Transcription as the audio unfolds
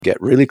Get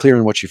really clear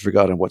on what you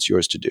forgot and what's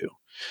yours to do.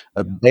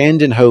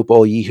 Abandon hope,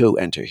 all ye who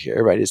enter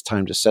here, right? It's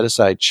time to set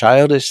aside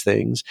childish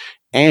things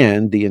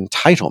and the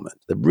entitlement,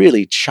 the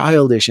really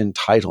childish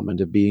entitlement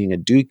of being a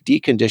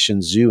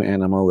deconditioned zoo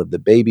animal of the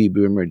baby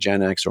boomer,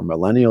 Gen X, or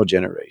millennial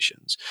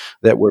generations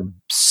that were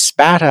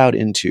spat out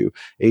into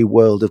a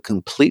world of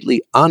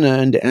completely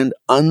unearned and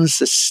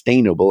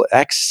unsustainable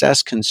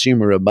excess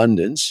consumer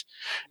abundance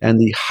and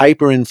the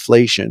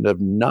hyperinflation of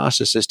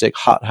narcissistic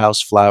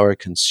hothouse flower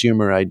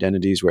consumer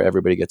identities where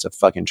everybody gets a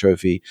fucking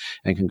trophy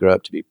and can grow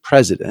up to be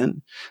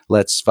president.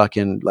 Let's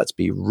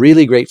be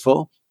really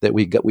grateful that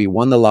we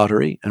won the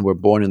lottery and we're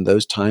born in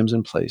those times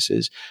and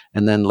places.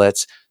 And then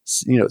let's,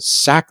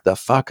 sack the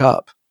fuck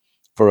up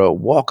for a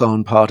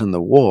walk-on part in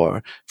the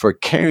war, for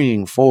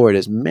carrying forward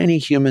as many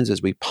humans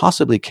as we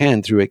possibly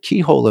can through a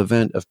keyhole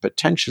event of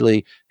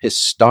potentially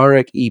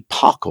historic,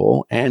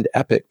 epochal, and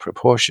epic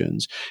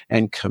proportions,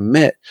 and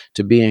commit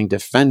to being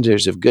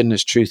defenders of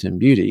goodness, truth, and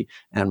beauty,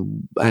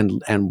 and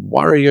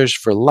warriors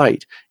for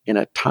light in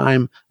a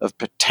time of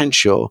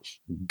potential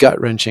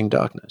gut-wrenching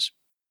darkness.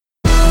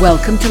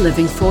 Welcome to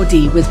Living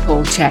 4D with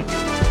Paul Chek.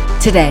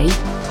 Today,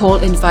 Paul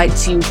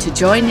invites you to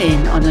join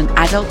in on an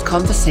adult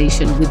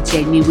conversation with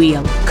Jamie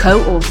Wheal,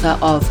 co-author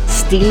of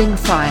Stealing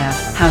Fire,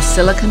 How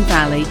Silicon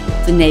Valley,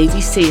 the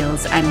Navy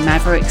SEALs, and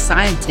maverick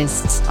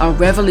scientists are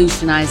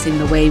revolutionizing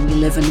the way we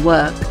live and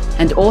work,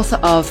 and author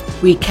of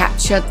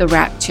Recapture the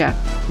Rapture,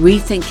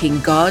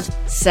 Rethinking God,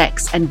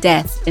 Sex, and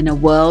Death in a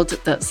World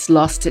That's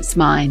Lost Its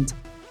Mind.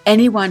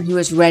 Anyone who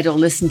has read or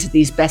listened to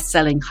these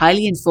best-selling,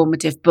 highly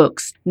informative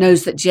books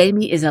knows that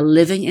Jamie is a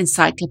living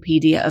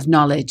encyclopedia of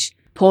knowledge.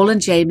 Paul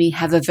and Jamie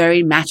have a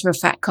very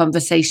matter-of-fact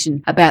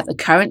conversation about the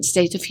current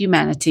state of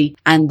humanity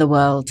and the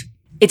world.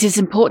 It is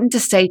important to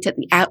state at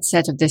the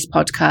outset of this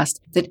podcast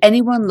that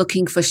anyone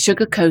looking for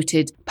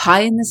sugar-coated,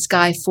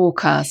 pie-in-the-sky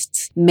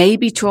forecasts may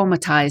be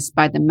traumatized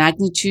by the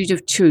magnitude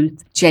of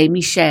truth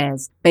Jamie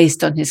shares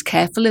based on his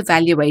careful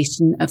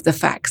evaluation of the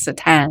facts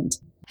at hand.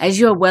 As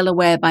you are well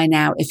aware by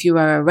now, if you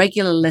are a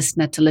regular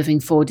listener to Living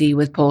 4D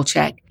with Paul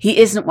Chek, he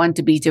isn't one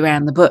to beat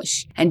around the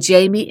bush, and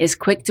Jamie is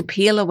quick to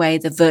peel away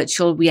the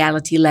virtual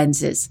reality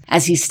lenses.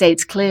 As he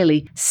states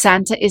clearly,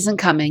 Santa isn't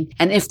coming,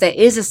 and if there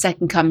is a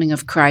second coming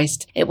of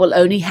Christ, it will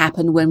only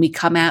happen when we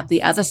come out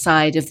the other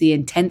side of the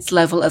intense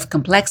level of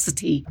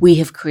complexity we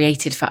have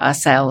created for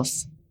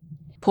ourselves.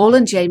 Paul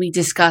and Jamie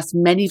discuss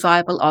many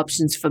viable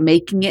options for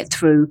making it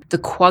through the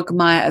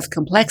quagmire of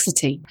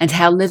complexity and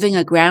how living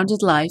a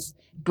grounded life,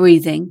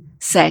 breathing,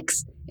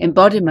 sex,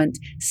 embodiment,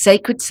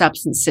 sacred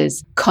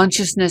substances,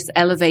 consciousness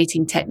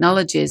elevating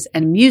technologies,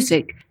 and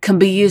music can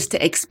be used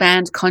to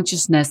expand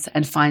consciousness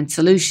and find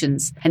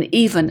solutions, and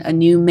even a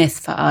new myth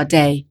for our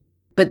day.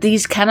 But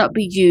these cannot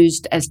be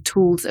used as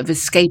tools of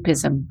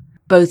escapism.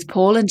 Both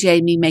Paul and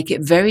Jamie make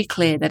it very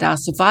clear that our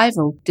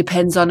survival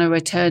depends on a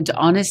return to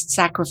honest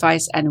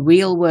sacrifice and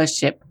real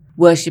worship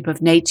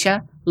of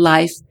nature,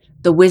 life,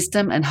 the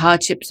wisdom and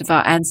hardships of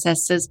our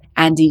ancestors,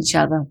 and each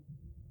other.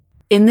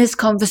 In this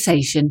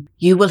conversation,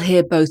 you will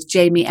hear both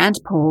Jamie and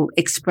Paul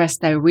express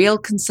their real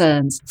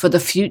concerns for the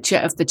future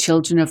of the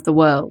children of the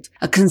world,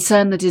 a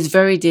concern that is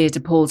very dear to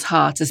Paul's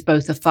heart as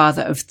both a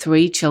father of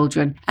 3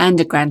 children and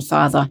a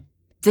grandfather.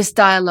 This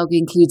dialogue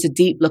includes a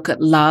deep look at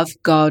love,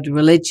 God,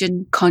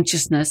 religion,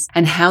 consciousness,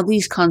 and how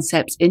these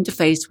concepts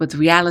interface with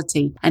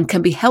reality and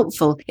can be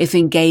helpful if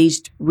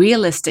engaged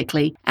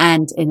realistically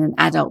and in an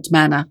adult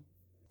manner.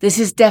 This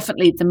is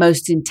definitely the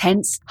most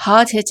intense,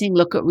 hard-hitting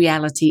look at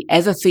reality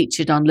ever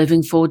featured on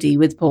Living 4D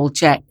with Paul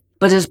Chek.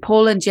 But as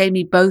Paul and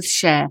Jamie both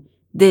share,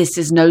 this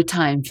is no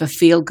time for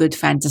feel-good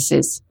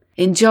fantasies.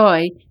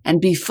 Enjoy and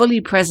be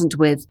fully present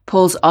with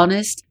Paul's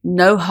honest,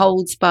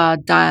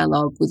 no-holds-barred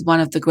dialogue with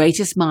one of the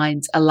greatest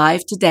minds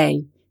alive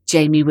today,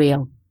 Jamie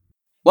Wheal.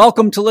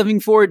 Welcome to Living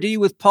 4D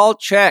with Paul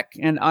Chek,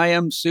 and I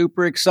am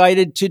super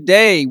excited.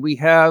 Today we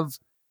have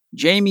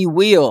Jamie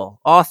Wheal,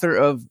 author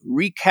of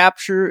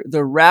Recapture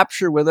the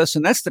Rapture, with us.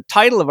 And that's the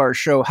title of our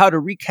show, How to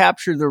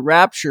Recapture the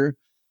Rapture.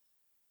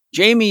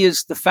 Jamie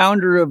is the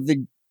founder of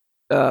the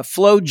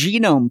Flow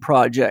Genome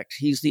Project.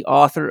 He's the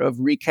author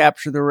of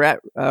Recapture the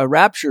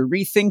Rapture,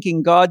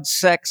 Rethinking God,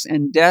 Sex,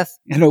 and Death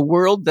in a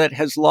World That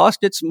Has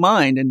Lost Its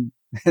Mind. And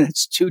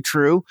it's too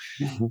true.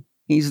 Mm-hmm.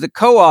 He's the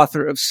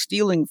co-author of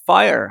Stealing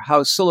Fire,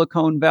 How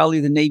Silicon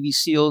Valley, the Navy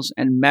SEALs,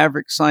 and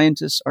maverick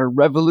scientists are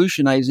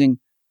revolutionizing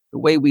the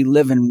way we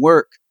live and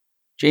work.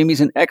 Jamie's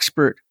an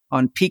expert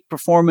on peak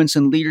performance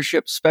and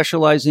leadership,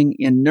 specializing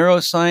in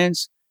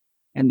neuroscience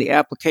and the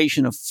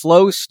application of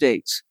flow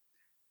states.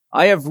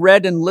 I have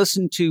read and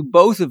listened to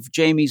both of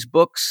Jamie's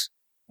books,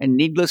 and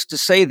needless to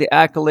say, the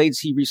accolades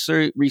he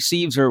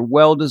receives are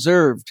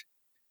well-deserved.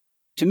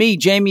 To me,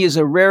 Jamie is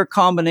a rare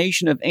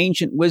combination of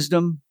ancient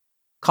wisdom,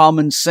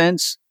 common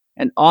sense,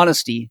 and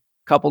honesty,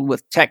 coupled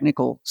with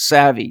technical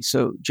savvy.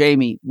 So,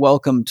 Jamie,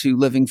 welcome to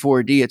Living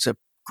 4D. It's a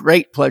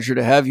great pleasure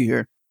to have you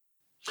here.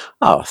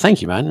 Oh,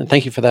 thank you, man. And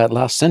thank you for that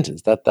last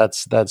sentence.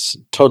 That's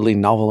totally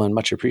novel and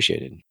much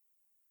appreciated.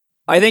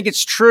 I think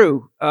it's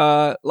true.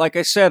 Like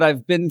I said,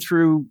 I've been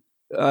through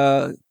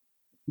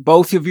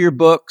both of your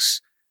books.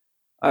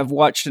 I've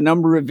watched a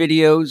number of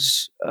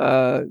videos.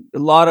 A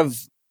lot of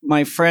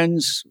my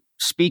friends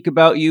speak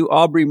about you.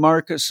 Aubrey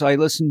Marcus, I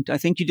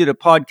think you did a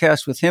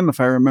podcast with him, if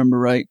I remember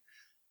right.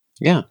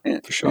 Yeah,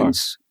 for sure.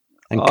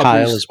 And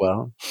Kyle as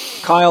well.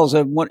 Kyle's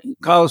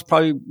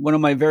probably one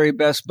of my very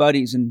best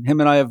buddies, and him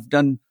and I have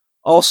done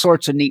all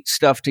sorts of neat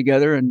stuff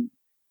together. And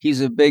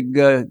he's a big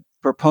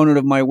proponent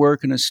of my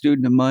work and a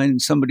student of mine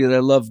and somebody that I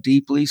love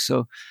deeply.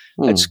 So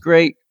that's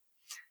great.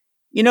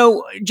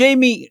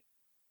 Jamie,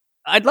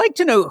 I'd like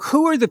to know,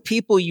 who are the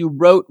people you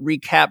wrote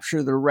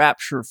Recapture the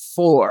Rapture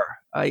for?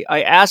 I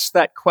asked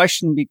that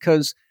question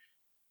because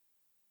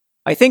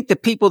I think the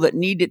people that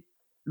need it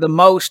the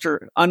most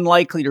are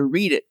unlikely to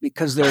read it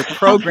because their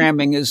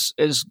programming is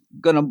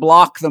going to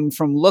block them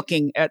from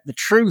looking at the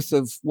truth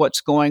of what's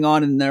going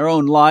on in their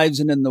own lives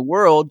and in the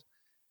world.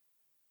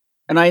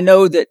 And I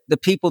know that the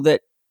people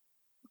that,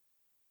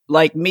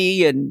 like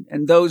me and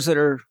those that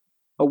are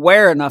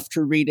aware enough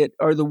to read it,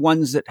 are the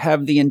ones that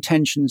have the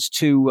intentions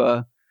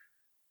to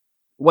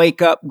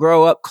wake up,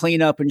 grow up,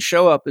 clean up, and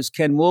show up, as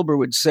Ken Wilber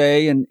would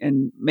say,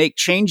 and make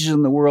changes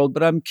in the world.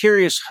 But I'm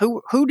curious,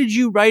 who did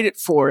you write it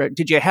for?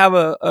 Did you have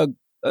a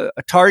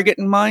target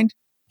in mind?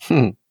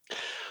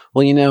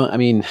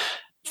 Well,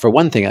 for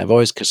one thing, I've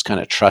always just kind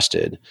of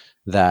trusted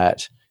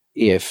that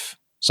if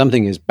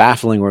something is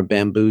baffling or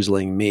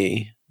bamboozling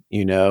me,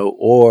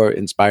 or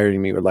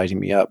inspiring me or lighting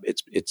me up,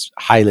 it's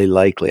highly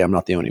likely I'm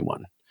not the only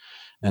one.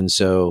 And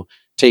so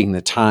taking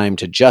the time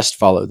to just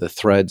follow the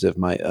threads of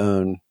my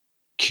own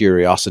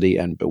curiosity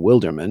and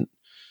bewilderment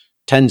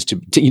tends to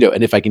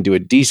and if I can do a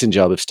decent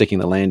job of sticking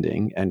the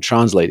landing and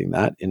translating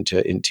that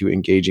into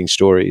engaging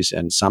stories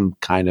and some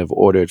kind of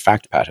ordered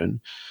fact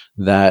pattern,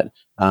 that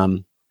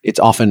it's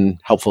often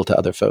helpful to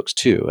other folks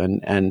too.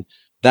 And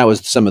that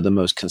was some of the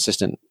most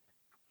consistent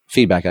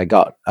feedback I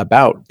got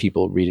about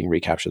people reading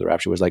Recapture the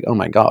Rapture, was like, oh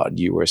my God,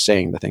 you were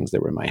saying the things that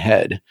were in my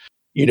head.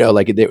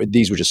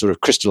 These were just sort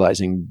of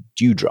crystallizing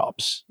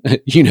dewdrops,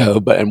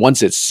 and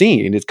once it's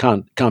seen, it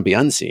can't be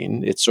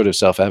unseen. It's sort of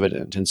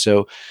self-evident. And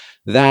so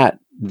that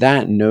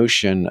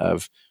notion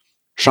of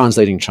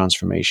translating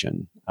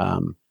transformation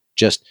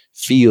just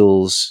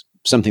feels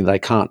something that I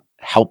can't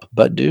help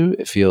but do.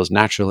 It feels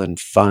natural and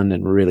fun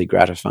and really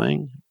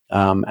gratifying.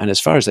 And as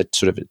far as a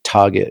sort of a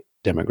target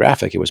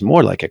demographic, it was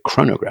more like a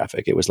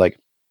chronographic. It was like,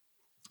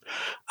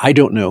 I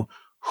don't know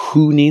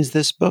who needs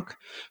this book,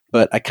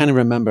 but I kind of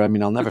remember,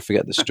 I'll never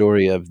forget the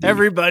story of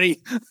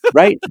everybody,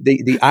 right?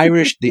 The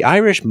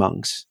Irish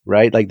monks,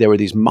 right? Like there were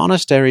these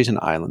monasteries in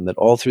Ireland that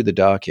all through the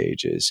Dark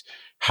Ages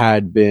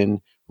had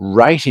been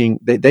writing.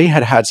 They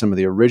had some of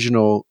the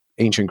original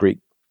ancient Greek,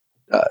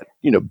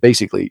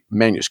 basically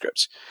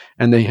manuscripts,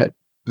 and they had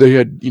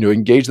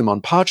engaged them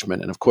on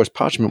parchment. And of course,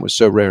 parchment was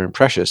so rare and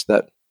precious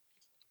that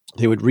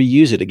they would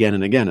reuse it again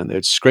and again, and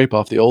they'd scrape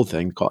off the old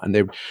thing and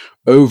they'd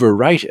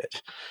overwrite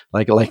it,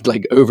 like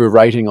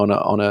overwriting on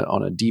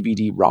a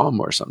DVD ROM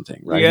or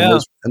something, right? Yeah.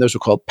 And those were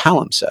called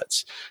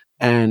palimpsests,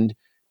 and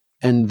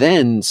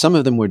then some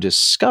of them were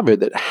discovered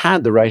that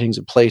had the writings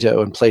of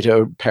Plato, and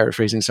Plato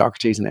paraphrasing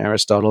Socrates and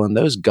Aristotle, and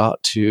those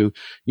got to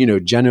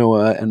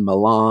Genoa and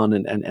Milan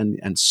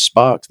and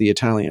sparked the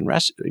Italian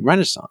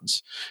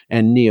Renaissance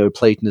and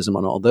Neoplatonism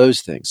and all those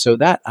things. So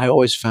that I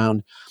always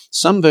found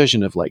some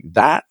version of like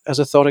that as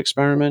a thought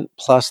experiment,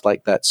 plus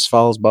like that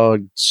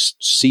Svalbard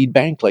seed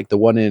bank, like the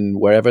one in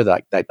wherever,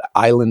 that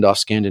island off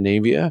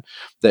Scandinavia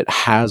that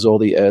has all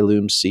the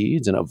heirloom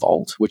seeds in a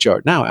vault, which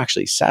are now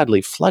actually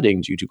sadly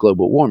flooding due to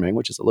global warming,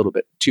 which is a little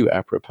bit too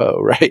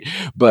apropos, right?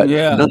 But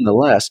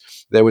nonetheless,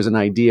 there was an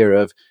idea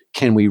of,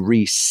 can we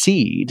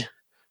reseed,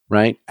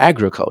 right?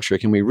 Agriculture,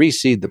 can we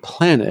reseed the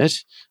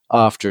planet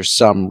after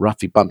some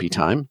roughy bumpy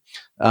time?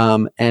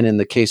 And in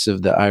the case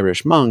of the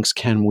Irish monks,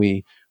 can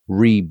we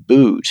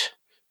reboot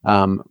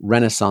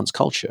Renaissance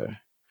culture?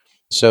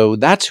 So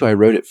that's who I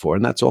wrote it for.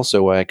 And that's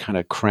also why I kind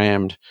of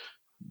crammed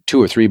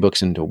 2 or 3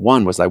 books into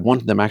one, was I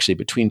wanted them actually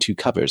between 2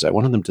 covers. I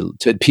wanted them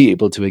to be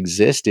able to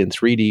exist in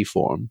 3D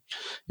form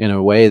in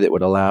a way that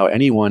would allow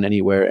anyone,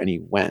 anywhere,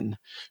 anywhen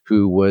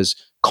who was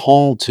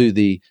called to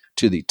the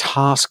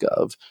task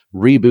of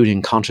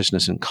rebooting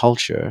consciousness and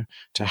culture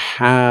to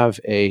have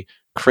a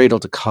cradle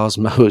to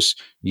cosmos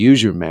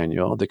user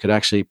manual that could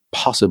actually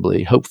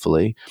possibly,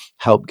 hopefully,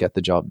 help get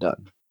the job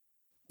done.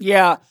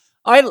 Yeah,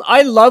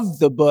 I love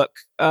the book.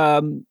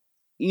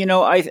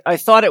 I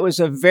thought it was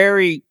a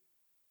very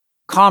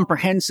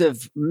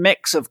comprehensive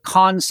mix of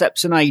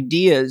concepts and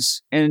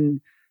ideas, and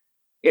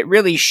it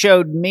really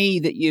showed me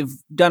that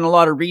you've done a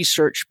lot of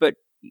research. But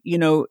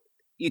you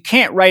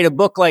can't write a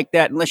book like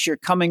that unless you're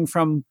coming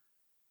from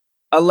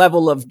a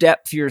level of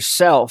depth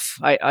yourself.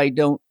 I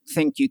don't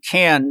think you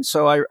can.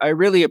 So I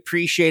really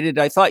appreciate it.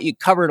 I thought you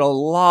covered a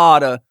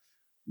lot of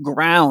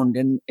ground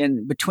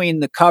in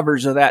between the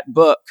covers of that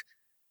book.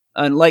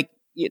 And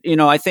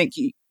I think,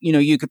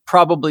 you could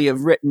probably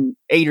have written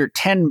 8 or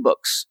 10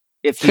 books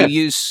if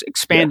you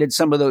expanded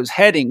some of those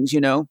headings,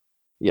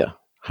 Yeah,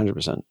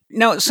 100%.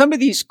 Now, some of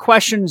these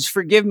questions,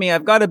 forgive me,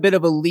 I've got a bit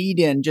of a lead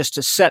in just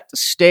to set the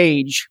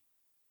stage.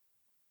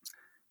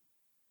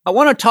 I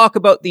want to talk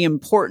about the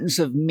importance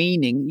of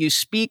meaning. You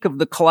speak of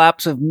the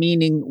collapse of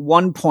meaning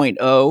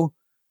 1.0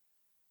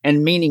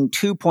 and meaning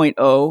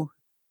 2.0,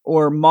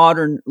 or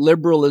modern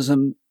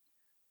liberalism,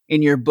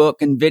 in your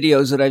book and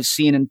videos that I've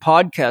seen and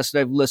podcasts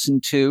that I've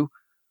listened to.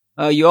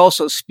 You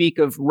also speak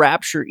of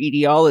rapture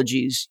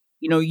ideologies.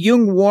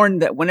 Jung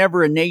warned that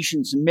whenever a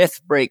nation's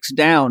myth breaks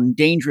down,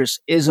 dangerous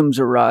isms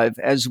arrive,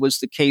 as was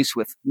the case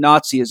with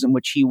Nazism,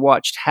 which he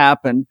watched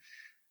happen.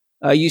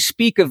 You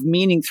speak of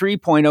meaning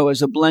 3.0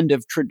 as a blend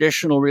of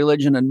traditional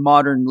religion and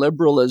modern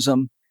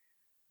liberalism.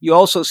 You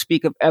also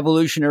speak of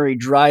evolutionary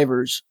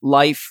drivers: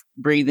 life,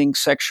 breathing,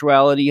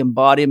 sexuality,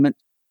 embodiment,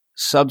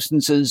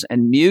 substances,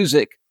 and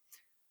music.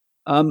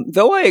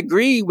 Though I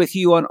agree with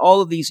you on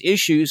all of these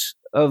issues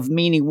of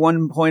meaning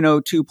 1.0,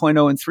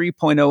 2.0, and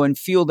 3.0, and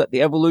feel that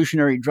the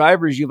evolutionary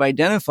drivers you've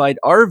identified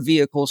are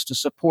vehicles to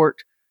support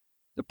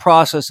the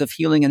process of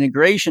healing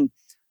integration,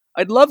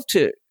 I'd love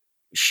to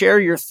share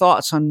your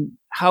thoughts on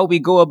how we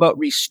go about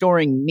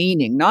restoring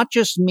meaning, not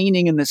just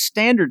meaning in the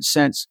standard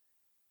sense,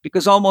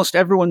 because almost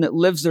everyone that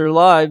lives their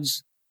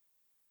lives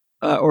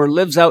or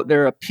lives out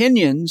their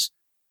opinions,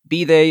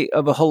 be they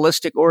of a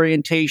holistic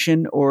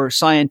orientation or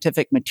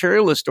scientific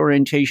materialist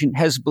orientation,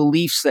 has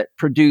beliefs that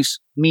produce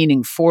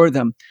meaning for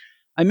them.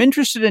 I'm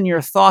interested in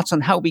your thoughts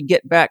on how we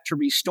get back to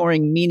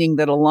restoring meaning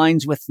that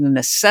aligns with the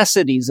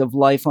necessities of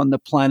life on the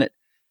planet,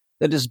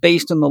 that is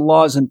based on the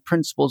laws and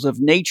principles of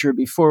nature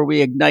before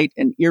we ignite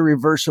an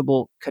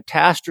irreversible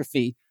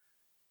catastrophe.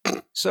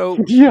 So,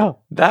 yeah,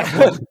 that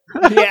one.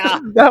 Yeah.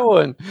 That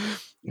one.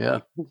 Yeah.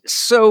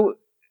 So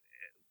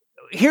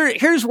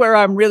here's where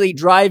I'm really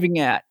driving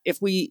at. If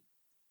we,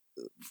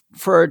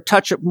 for a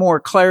touch of more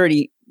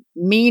clarity,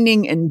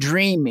 meaning and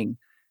dreaming.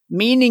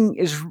 Meaning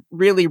is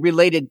really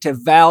related to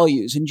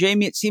values. And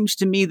Jamie, it seems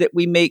to me that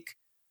we make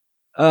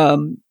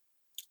to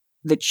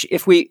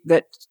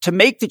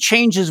make the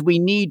changes we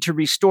need to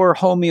restore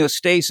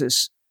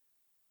homeostasis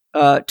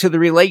to the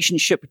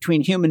relationship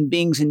between human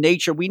beings and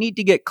nature, we need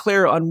to get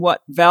clear on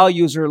what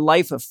values are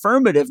life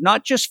affirmative,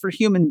 not just for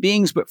human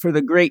beings, but for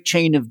the great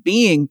chain of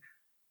being.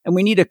 And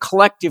we need a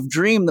collective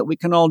dream that we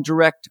can all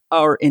direct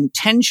our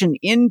intention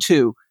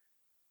into.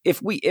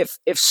 If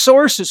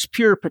source is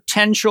pure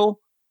potential,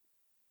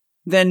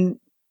 then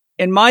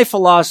in my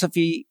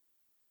philosophy,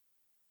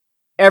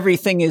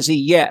 everything is a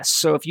yes.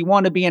 So if you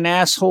want to be an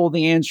asshole,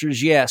 the answer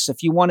is yes.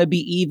 If you want to be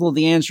evil,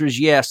 the answer is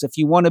yes. If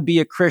you want to be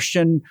a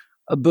Christian,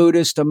 a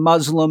Buddhist, a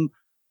Muslim,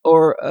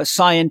 or a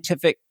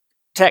scientific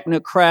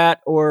technocrat,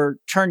 or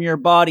turn your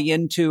body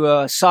into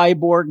a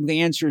cyborg, the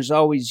answer is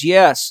always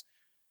yes.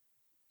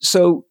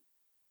 So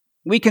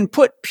we can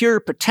put pure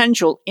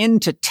potential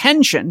into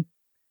tension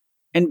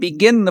and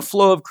begin the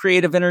flow of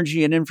creative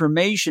energy and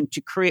information to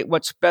create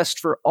what's best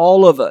for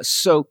all of us.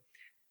 So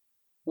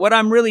what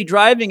I'm really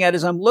driving at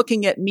is I'm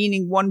looking at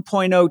meaning 1.0,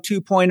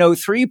 2.0,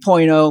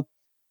 3.0,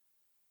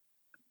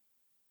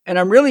 and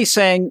I'm really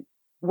saying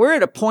we're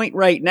at a point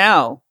right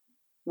now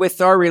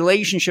with our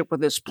relationship with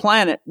this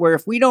planet where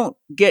if we don't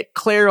get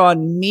clear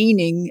on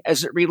meaning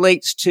as it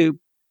relates to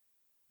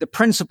the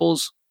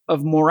principles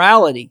of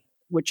morality,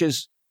 which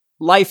is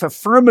life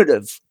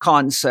affirmative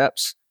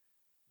concepts,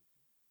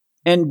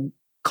 and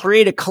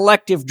create a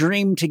collective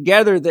dream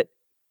together that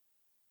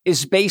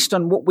is based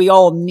on what we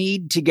all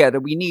need together.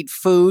 We need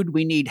food,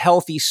 we need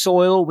healthy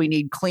soil, we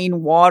need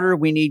clean water,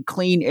 we need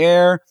clean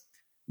air,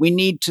 we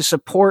need to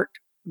support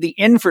the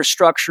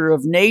infrastructure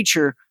of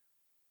nature.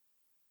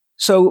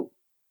 So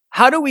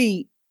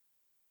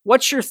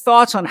what's your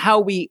thoughts on how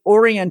we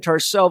orient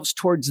ourselves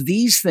towards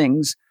these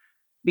things?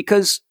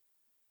 Because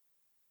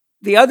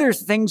the other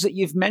things that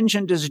you've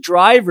mentioned as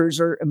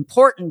drivers are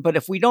important, but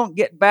if we don't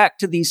get back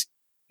to these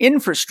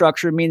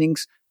infrastructure,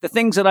 meanings the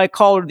things that I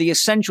call are the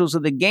essentials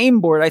of the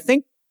game board, I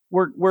think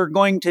we're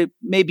going to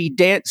maybe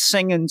dance,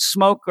 sing, and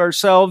smoke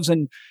ourselves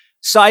and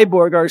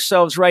cyborg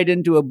ourselves right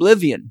into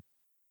oblivion.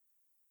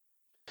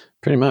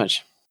 Pretty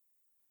much.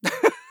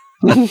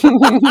 That's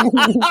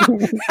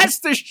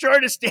the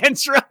shortest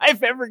answer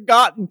I've ever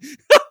gotten.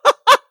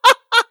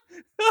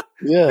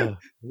 Yeah.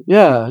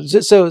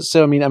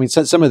 So I mean,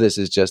 some of this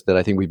is just that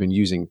I think we've been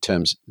using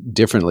terms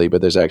differently,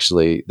 but there's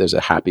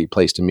a happy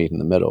place to meet in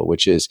the middle,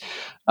 which is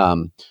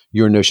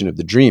your notion of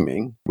the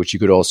dreaming, which you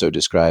could also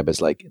describe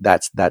as like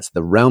that's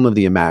the realm of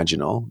the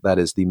imaginal. That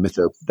is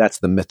that's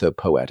the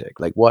mythopoetic.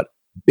 Like what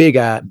big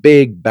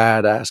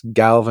badass,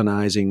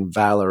 galvanizing,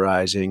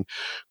 valorizing,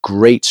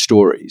 great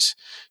stories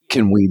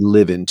can we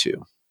live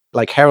into?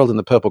 Like Harold and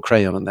the Purple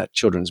Crayon in that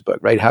children's book,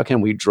 right? How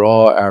can we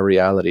draw our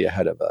reality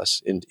ahead of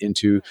us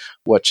into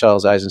what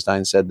Charles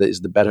Eisenstein said that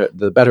is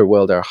the better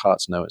world our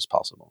hearts know is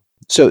possible?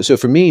 So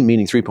for me,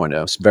 meaning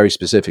 3.0 very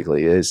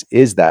specifically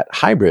is that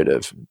hybrid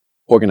of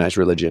organized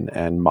religion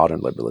and modern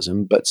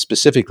liberalism, but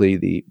specifically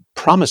the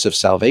promise of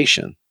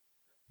salvation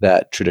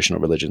that traditional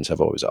religions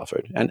have always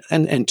offered,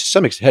 and to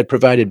some extent had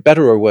provided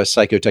better or worse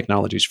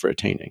psychotechnologies for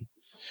attaining,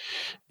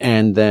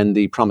 and then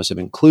the promise of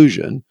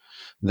inclusion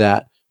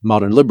that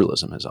modern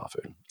liberalism has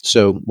offered.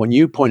 So when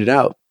you pointed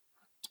out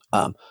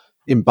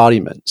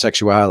embodiment,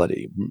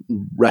 sexuality,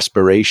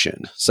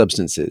 respiration,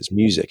 substances,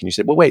 music. And you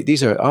said, well, wait,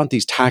 aren't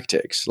these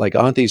tactics? Like,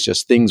 aren't these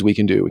just things we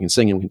can do? We can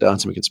sing and we can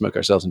dance and we can smoke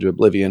ourselves into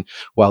oblivion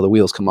while the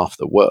wheels come off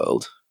the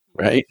world,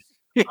 right?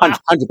 Yeah.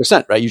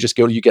 100%, right?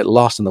 You get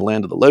lost in the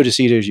land of the lotus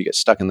eaters. You get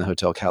stuck in the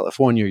Hotel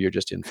California. You're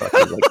just in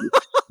fucking like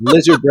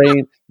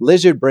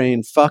lizard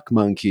brain, fuck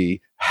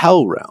monkey,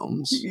 hell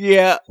realms.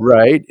 Yeah.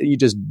 Right? You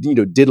just,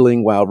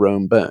 diddling while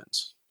Rome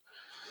burns.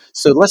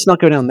 So let's not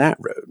go down that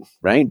road,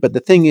 right? But the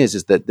thing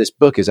is that this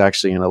book is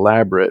actually an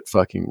elaborate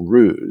fucking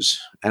ruse.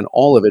 And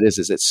all of it is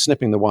it's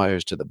snipping the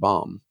wires to the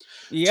bomb.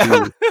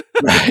 Yeah.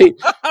 Right?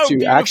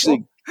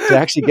 to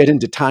actually get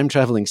into time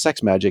traveling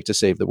sex magic to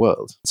save the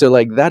world. So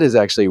like that is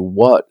actually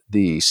what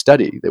the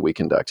study that we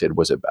conducted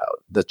was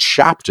about. The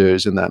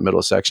chapters in that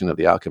middle section of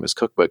the Alchemist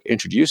Cookbook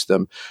introduced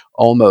them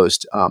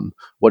almost,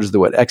 what is the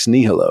word? Ex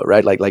nihilo,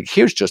 right? Like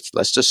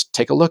let's just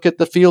take a look at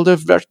the field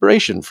of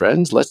respiration,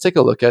 friends. Let's take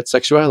a look at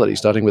sexuality,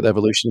 starting with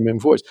evolution and moving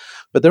forwards.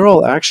 But they're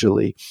all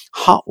actually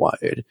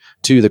hotwired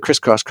to the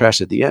crisscross crash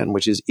at the end,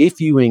 which is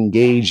if you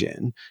engage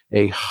in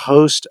a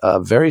host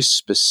of very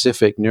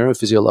specific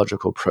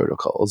neurophysiological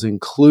protocols,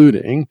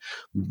 including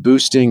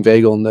boosting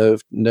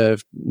vagal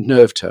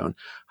nerve tone,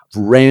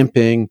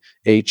 ramping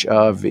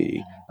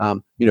HRV,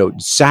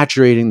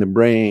 saturating the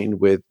brain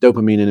with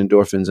dopamine and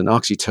endorphins and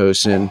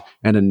oxytocin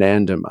and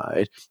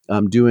anandamide,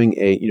 doing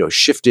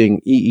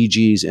shifting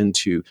EEGs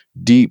into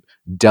deep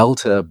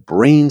delta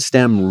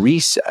brainstem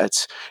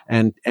resets,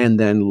 and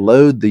then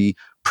load the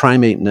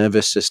primate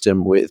nervous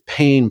system with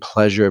pain,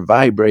 pleasure,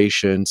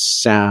 vibration,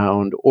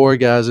 sound,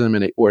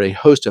 orgasm, or a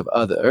host of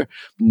other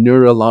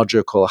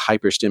neurological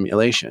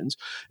hyperstimulations,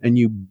 and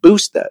you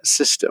boost that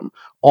system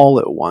all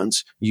at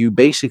once, you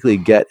basically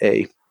get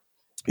a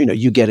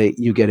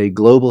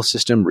global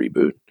system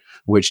reboot,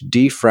 which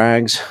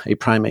defrags a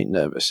primate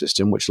nervous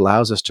system, which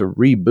allows us to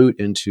reboot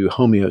into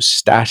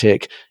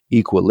homeostatic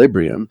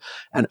equilibrium.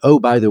 And oh,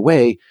 by the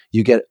way,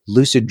 you get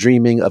lucid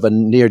dreaming of a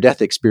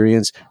near-death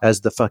experience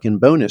as the fucking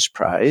bonus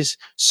prize.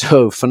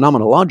 So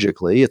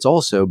phenomenologically, it's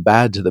also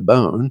bad to the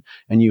bone,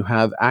 and you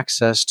have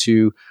access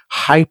to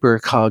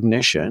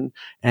hypercognition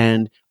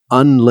and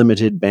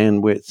unlimited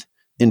bandwidth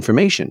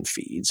information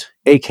feeds,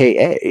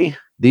 aka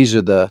these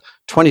are the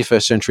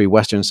 21st century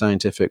Western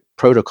scientific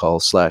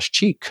protocols /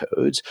 cheat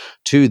codes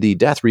to the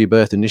death,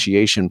 rebirth,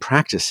 initiation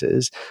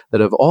practices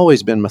that have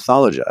always been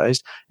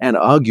mythologized and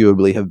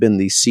arguably have been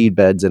the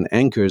seedbeds and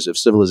anchors of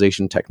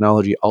civilization,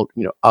 technology,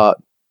 art,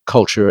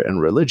 culture, and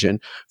religion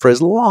for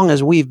as long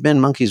as we've been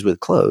monkeys with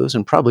clothes,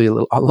 and probably a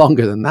little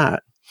longer than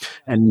that.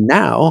 And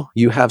now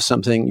you have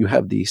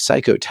the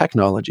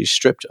psychotechnology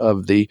stripped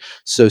of the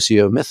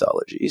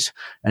socio-mythologies,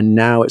 and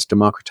now it's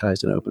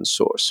democratized and open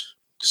source.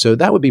 So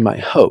that would be my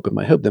hope. And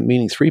my hope that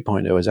Meaning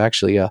 3.0 is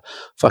actually a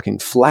fucking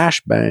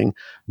flashbang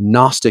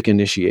Gnostic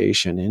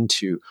initiation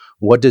into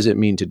what does it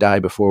mean to die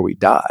before we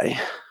die.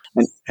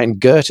 And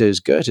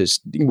Goethe's,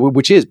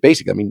 which is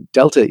basically,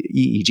 delta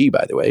EEG,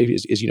 by the way,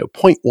 is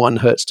 0.1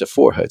 hertz to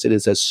 4 hertz. It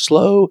is as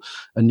slow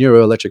a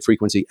neuroelectric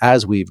frequency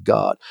as we've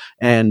got.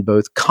 And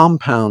both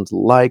compounds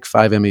like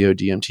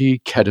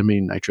 5-MeO-DMT,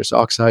 ketamine, nitrous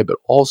oxide, but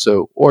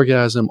also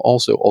orgasm,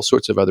 also all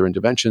sorts of other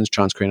interventions,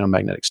 transcranial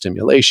magnetic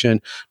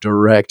stimulation,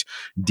 direct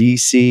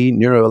DC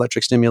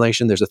neuroelectric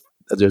stimulation. There's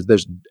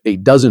a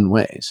dozen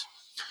ways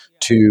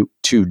to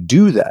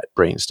do that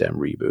brainstem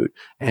reboot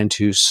and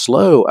to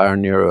slow our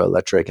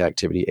neuroelectric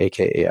activity,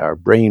 aka our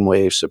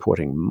brainwave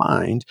supporting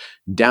mind,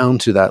 down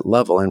to that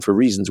level. And for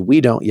reasons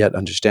we don't yet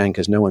understand,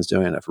 because no one's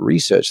doing enough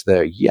research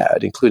there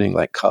yet, including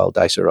like Carl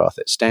Deiseroth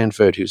at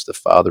Stanford, who's the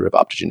father of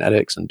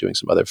optogenetics and doing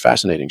some other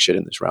fascinating shit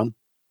in this realm.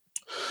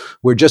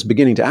 We're just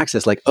beginning to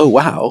access like, oh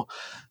wow,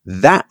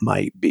 that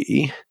might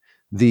be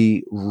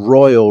the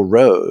royal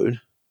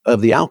road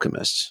of the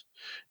alchemists.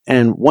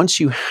 And once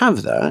you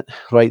have that,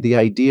 right, the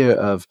idea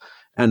of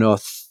an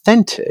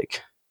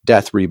authentic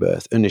death,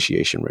 rebirth,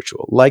 initiation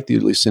ritual, like the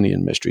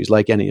Eleusinian mysteries,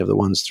 like any of the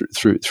ones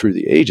through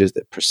the ages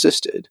that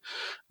persisted,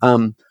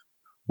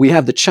 we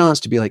have the chance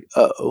to be like,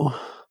 oh,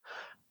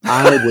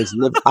 I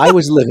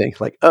was living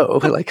like, oh,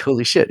 like,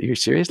 holy shit, are you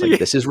serious? Like,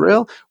 this is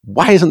real?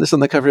 Why isn't this on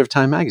the cover of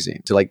Time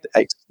magazine? To like,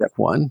 step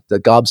one, the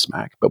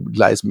gobsmack. But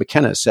as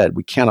McKenna said,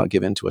 we cannot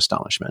give in to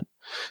astonishment.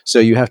 So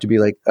you have to be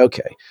like,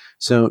 okay,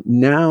 so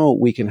now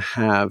we can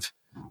have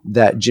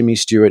that Jimmy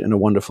Stewart in A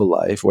Wonderful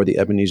Life or the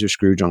Ebenezer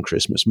Scrooge on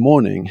Christmas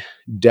morning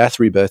death,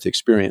 rebirth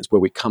experience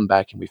where we come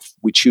back and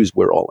we choose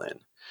we're all in.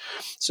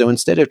 So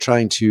instead of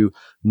trying to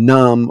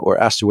numb or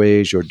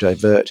assuage or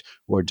divert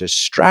or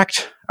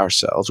distract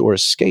ourselves or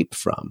escape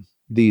from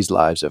these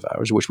lives of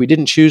ours, which we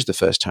didn't choose the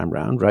first time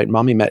round, right?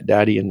 Mommy met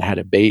daddy and had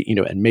a baby,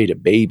 and made a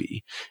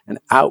baby, and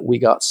out we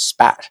got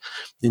spat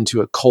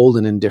into a cold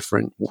and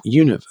indifferent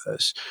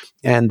universe.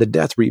 And the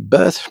death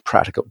rebirth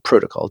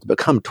protocol to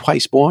become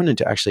twice born and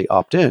to actually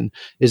opt in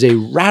is a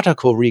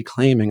radical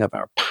reclaiming of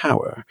our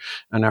power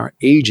and our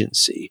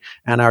agency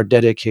and our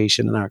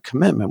dedication and our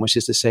commitment, which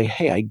is to say,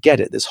 hey, I get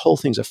it. This whole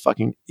thing's a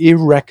fucking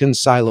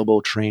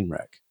irreconcilable train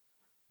wreck.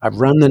 I've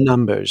run the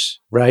numbers,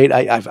 right?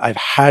 I've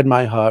had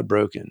my heart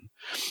broken.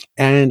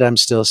 and I'm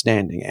still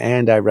standing,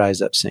 and I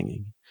rise up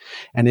singing.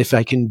 And if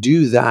I can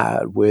do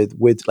that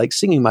with like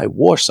singing my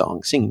war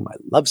song, singing my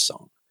love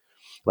song,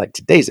 like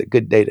today's a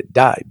good day to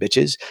die,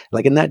 bitches.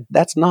 Like, and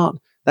that's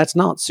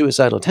not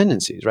suicidal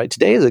tendencies, right?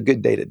 Today is a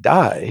good day to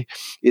die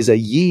is a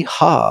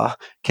yee-haw,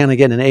 can I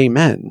get an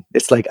amen?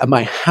 It's like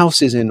my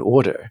house is in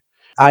order.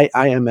 I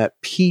am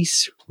at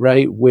peace,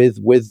 right,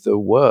 with the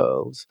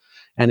world.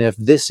 And if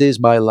this is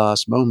my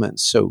last moment,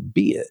 so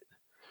be it.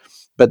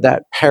 But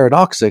that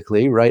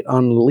paradoxically, right,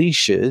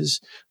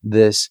 unleashes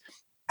this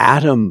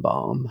atom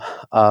bomb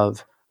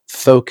of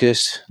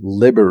focused,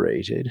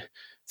 liberated,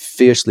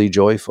 fiercely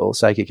joyful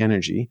psychic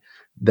energy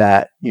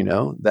that,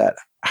 that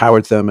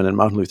Howard Thurman and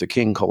Martin Luther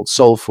King called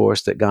soul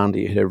force, that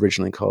Gandhi had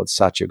originally called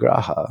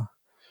satyagraha,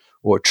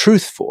 or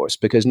truth force,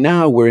 because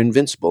now we're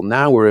invincible,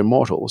 now we're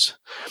immortals,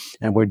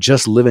 and we're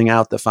just living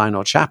out the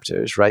final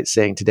chapters, right?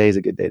 Saying today's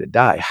a good day to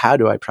die. How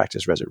do I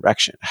practice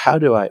resurrection? How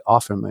do I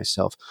offer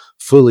myself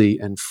fully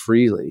and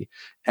freely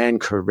and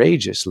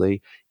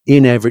courageously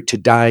to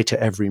die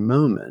to every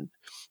moment?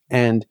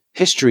 And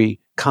history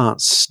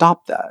can't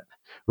stop that.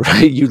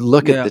 Right? You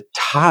look at the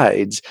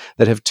tides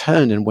that have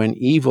turned, and when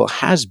evil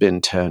has been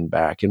turned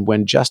back, and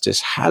when justice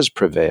has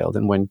prevailed,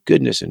 and when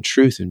goodness and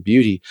truth and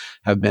beauty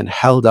have been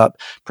held up,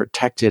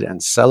 protected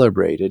and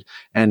celebrated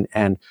and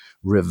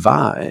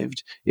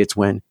revived, it's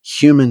when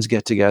humans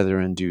get together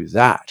and do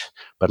that.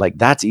 But like,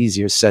 that's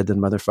easier said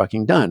than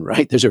motherfucking done,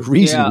 right? There's a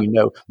reason we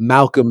know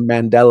Malcolm,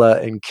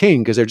 Mandela, and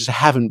King, because there just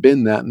haven't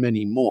been that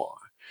many more.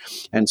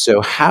 And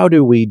so how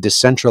do we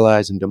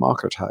decentralize and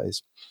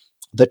democratize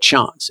the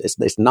chance?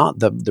 It's not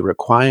the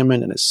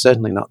requirement, and it's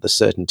certainly not the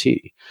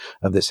certainty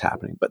of this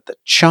happening, but the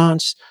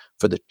chance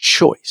for the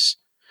choice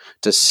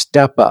to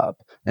step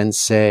up and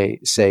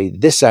say,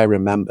 this I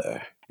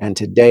remember, and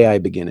today I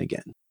begin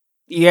again.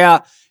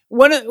 Yeah.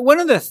 One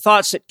of the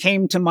thoughts that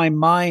came to my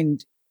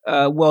mind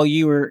while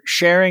you were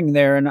sharing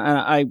there, and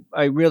I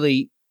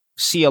really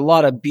see a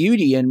lot of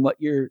beauty in what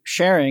you're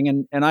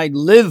sharing, and I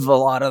live a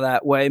lot of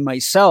that way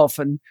myself,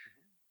 and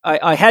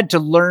I had to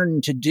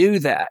learn to do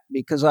that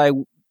because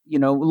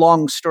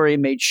long story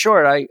made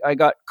short, I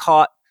got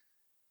caught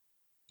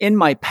in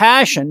my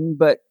passion,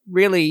 but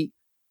really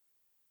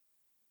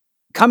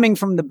coming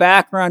from the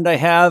background I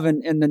have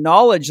and the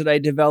knowledge that I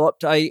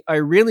developed, I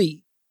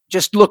really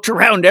just looked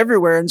around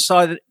everywhere and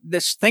saw that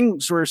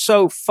things were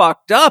so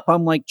fucked up.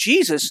 I'm like,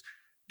 Jesus,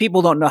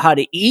 people don't know how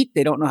to eat.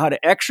 They don't know how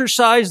to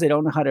exercise. They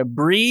don't know how to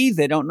breathe.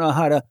 They don't know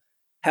how to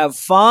have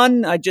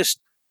fun. I just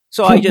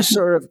sort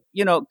of,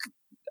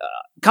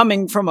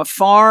 coming from a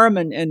farm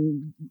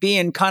and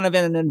being kind of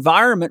in an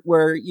environment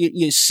where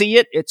you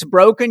see it's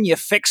broken, you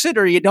fix it,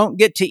 or you don't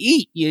get to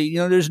eat.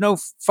 There's no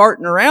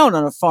farting around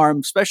on a farm,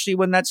 especially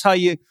when that's how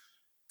you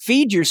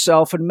feed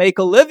yourself and make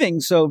a living.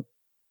 So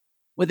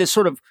with this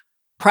sort of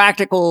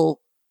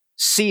practical,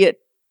 see it,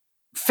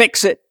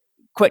 fix it,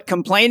 quit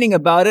complaining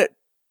about it,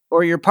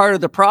 or you're part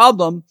of the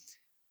problem,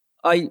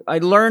 I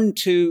learned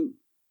to,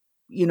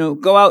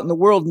 go out in the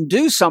world and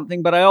do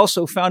something, but I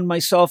also found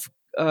myself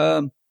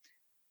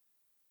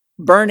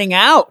burning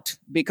out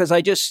because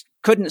I just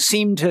couldn't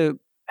seem to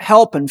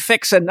help and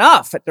fix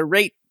enough at the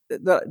rate,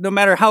 no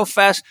matter how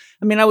fast.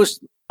 I mean,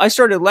 I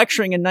started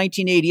lecturing in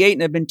 1988,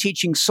 and I've been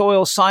teaching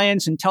soil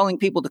science and telling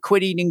people to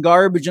quit eating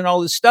garbage and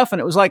all this stuff.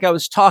 And it was like I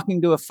was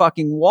talking to a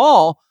fucking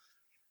wall.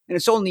 And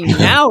it's only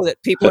now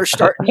that people are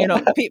starting,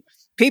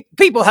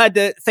 people had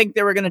to think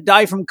they were going to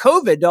die from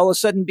COVID to all of a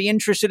sudden be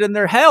interested in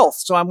their health.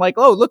 So I'm like,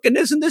 oh, look, and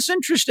isn't this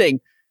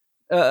interesting?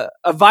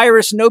 A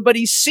virus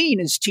nobody's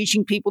seen is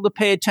teaching people to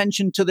pay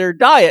attention to their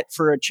diet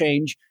for a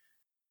change.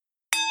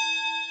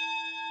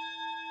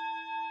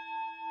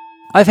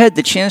 I've had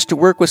the chance to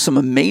work with some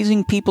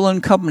amazing people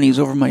and companies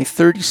over my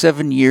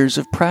 37 years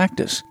of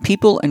practice.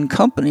 People and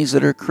companies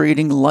that are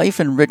creating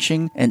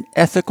life-enriching and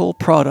ethical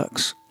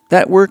products.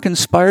 That work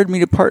inspired me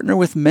to partner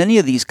with many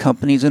of these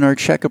companies in our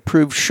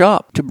CHEK-approved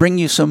shop to bring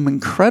you some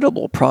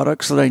incredible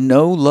products that I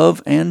know,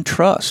 love, and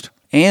trust.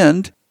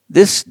 And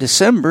this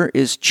December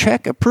is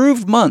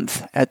CHEK-approved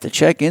month at the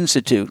CHEK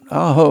Institute.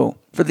 Aho!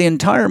 For the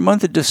entire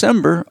month of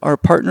December, our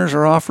partners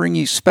are offering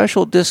you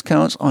special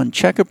discounts on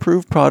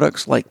CHEK-approved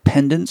products like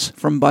pendants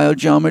from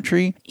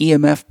Biogeometry,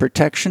 EMF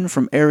protection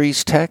from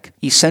Aries Tech,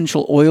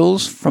 essential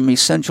oils from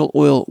Essential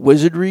Oil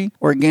Wizardry,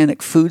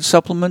 organic food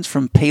supplements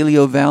from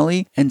Paleo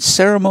Valley, and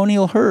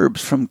ceremonial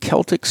herbs from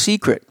Celtic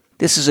Secret.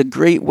 This is a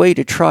great way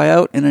to try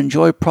out and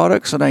enjoy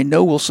products that I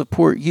know will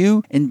support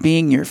you in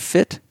being your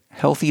fit,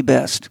 healthy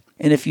best.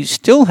 And if you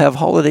still have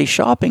holiday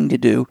shopping to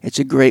do, it's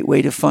a great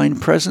way to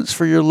find presents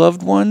for your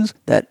loved ones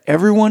that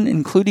everyone,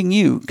 including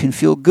you, can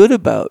feel good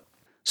about.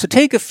 So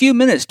take a few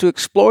minutes to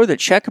explore the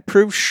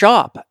CHEK-approved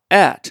shop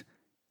at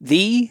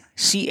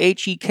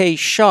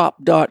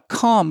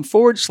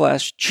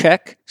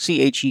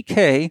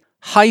thechekshop.com/CHEK,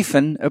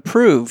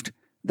 CHEK-approved.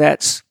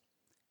 That's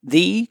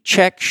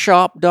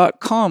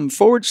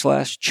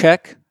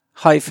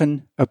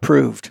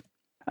thechekshop.com/CHEK-approved.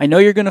 I know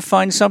you're going to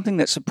find something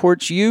that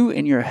supports you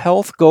in your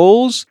health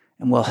goals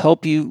and will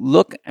help you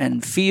look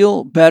and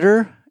feel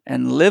better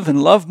and live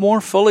and love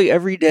more fully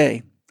every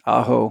day.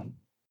 Aho.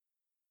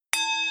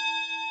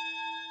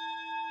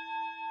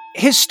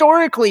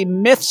 Historically,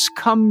 myths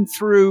come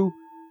through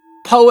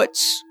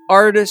poets,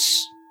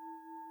 artists,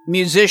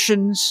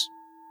 musicians,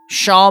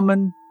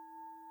 shaman,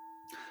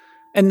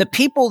 and the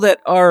people that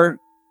are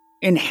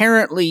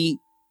inherently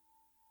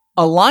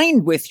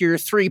aligned with your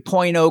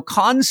 3.0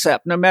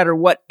 concept, no matter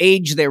what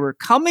age they were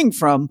coming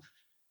from.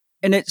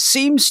 And it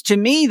seems to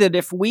me that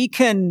if we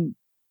can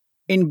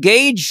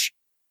engage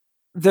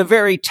the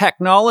very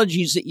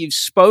technologies that you've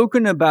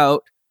spoken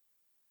about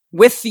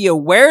with the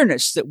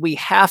awareness that we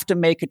have to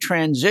make a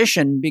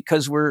transition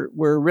because we're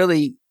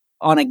really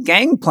on a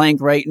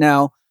gangplank right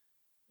now,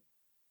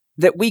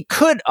 that we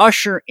could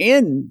usher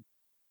in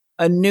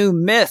a new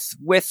myth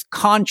with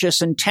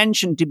conscious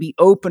intention to be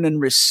open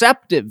and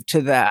receptive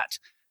to that.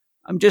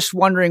 I'm just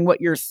wondering what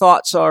your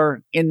thoughts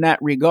are in that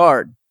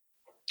regard.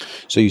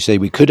 So you say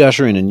we could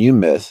usher in a new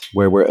myth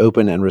where we're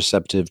open and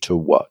receptive to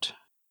what?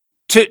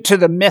 To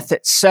the myth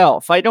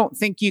itself. I don't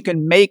think you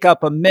can make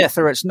up a myth,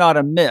 or it's not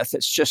a myth.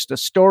 It's just a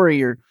story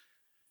you're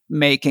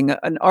making.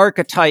 An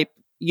archetype,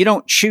 you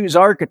don't choose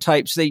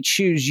archetypes, they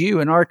choose you,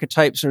 and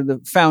archetypes are the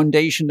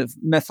foundation of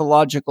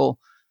mythological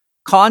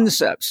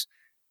concepts.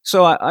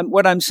 So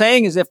what I'm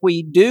saying is if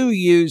we do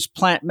use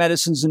plant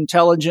medicines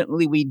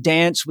intelligently, we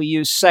dance, we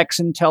use sex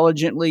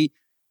intelligently,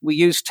 we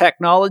use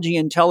technology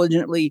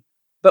intelligently,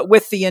 but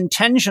with the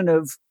intention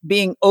of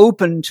being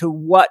open to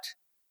what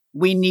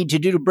we need to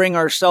do to bring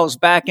ourselves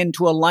back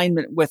into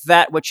alignment with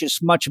that which is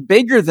much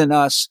bigger than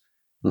us,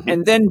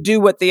 and then do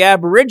what the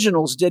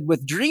Aboriginals did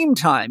with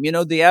Dreamtime. You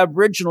know, the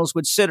Aboriginals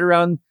would sit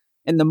around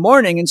in the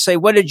morning and say,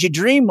 what did you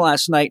dream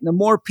last night? And the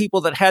more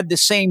people that had the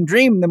same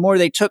dream, the more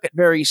they took it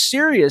very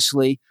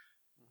seriously.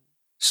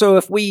 So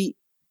if we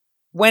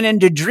went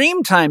into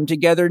Dreamtime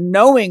together,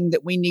 knowing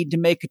that we need to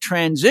make a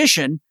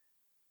transition,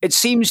 it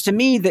seems to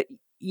me that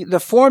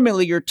the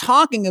formula you're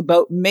talking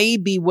about may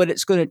be what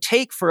it's going to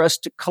take for us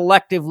to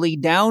collectively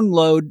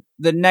download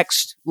the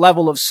next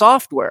level of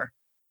software.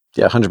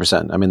 Yeah,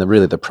 100%. I mean,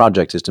 the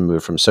project is to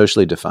move from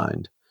socially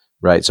defined,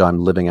 right? So I'm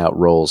living out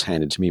roles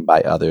handed to me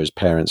by others,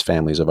 parents,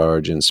 families of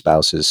origin,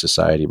 spouses,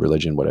 society,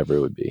 religion, whatever it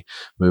would be.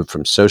 Move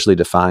from socially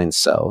defined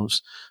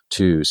selves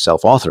to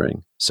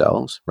self-authoring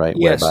selves, right?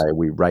 Yes.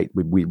 Whereby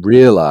we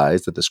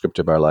realize that the script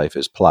of our life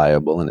is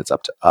pliable and it's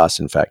up to us,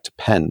 in fact, to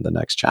pen the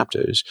next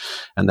chapters.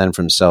 And then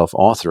from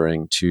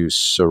self-authoring to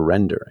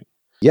surrendering.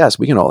 Yes,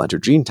 we can all enter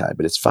Dreamtime,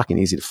 but it's fucking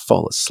easy to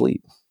fall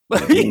asleep.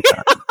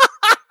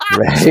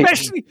 Right.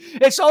 Especially,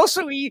 it's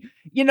also,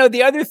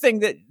 the other thing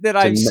that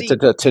I've seen.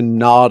 To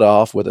nod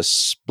off with a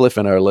spliff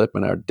in our lip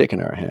and our dick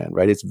in our hand,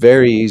 right? It's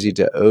very easy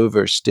to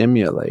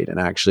overstimulate and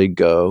actually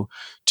go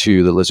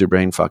to the lizard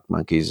brain fuck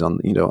monkeys on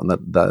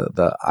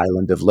the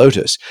island of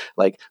Lotus,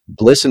 like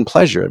bliss and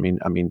pleasure.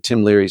 I mean,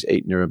 Tim Leary's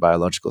 8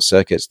 neurobiological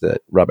circuits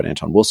that Robert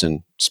Anton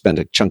Wilson spent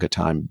a chunk of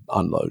time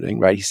unloading,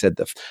 right? He said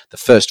the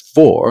first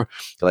 4,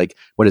 like,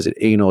 what is it?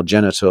 Anal,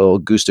 genital,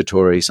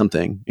 gustatory,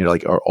 something,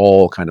 are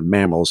all kind of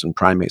mammals and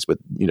primates with,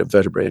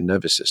 vertebrae and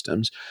nervous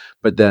systems.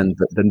 But then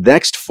the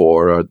next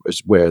 4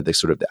 is where the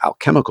sort of the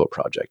alchemical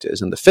project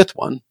is. And the 5th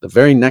one, the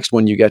very next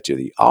one you get to,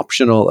 the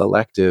optional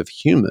elective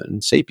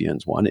human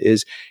sapiens one,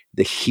 is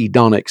the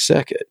hedonic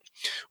circuit,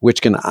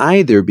 which can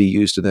either be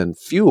used to then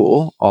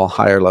fuel all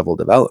higher level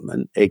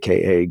development,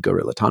 aka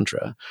Gorilla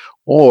Tantra,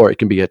 or it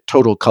can be a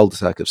total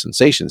cul-de-sac of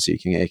sensation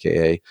seeking,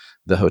 aka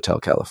the Hotel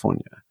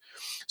California.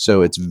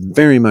 So it's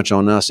very much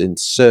on us in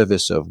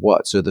service of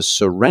what? So the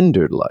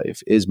surrendered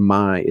life is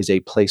a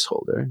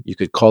placeholder. You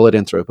could call it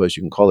Anthropos.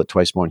 You can call it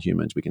Twice Born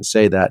Humans. We can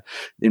say that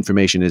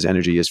information is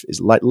energy, is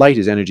light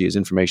is energy, is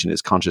information,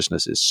 is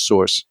consciousness, is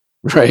source.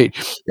 Right.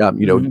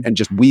 And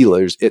just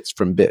Wheeler's it's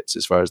from bits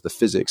as far as the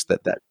physics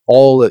that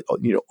all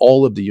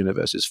of the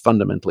universe is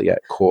fundamentally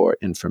at core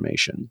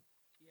information.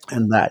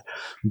 And that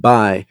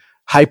by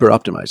hyper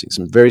optimizing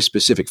some very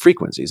specific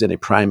frequencies in a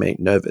primate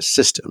nervous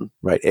system,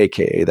 right,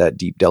 aka that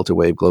deep delta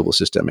wave global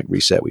systemic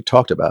reset we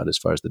talked about as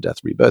far as the death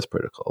rebirth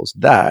protocols,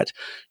 that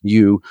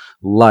you,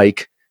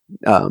 like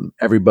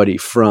everybody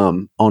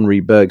from Henri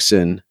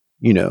Bergson,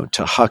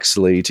 to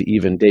Huxley, to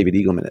even David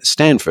Eagleman at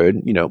Stanford,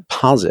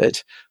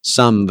 posit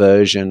some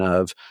version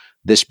of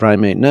this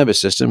primate nervous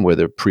system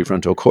with a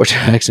prefrontal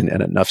cortex and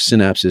enough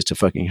synapses to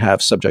fucking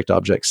have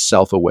subject-object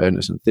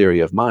self-awareness and theory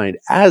of mind,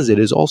 as it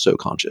is also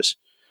conscious,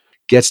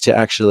 gets to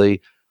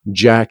actually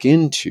jack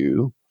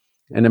into,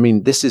 and I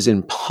mean, this is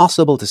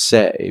impossible to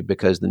say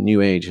because the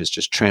New Age has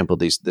just trampled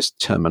this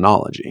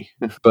terminology,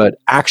 but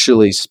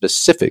actually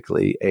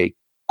specifically a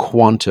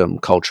quantum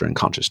culture and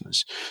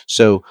consciousness.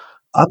 So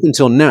up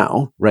until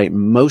now, right,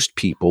 most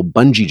people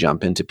bungee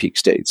jump into peak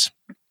states.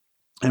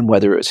 And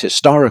whether it was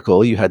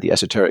historical, you had the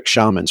esoteric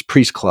shamans,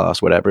 priest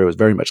class, whatever, it was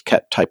very much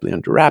kept tightly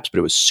under wraps, but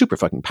it was super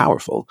fucking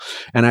powerful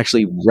and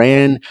actually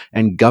ran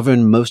and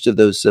governed most of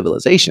those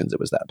civilizations. It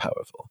was that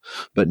powerful.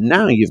 But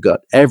now you've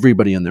got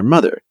everybody and their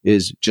mother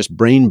is just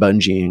brain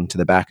bungeeing to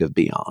the back of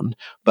beyond,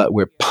 but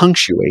we're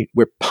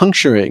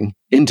puncturing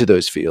into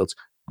those fields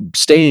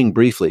staying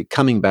briefly,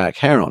 coming back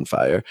hair on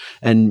fire,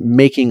 and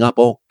making up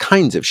all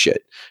kinds of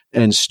shit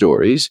and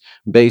stories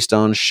based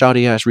on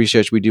shoddy ass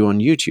research we do on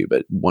YouTube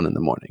at 1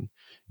 a.m.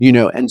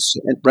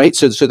 Right.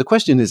 So the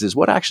question is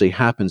what actually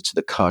happens to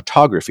the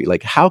cartography?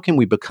 Like, how can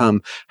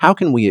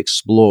we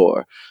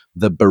explore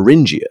the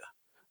Beringia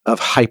of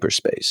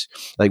hyperspace?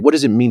 Like, what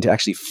does it mean to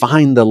actually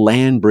find the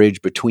land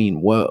bridge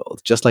between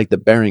worlds, just like the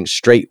Bering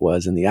Strait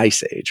was in the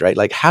Ice Age, right?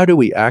 Like, how do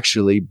we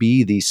actually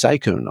be the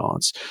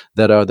psychonauts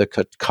that are the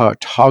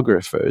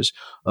cartographers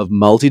of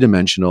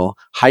multidimensional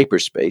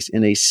hyperspace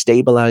in a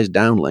stabilized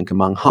downlink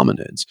among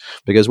hominids?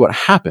 Because what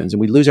happens, and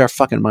we lose our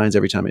fucking minds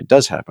every time it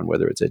does happen,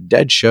 whether it's a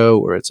dead show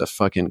or it's a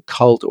fucking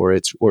cult or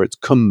it's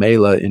Kumbh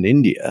Mela in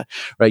India,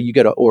 right? You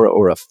get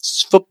or a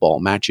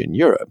football match in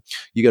Europe.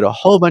 You get a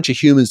whole bunch of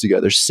humans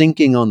together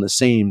syncing on the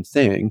same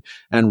thing,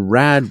 and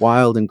rad,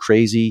 wild, and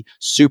crazy,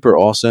 super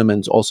awesome,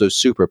 and also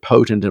super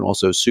potent, and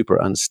also super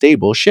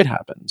unstable shit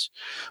happens.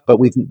 But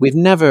we've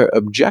never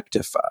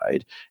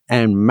objectified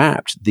and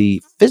mapped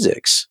the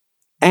physics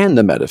and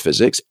the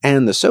metaphysics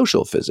and the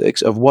social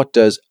physics of what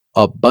does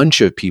a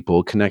bunch of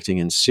people connecting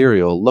in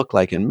serial look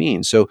like and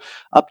mean. So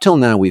up till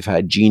now, we've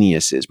had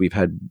geniuses, we've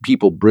had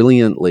people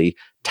brilliantly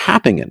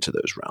tapping into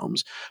those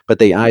realms, but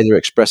they either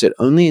express it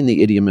only in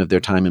the idiom of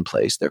their time and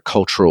place, their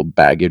cultural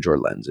baggage or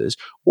lenses,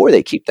 or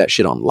they keep that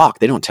shit on lock.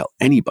 They don't tell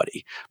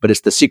anybody, but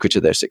it's the secret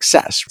to their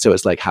success. So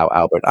it's like how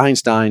Albert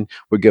Einstein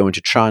would go into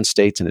trance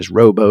states in his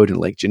rowboat in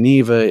Lake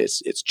Geneva.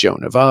 It's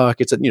Joan of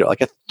Arc. It's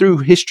through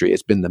history,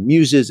 it's been the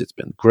muses, it's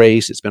been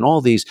grace, it's been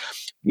all these,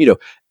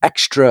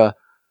 extra,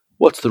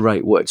 what's the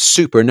right word?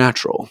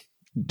 Supernatural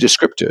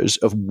descriptors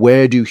of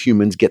where do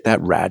humans get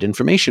that rad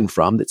information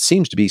from that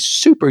seems to be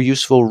super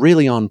useful,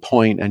 really on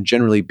point, and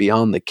generally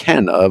beyond the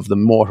ken of the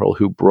mortal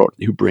who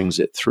brings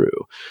it through.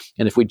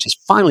 And if we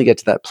just finally get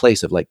to that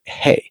place of like,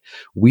 hey,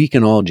 we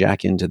can all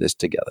jack into this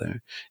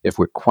together. If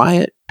we're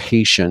quiet,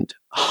 patient,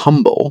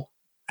 humble,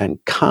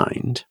 and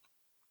kind,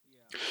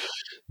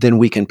 then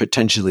we can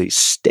potentially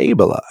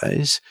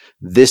stabilize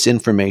this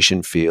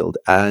information field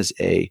as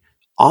a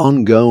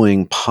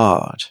ongoing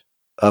part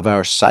of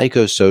our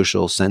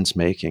psychosocial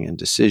sense-making and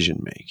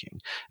decision-making.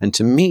 And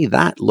to me,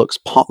 that looks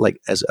like,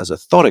 as a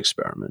thought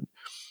experiment,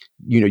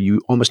 you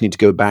almost need to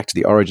go back to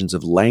the origins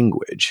of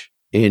language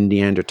in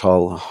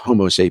Neanderthal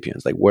Homo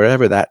sapiens, like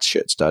wherever that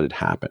shit started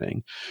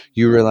happening.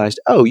 You realized,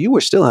 oh, you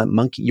were still a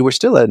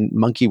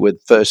monkey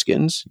with fur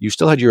skins. You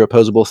still had your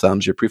opposable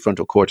thumbs, your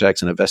prefrontal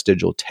cortex, and a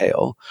vestigial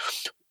tail.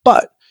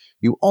 But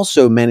you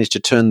also managed to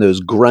turn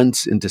those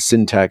grunts into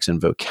syntax and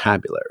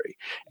vocabulary.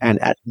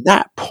 And at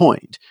that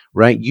point,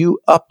 right, you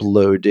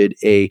uploaded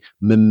a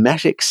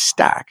mimetic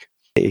stack,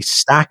 a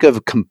stack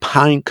of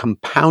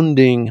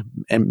compounding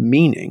and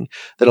meaning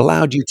that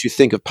allowed you to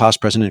think of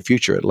past, present, and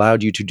future. It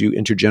allowed you to do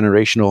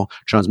intergenerational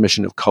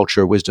transmission of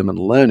culture, wisdom, and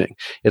learning.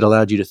 It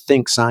allowed you to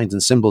think signs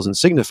and symbols and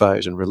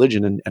signifiers and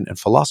religion and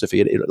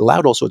philosophy. It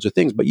allowed all sorts of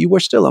things, but you were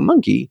still a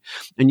monkey,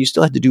 and you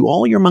still had to do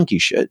all your monkey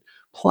shit,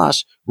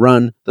 plus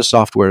run the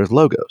software of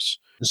Logos.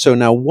 So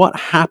now what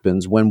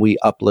happens when we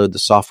upload the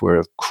software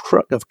of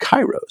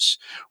Kairos,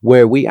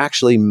 where we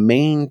actually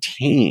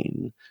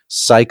maintain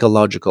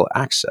psychological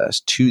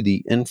access to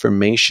the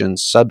information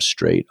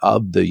substrate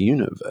of the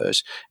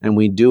universe, and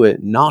we do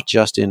it not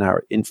just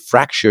in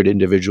fractured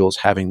individuals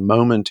having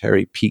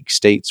momentary peak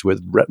states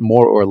with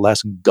more or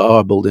less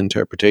garbled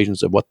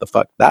interpretations of what the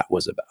fuck that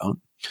was about,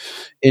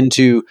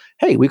 into,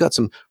 hey, we got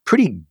some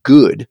pretty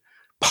good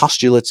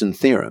postulates and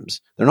theorems.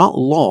 They're not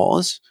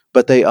laws,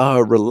 but they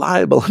are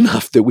reliable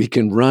enough that we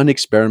can run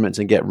experiments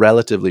and get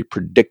relatively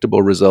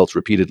predictable results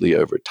repeatedly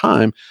over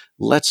time.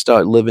 Let's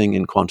start living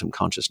in quantum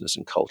consciousness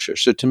and culture.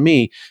 So to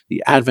me,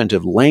 the advent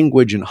of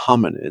language and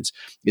hominids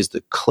is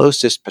the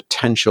closest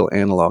potential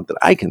analog that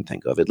I can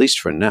think of, at least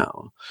for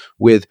now,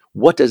 with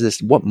what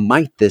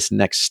might this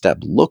next step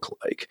look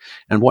like?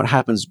 And what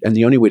happens? And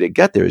the only way to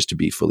get there is to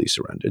be fully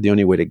surrendered. The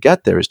only way to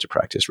get there is to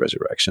practice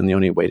resurrection. The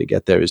only way to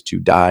get there is to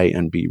die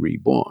and be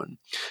reborn.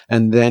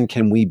 And then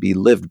can we be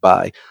lived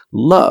by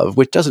love,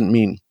 which doesn't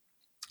mean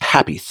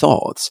happy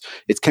thoughts.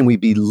 It's can we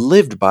be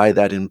lived by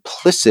that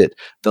implicit,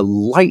 the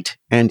light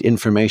and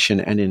information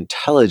and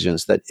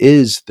intelligence that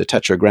is the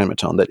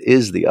Tetragrammaton, that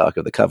is the Ark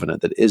of the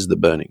Covenant, that is the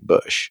burning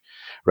bush,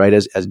 right?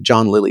 As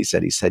John Lilly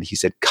said, he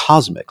said,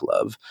 cosmic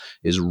love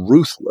is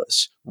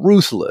ruthless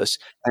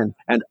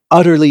and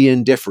utterly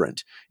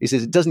indifferent. He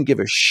says it doesn't give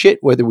a shit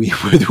whether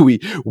we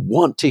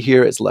want to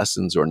hear its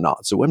lessons or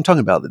not. So I'm talking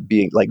about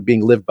being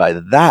lived by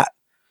that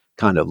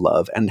kind of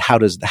love, and how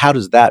does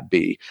that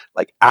be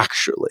like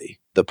actually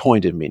the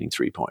point of Meaning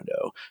 3.0,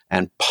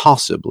 and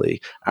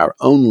possibly our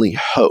only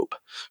hope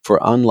for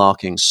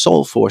unlocking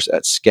soul force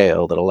at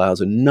scale that allows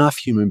enough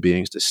human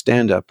beings to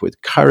stand up with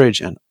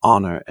courage and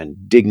honor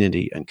and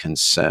dignity and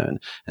concern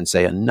and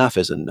say enough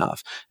is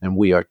enough, and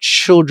we are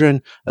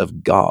children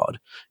of God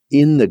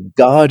in the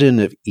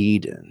Garden of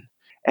Eden,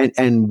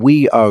 and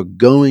we are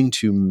going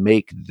to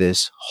make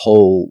this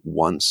whole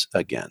once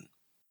again.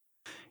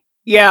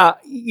 Yeah,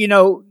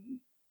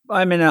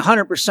 I'm in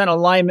 100%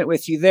 alignment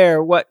with you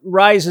there. What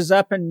rises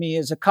up in me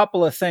is a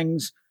couple of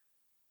things.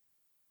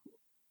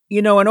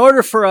 in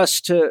order for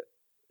us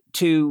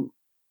to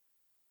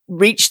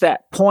reach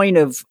that point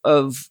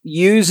of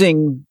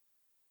using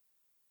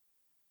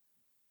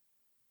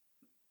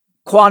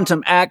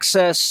quantum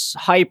access,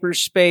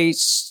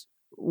 hyperspace,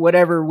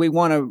 whatever we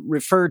want to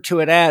refer to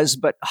it as,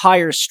 but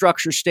higher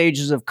structure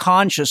stages of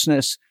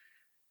consciousness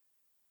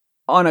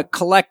on a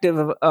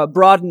collective,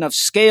 broad enough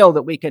scale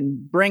that we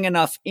can bring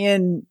enough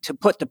in to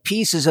put the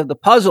pieces of the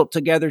puzzle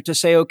together to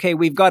say, okay,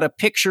 we've got a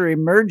picture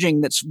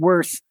emerging that's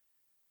worth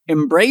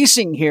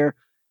embracing here.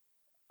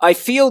 I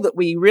feel that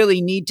we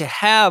really need to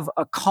have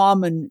a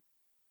common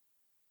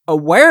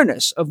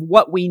awareness of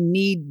what we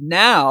need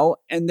now,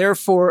 and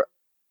therefore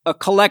a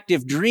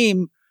collective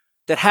dream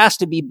that has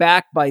to be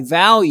backed by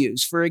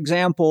values. For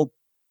example,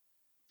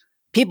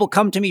 people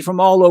come to me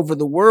from all over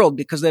the world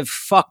because they've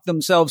fucked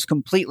themselves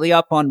completely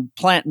up on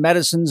plant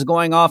medicines,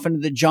 going off into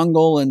the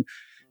jungle and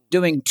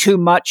doing too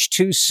much,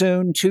 too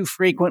soon, too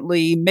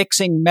frequently,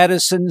 mixing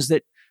medicines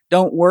that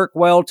don't work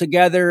well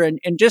together, and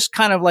just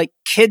kind of like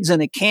kids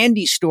in a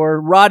candy store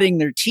rotting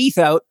their teeth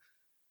out.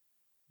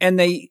 And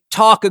they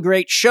talk a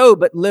great show,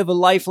 but live a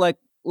life like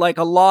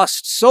a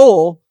lost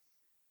soul.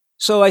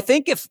 So I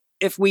think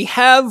if we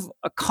have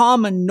a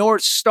common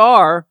North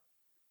Star,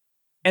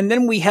 and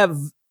then we have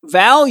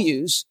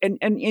values, and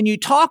you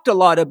talked a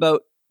lot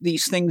about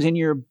these things in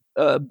your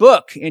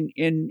book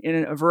in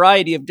a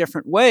variety of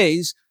different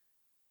ways,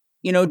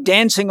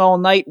 dancing all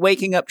night,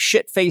 waking up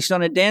shit-faced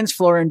on a dance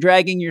floor and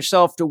dragging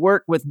yourself to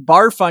work with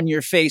barf on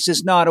your face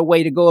is not a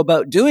way to go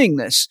about doing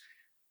this.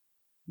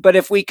 But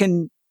if we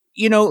can,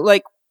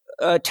 like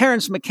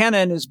Terence McKenna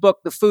in his book,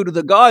 The Food of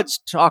the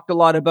Gods, talked a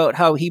lot about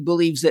how he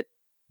believes that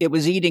it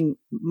was eating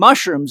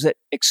mushrooms that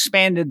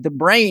expanded the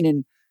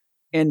brain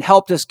and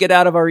helped us get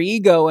out of our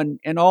ego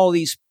and all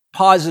these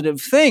positive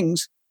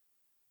things.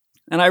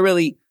 And I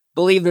really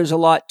believe there's a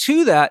lot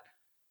to that.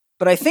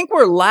 But I think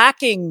we're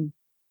lacking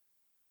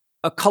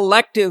a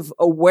collective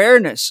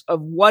awareness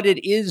of what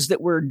it is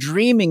that we're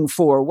dreaming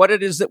for, what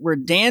it is that we're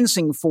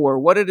dancing for,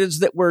 what it is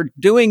that we're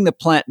doing the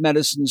plant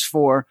medicines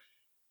for.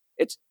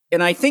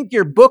 And I think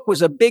your book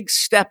was a big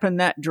step in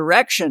that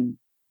direction.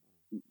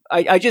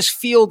 I just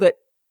feel that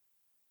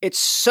it's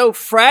so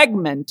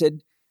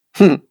fragmented,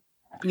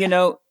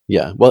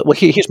 Yeah. Well,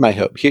 here's my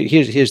hope.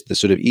 Here's the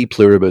sort of e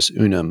pluribus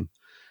unum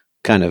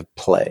kind of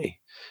play.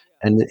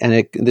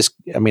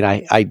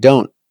 I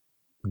don't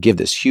give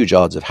this huge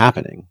odds of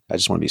happening. I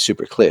just want to be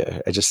super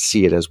clear. I just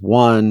see it as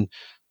one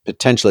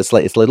potential. It's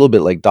a little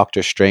bit like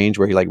Doctor Strange,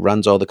 where he like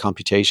runs all the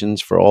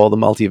computations for all the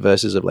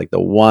multiverses of like the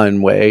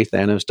one way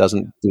Thanos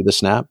doesn't do the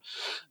snap.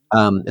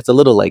 It's a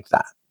little like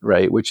that,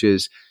 right? Which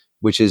is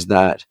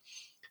that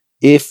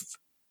if,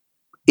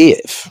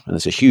 and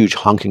it's a huge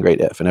honking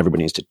great if, and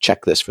everybody needs to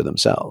check this for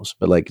themselves,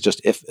 but like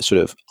just if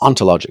sort of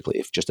ontologically,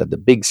 if just at the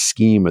big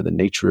scheme of the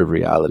nature of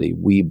reality,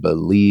 we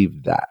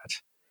believe that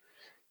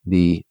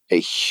a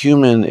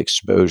human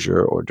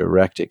exposure or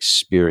direct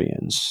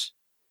experience,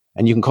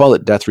 and you can call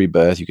it death,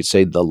 rebirth, you could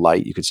say the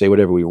light, you could say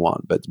whatever we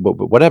want, but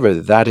whatever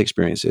that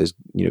experience is,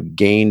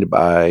 gained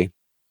by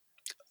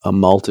a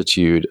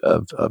multitude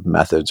of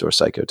methods or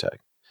psychotech,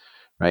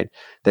 right?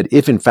 That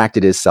if in fact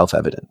it is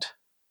self-evident,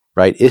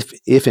 right?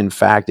 If in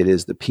fact it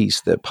is the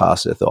peace that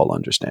passeth all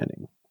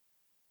understanding,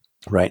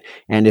 right?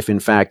 And if in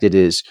fact it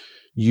is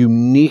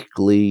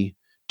uniquely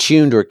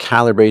tuned or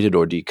calibrated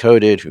or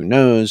decoded, who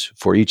knows,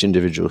 for each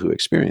individual who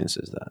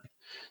experiences that,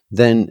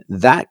 then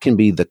that can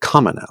be the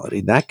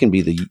commonality. That can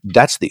be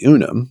that's the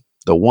unum,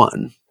 the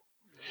one.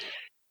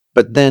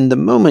 But then the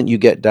moment you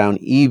get down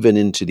even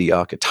into the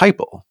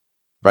archetypal,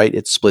 right,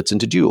 it splits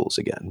into duals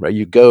again, right?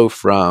 You go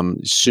from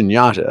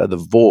sunyata, the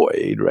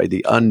void, right,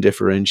 the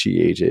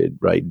undifferentiated,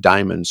 right,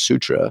 diamond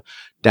sutra,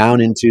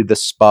 down into the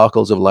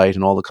sparkles of light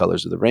and all the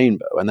colors of the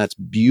rainbow. And that's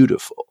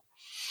beautiful.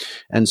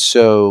 And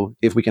so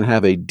if we can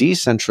have a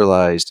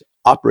decentralized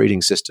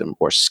operating system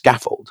or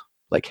scaffold,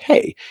 like,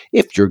 hey,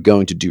 if you're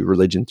going to do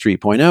religion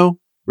 3.0,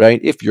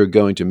 right, if you're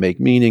going to make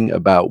meaning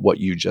about what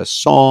you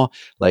just saw,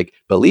 like,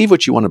 believe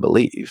what you want to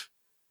believe,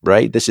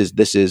 right? This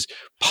is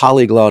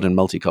polyglot and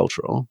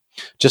multicultural.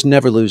 Just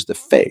never lose the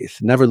faith,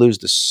 never lose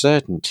the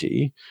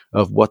certainty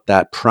of what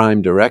that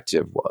prime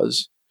directive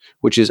was,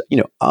 which is,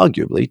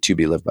 arguably to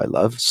be lived by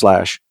love /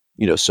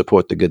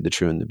 support the good, the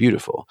true, and the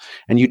beautiful.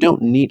 And you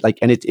don't need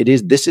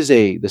this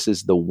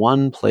is the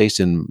one place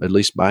in, at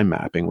least by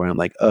mapping, where I'm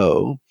like,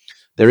 oh,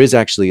 there is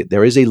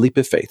a leap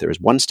of faith. There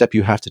is one step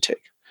you have to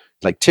take.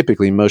 Like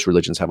typically most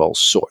religions have all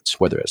sorts,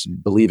 whether it's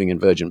believing in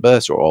virgin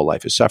births or all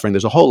life is suffering.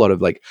 There's a whole lot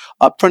of like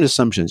upfront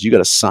assumptions you got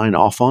to sign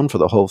off on for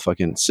the whole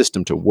fucking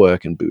system to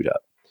work and boot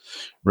up.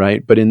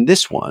 Right. But in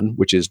this one,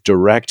 which is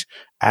direct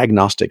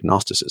agnostic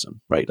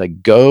Gnosticism, right?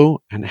 Like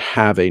go and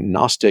have a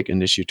Gnostic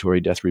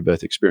initiatory death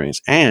rebirth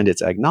experience. And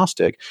it's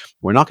agnostic.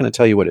 We're not going to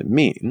tell you what it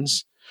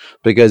means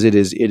because it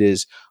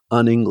is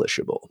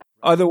unenglishable.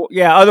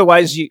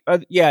 Otherwise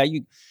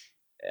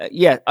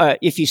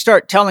if you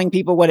start telling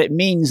people what it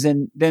means,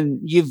 then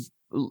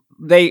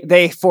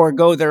they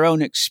forego their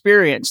own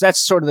experience. That's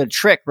sort of the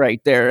trick right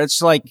there.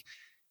 It's like,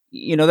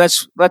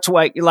 that's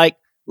why, like,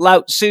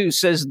 Lao Tzu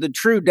says the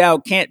true Tao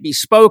can't be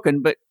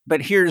spoken,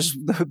 but here's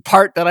the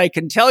part that I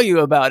can tell you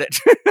about it.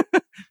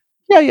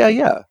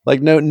 Yeah.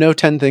 Like no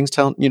 10 things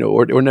tell,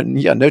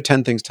 no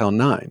 10 things tell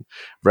 9,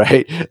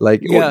 right?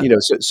 Like,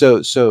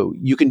 so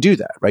you can do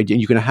that, right?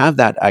 You can have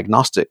that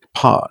agnostic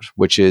part,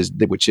 which is,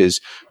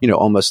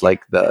 almost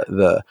like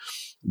that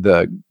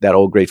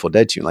old Grateful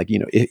Dead tune. Like,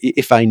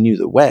 if I knew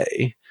the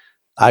way,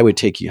 I would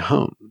take you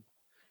home,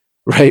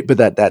 right? But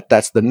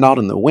that's the nod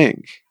and the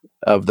wink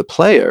of the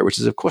player, which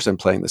is, of course, I'm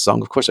playing the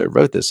song. Of course, I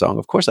wrote this song.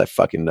 Of course, I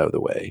fucking know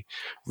the way,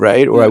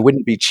 right? Or I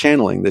wouldn't be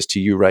channeling this to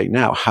you right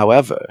now.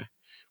 However,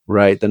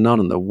 right, the nod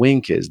and the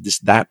wink is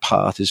that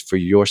path is for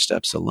your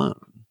steps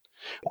alone.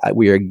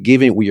 We are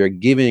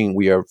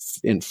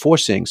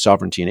enforcing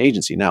sovereignty and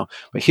agency. Now,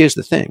 but here's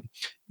the thing.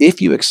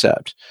 If you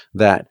accept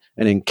that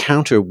an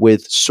encounter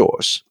with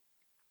source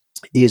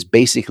is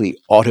basically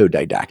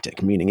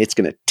autodidactic, meaning it's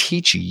going to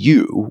teach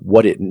you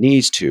what it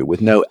needs to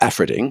with no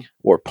efforting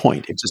or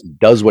point. It just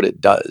does what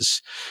it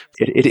does.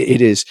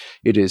 It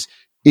is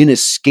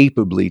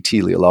inescapably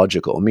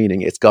teleological,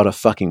 meaning it's got a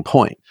fucking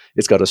point.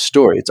 It's got a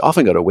story. It's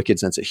often got a wicked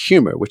sense of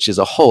humor, which is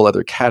a whole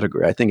other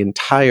category. I think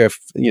entire,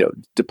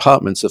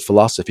 departments of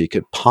philosophy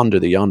could ponder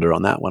the yonder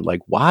on that one.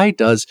 Like, why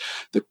does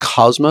the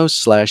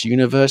cosmos /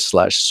 universe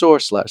 /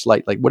 source /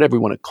 light, like whatever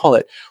we want to call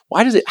it,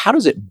 how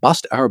does it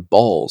bust our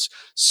balls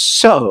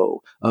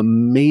so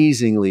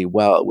amazingly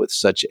well with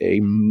such a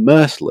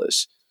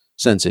mirthless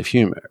sense of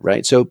humor,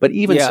 right? So, but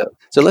even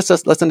so let's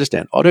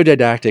understand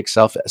autodidactic,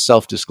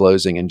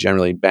 self-disclosing, and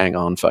generally bang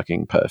on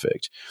fucking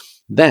perfect.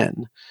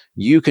 Then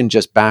you can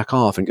just back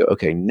off and go,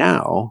 okay,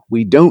 now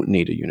we don't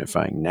need a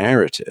unifying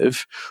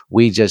narrative.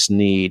 We just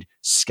need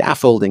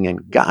scaffolding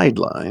and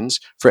guidelines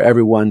for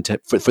everyone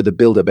for the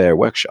Build-A-Bear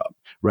workshop,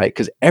 right?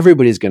 Because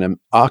everybody's going to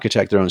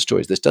architect their own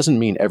stories. This doesn't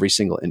mean every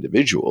single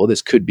individual.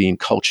 This could be in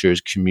cultures,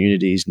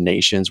 communities,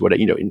 nations,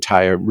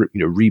 entire,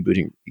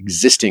 rebooting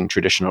existing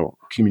traditional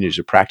communities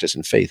of practice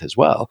and faith as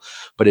well.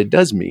 But it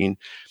does mean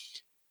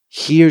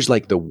here's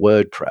like the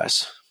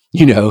WordPress,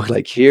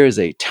 like here's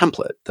a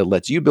template that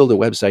lets you build a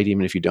website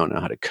even if you don't know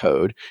how to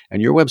code. And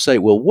your website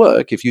will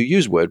work if you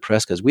use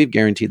WordPress because we've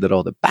guaranteed that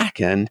all the back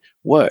end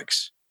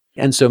works.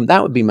 And so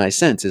that would be my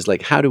sense is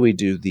like, how do we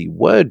do the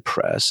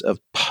WordPress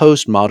of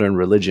postmodern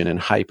religion and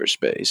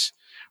hyperspace,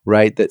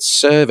 right? That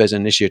serve as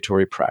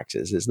initiatory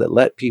practices that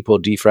let people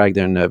defrag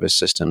their nervous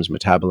systems,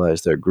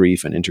 metabolize their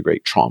grief, and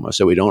integrate trauma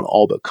so we don't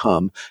all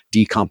become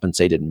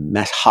decompensated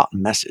hot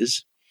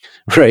messes,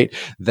 right?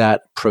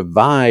 That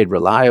provide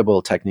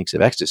reliable techniques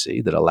of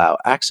ecstasy that allow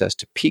access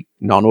to peak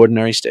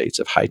non-ordinary states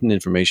of heightened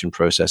information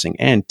processing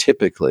and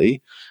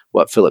typically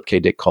what Philip K.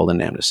 Dick called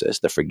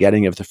anamnesis, the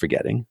forgetting of the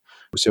forgetting.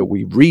 So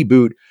we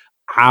reboot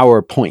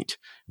our point.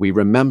 We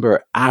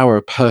remember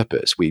our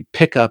purpose. We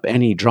pick up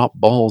any drop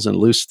balls and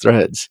loose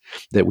threads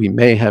that we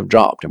may have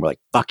dropped. And we're like,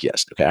 fuck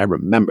yes. Okay, I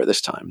remember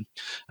this time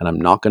and I'm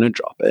not going to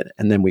drop it.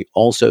 And then we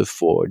also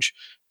forge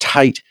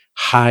tight,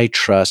 high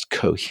trust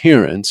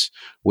coherence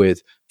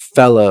with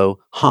fellow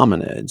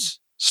hominids,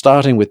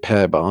 starting with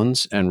pair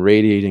bonds and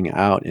radiating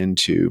out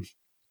into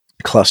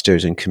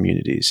clusters and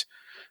communities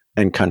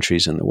and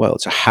countries in the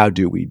world. So how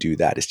do we do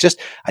that? It's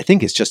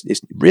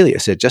really, I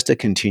said, just a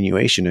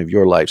continuation of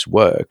your life's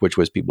work, which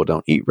was people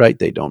don't eat right,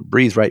 they don't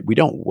breathe right, we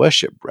don't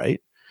worship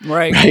right.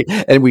 Right.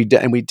 And we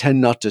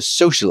tend not to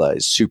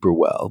socialize super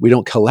well. We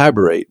don't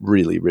collaborate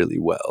really, really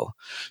well.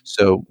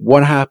 So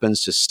what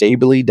happens to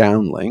stably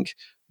downlink,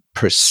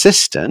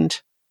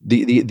 persistent,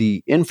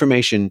 the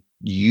information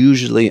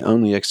usually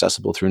only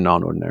accessible through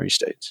non-ordinary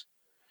states,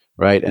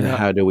 right? And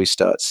how do we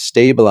start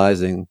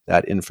stabilizing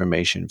that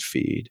information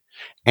feed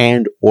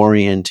and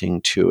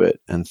orienting to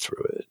it and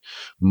through it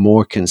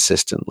more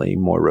consistently,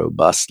 more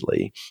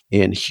robustly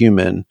in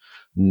human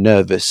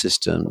nervous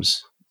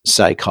systems,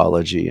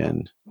 psychology,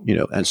 and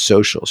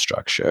social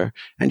structure,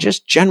 and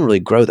just generally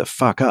grow the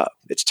fuck up.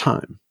 It's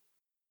time.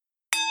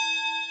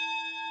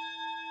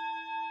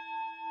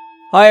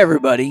 Hi,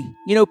 everybody.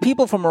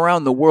 People from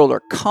around the world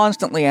are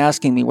constantly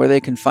asking me where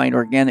they can find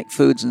organic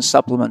foods and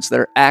supplements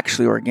that are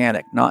actually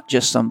organic, not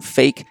just some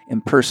fake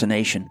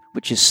impersonation,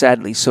 which is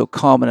sadly so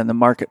common in the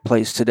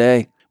marketplace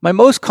today. My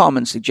most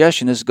common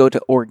suggestion is go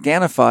to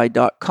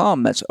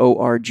Organifi.com, that's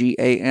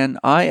Organifi.com,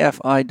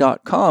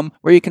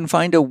 where you can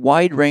find a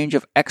wide range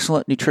of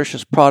excellent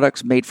nutritious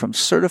products made from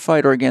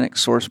certified organic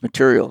source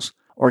materials.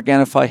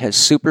 Organifi has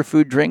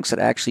superfood drinks that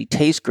actually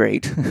taste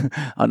great,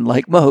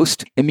 unlike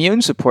most,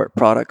 immune support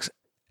products,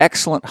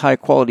 excellent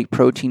high-quality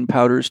protein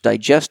powders,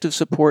 digestive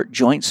support,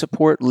 joint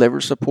support, liver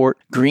support,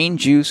 green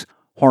juice,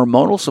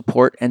 hormonal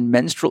support, and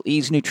menstrual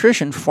ease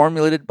nutrition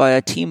formulated by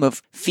a team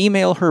of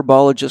female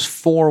herbologists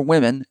for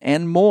women,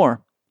 and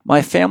more.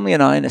 My family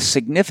and I and a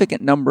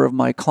significant number of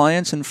my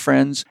clients and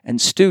friends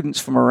and students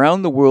from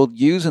around the world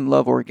use and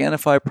love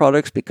Organifi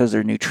products because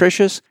they're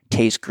nutritious,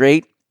 taste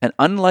great, and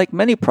unlike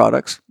many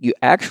products, you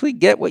actually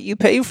get what you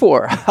pay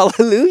for.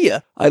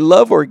 Hallelujah. I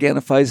love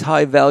Organifi's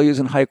high values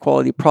and high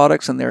quality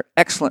products, and they're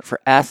excellent for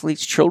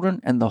athletes,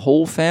 children, and the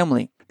whole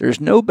family. There's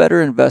no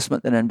better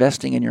investment than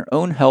investing in your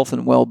own health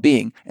and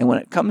well-being. And when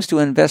it comes to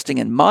investing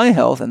in my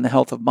health and the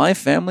health of my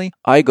family,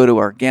 I go to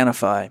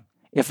Organifi.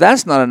 If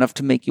that's not enough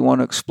to make you want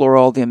to explore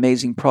all the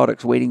amazing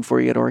products waiting for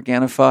you at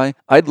Organifi,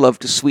 I'd love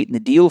to sweeten the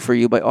deal for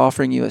you by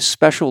offering you a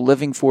special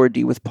Living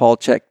 4D with Paul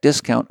Chek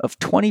discount of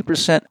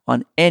 20%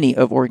 on any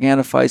of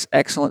Organifi's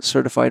excellent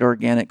certified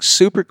organic,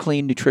 super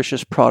clean,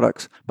 nutritious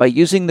products by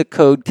using the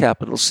code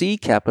capital C,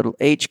 capital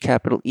H,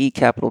 capital E,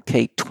 capital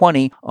K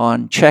 20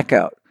 on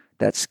checkout.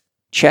 That's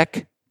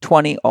Chek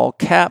 20, all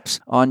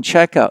caps, on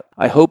checkout.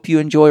 I hope you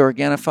enjoy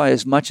Organifi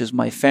as much as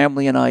my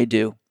family and I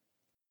do.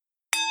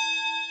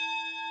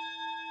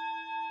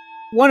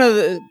 One of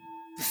the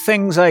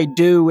things I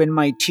do in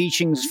my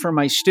teachings for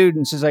my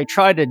students is I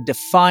try to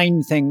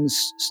define things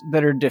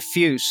that are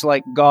diffuse,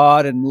 like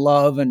God and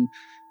love and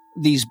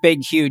these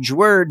big, huge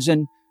words.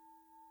 And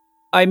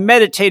I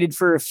meditated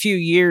for a few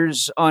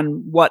years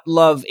on what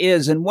love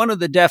is. And one of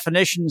the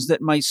definitions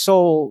that my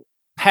soul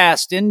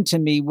passed into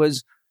me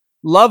was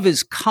love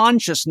is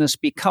consciousness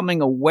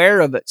becoming aware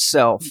of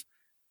itself.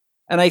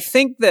 And I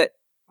think that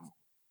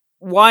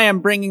why I'm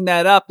bringing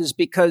that up is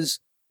because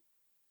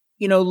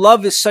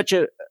love is such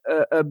a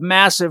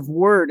massive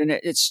word, and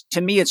it's, to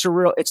me, it's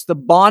the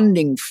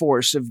bonding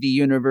force of the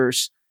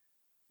universe.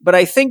 But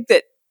I think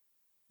that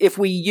if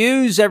we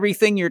use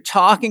everything you're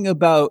talking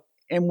about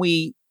and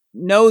we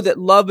know that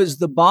love is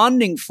the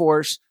bonding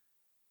force,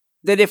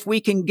 that if we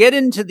can get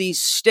into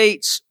these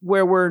states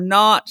where we're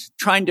not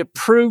trying to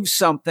prove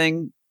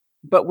something,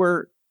 but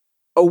we're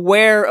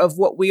aware of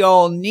what we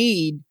all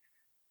need,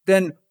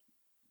 then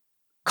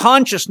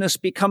consciousness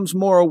becomes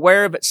more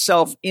aware of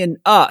itself in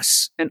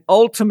us. And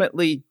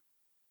ultimately,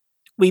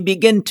 we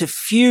begin to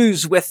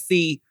fuse with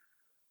the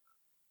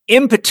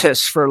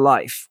impetus for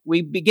life.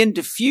 We begin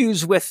to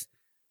fuse with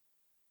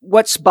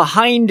what's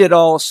behind it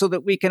all so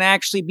that we can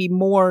actually be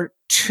more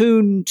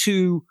tuned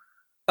to,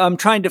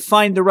 trying to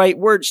find the right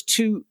words,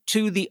 to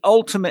the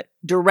ultimate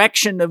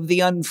direction of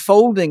the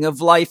unfolding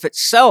of life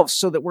itself,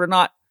 so that we're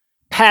not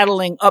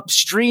paddling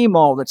upstream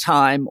all the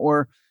time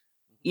or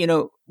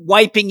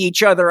wiping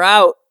each other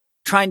out,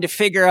 trying to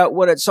figure out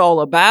what it's all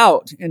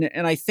about.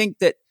 And I think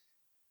that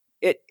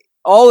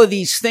all of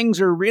these things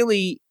are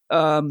really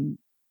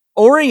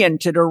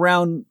oriented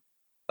around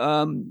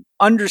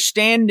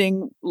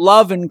understanding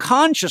love and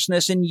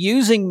consciousness and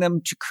using them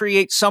to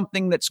create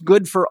something that's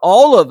good for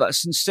all of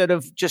us instead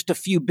of just a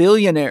few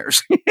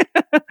billionaires.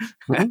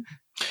 Mm-hmm.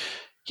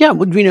 Yeah,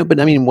 but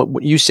I mean,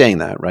 what you saying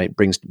that, right,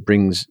 brings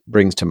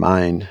to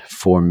mind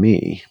for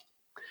me,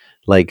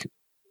 like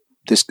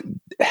this.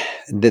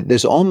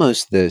 There's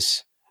almost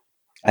this,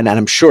 and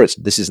I'm sure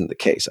this isn't the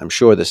case. I'm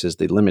sure this is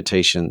the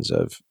limitations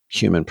of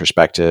human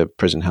perspective,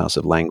 prison house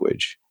of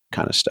language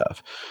kind of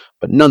stuff.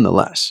 But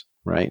nonetheless,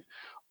 right?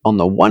 On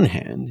the one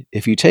hand,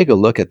 if you take a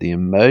look at the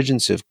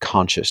emergence of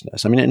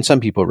consciousness, I mean, and some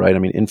people, right? I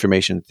mean,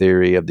 information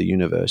theory of the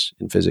universe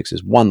in physics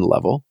is one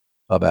level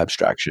of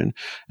abstraction.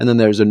 And then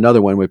there's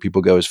another one where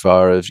people go as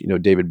far as,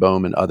 David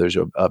Bohm and others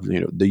of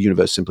the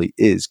universe simply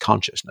is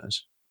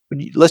consciousness. But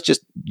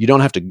you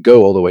don't have to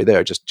go all the way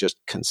there. Just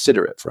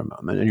consider it for a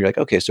moment. And you're like,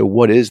 okay, so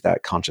what is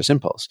that conscious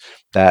impulse?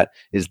 That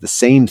is the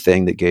same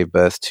thing that gave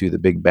birth to the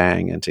Big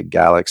Bang and to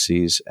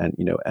galaxies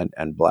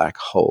and black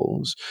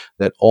holes,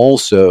 that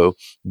also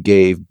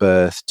gave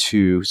birth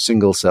to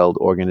single-celled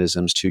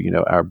organisms,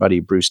 to, our buddy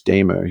Bruce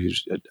Damer,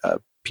 who's a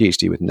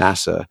PhD with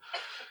NASA,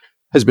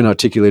 has been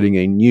articulating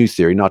a new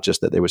theory, not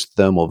just that there was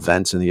thermal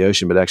vents in the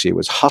ocean, but actually it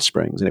was hot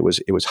springs, and it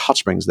was hot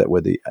springs that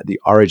were the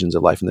origins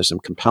of life. And there's some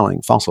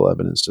compelling fossil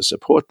evidence to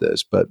support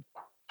this. But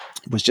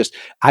it was just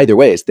either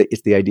way.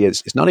 It's the idea.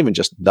 It's not even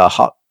just the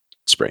hot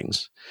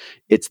springs;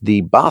 it's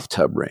the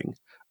bathtub ring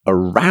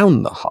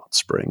around the hot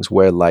springs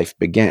where life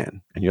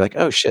began. And you're like,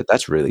 oh shit,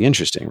 that's really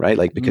interesting, right?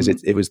 Like, because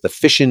it was the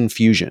fission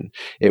fusion.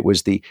 It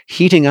was the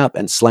heating up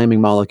and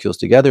slamming molecules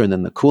together and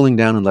then the cooling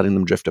down and letting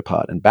them drift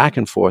apart and back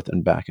and forth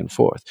and back and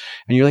forth.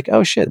 And you're like,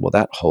 oh shit, well,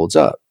 that holds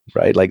up,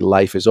 right? Like,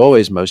 life is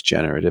always most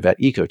generative at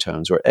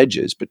ecotones or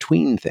edges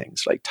between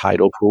things, like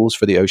tidal pools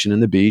for the ocean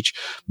and the beach,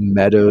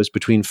 meadows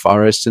between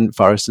forests and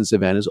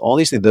savannas, all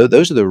these things.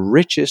 Those are the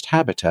richest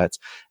habitats,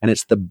 and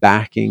it's the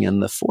backing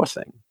and the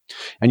forthing.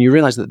 And you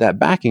realize that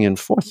backing and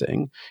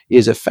forthing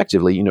is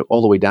effectively,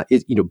 all the way down,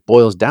 it,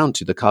 boils down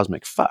to the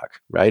cosmic fuck,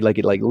 right? Like,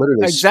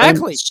 literally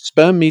exactly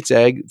sperm meets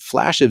egg,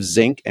 flash of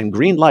zinc and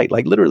green light.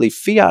 Like, literally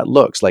fiat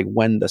looks like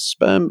when the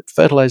sperm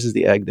fertilizes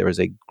the egg, there is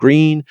a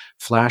green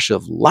flash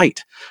of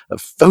light,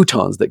 of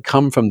photons that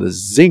come from the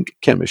zinc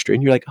chemistry.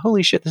 And you're like,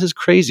 holy shit, this is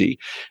crazy.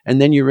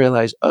 And then you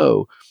realize,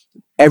 oh,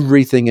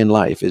 everything in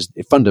life is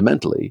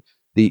fundamentally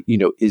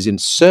is in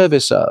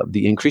service of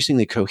the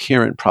increasingly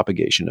coherent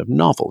propagation of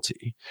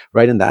novelty,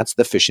 right? And that's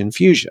the fission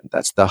fusion.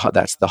 That's the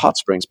hot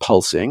springs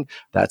pulsing.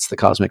 That's the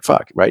cosmic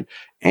fuck, right?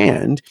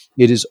 And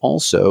it is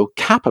also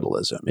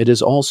capitalism. It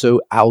is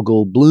also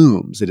algal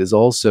blooms. It is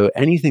also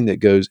anything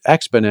that goes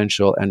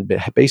exponential and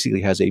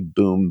basically has a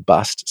boom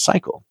bust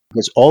cycle.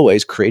 There's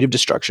always creative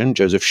destruction.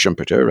 Joseph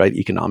Schumpeter, right?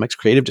 Economics,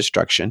 creative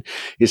destruction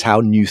is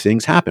how new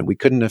things happen. We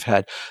couldn't have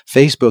had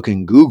Facebook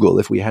and Google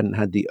if we hadn't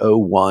had the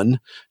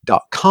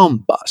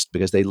 01.com bust,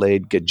 because they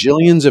laid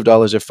gajillions of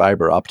dollars of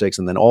fiber optics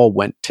and then all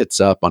went tits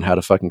up on how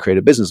to fucking create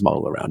a business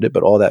model around it.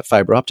 But all that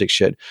fiber optic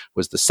shit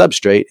was the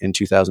substrate in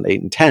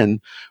 2008 and 10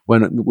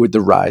 with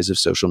the rise of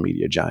social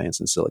media giants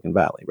in Silicon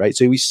Valley, right?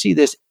 So we see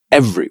this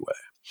everywhere.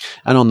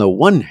 And on the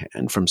one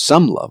hand, from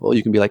some level,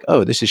 you can be like,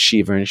 oh, this is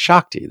Shiva and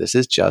Shakti. This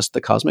is just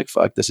the cosmic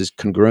fuck. This is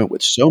congruent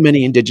with so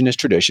many indigenous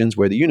traditions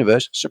where the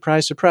universe,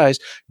 surprise, surprise,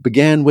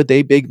 began with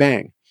a big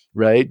bang,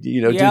 right?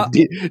 You know, Yeah.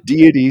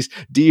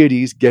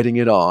 deities getting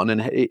it on.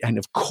 And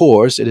of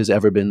course, it has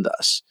ever been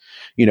thus,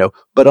 you know.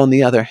 But on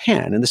the other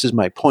hand, and this is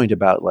my point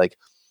about like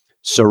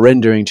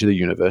surrendering to the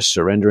universe,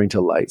 surrendering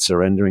to light,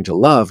 surrendering to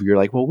love, you're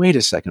like, well, wait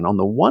a second. On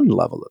the one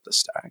level of the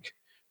stack,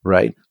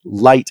 right,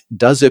 light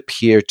does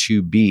appear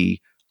to be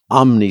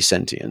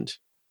omnisentient,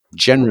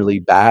 generally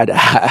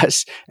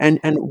badass, and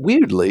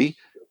weirdly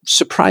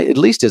surprise, at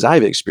least as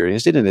I've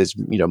experienced it, and as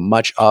you know,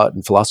 much art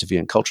and philosophy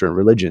and culture and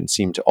religion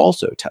seem to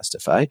also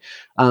testify,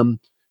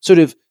 sort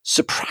of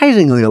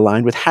surprisingly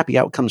aligned with happy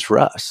outcomes for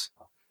us,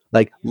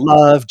 like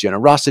love,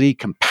 generosity,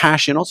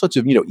 compassion, all sorts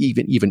of, you know,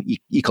 even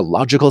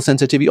ecological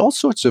sensitivity, all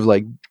sorts of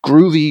like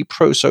groovy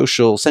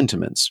pro-social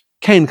sentiments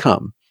can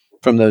come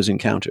from those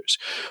encounters.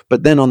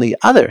 But then on the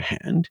other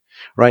hand,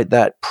 right,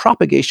 that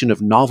propagation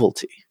of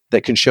novelty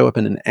that can show up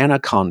in an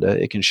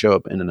anaconda, it can show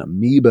up in an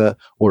amoeba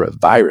or a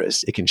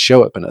virus, it can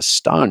show up in a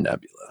star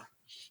nebula,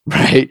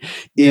 right,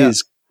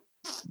 is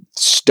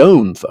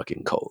stone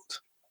fucking cold.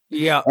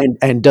 Yeah.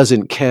 And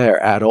doesn't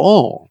care at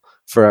all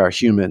for our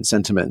human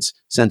sentiments,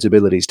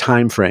 sensibilities,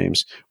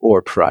 timeframes,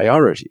 or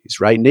priorities,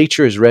 right?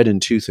 Nature is red in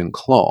tooth and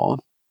claw,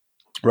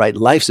 right?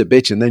 Life's a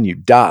bitch and then you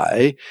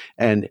die,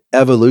 and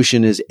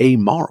evolution is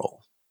amoral.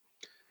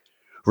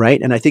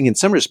 Right. And I think in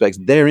some respects,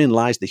 therein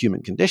lies the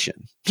human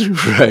condition.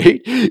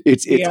 Right.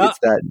 It's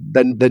that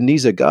the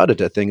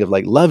Nisargadatta thing of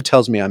like, love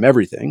tells me I'm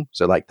everything.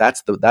 So like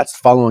that's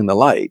following the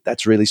light.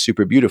 That's really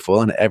super beautiful.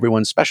 And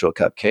everyone's special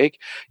cupcake,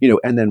 you know,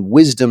 and then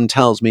wisdom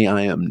tells me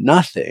I am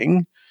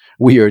nothing.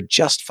 We are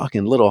just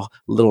fucking little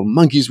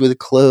monkeys with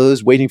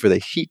clothes waiting for the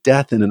heat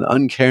death in an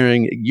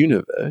uncaring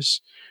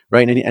universe.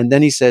 Right. And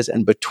then he says,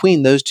 and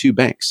between those two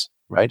banks,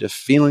 right, of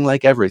feeling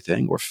like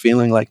everything or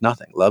feeling like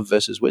nothing, love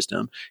versus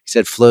wisdom, he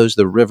said, flows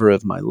the river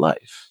of my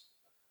life.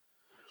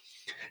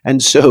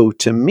 And so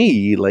to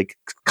me, like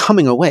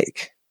coming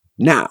awake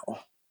now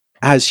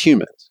as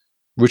humans,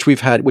 which we've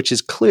had, which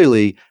is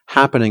clearly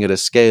happening at a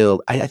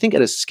scale, I think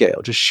at a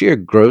scale, just sheer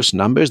gross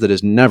numbers that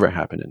has never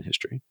happened in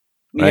history.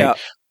 Right? Yeah.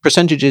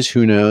 Percentages,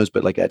 who knows,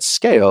 but like at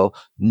scale,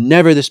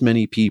 never this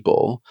many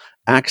people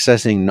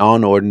accessing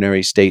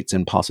non-ordinary states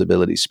and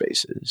possibility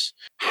spaces.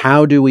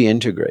 How do we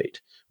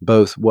integrate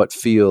both what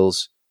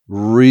feels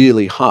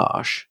really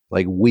harsh,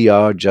 like we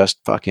are just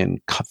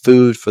fucking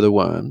food for the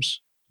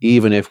worms,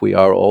 even if we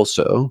are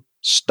also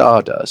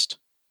stardust,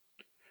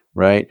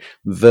 right?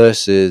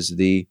 Versus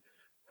the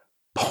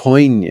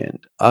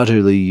poignant,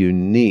 utterly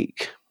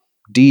unique,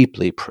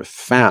 deeply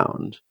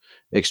profound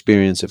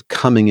experience of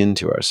coming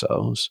into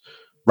ourselves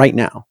right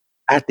now,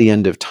 at the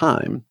end of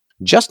time,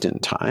 just in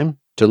time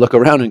to look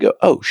around and go,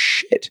 oh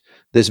shit,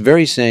 this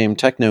very same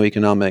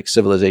techno-economic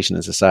civilization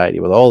and society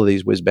with all of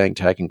these whiz-bang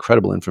tech,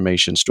 incredible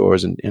information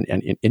stores and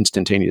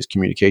instantaneous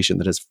communication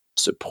that has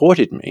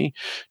supported me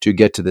to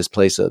get to this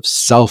place of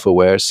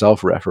self-aware,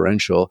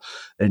 self-referential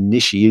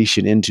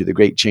initiation into the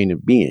great chain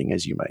of being,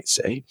 as you might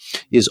say,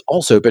 is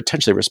also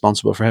potentially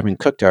responsible for having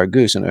cooked our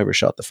goose and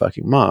overshot the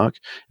fucking mark,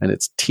 and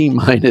it's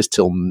T-minus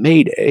till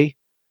Mayday.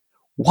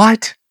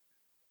 What?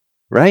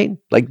 Right?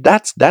 Like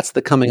that's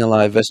the coming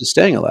alive versus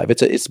staying alive.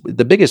 It's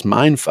the biggest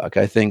mind fuck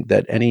I think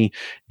that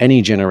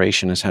any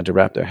generation has had to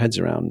wrap their heads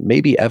around,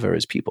 maybe ever,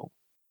 as people.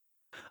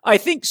 I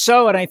think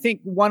so. And I think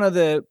one of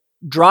the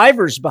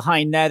drivers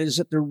behind that is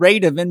that the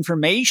rate of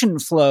information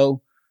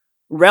flow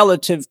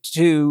relative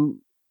to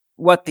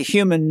what the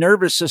human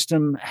nervous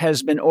system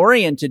has been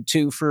oriented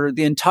to for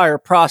the entire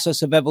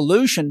process of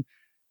evolution.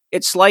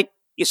 It's like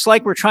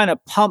we're trying to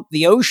pump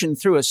the ocean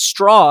through a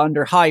straw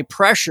under high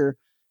pressure,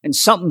 and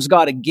something's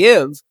got to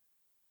give.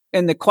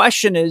 And the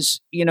question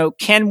is, you know,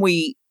 can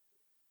we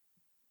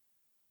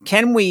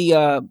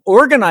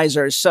organize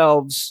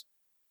ourselves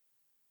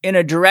in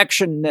a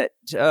direction that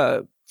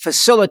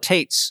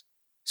facilitates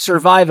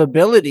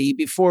survivability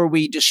before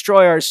we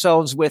destroy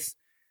ourselves with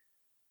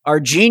our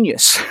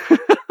genius?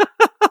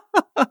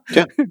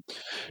 Yeah.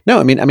 No,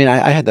 I mean,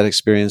 I had that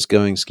experience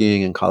going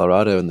skiing in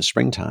Colorado in the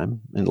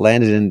springtime and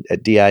landed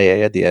at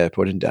DIA at the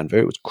airport in Denver.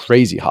 It was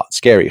crazy hot,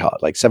 scary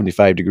hot, like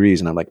 75 degrees.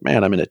 And I'm like,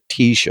 man, I'm in a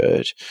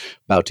t-shirt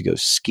about to go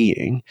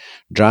skiing,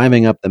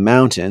 driving up the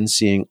mountain,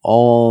 seeing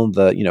all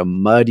the, you know,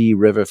 muddy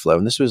river flow.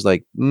 And this was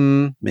like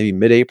maybe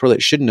mid-April.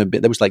 It shouldn't have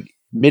been. There was like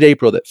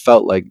mid-April that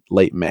felt like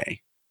late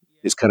May.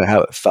 Is kind of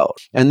how it felt.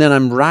 And then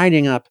I'm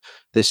riding up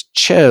this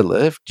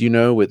chairlift, you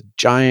know, with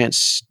giant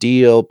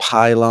steel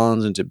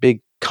pylons into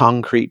big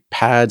concrete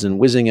pads and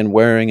whizzing and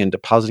whirring and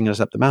depositing us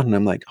up the mountain.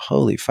 I'm like,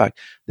 holy fuck,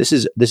 this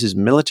is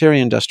military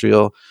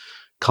industrial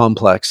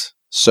complex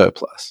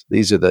surplus.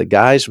 These are the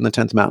guys from the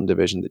 10th Mountain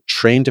Division that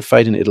trained to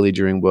fight in Italy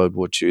during World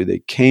War II. They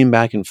came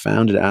back and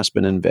founded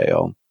Aspen and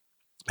Vail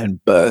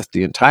and birthed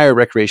the entire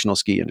recreational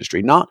ski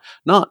industry. Not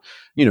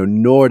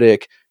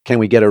Nordic, can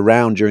we get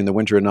around during the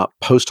winter and not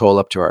post hole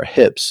up to our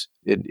hips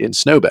in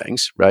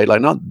snowbanks, right?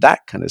 Like not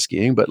that kind of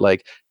skiing, but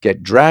like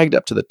get dragged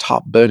up to the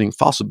top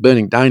fossil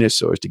burning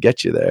dinosaurs to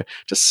get you there,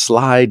 to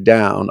slide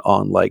down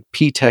on like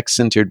P-Tech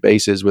sintered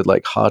bases with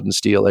like hardened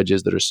steel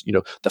edges that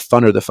are, the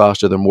funner, the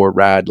faster, the more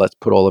rad. Let's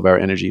put all of our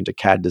energy into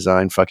CAD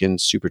design fucking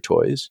super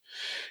toys,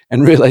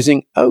 and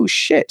realizing, oh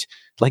shit,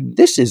 like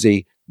this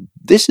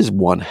is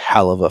one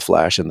hell of a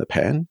flash in the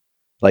pan.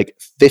 Like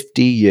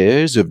 50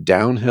 years of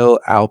downhill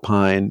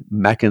alpine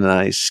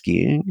mechanized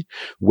skiing,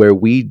 where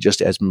we just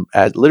as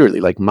literally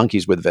like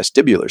monkeys with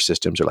vestibular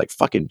systems are like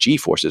fucking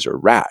G-forces are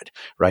rad,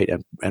 right?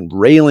 And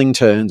railing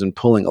turns and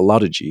pulling a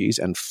lot of G's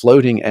and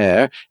floating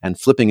air and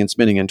flipping and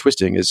spinning and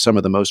twisting is some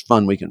of the most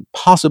fun we can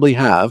possibly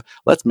have.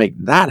 Let's make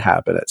that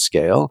happen at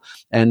scale.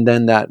 And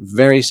then that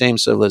very same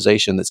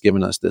civilization that's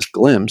given us this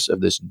glimpse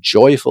of this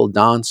joyful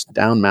dance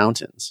down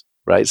mountains,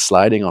 right,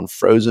 sliding on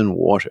frozen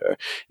water,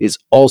 is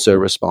also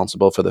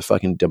responsible for the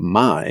fucking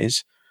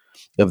demise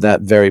of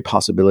that very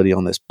possibility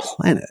on this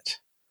planet.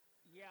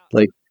 Yeah.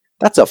 Like,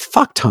 that's a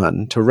fuck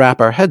ton to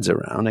wrap our heads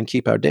around and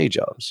keep our day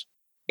jobs.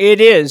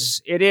 It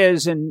is.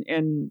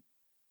 And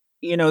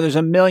there's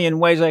a million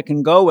ways I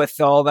can go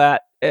with all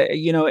that.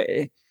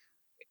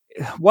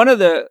 One of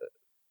the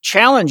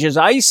challenges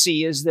I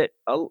see is that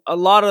a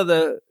lot of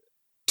the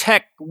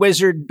tech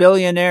wizard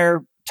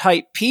billionaire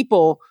type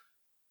people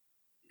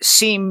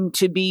seem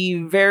to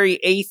be very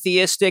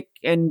atheistic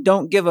and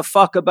don't give a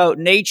fuck about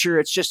nature.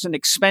 It's just an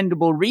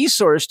expendable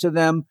resource to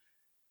them.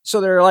 So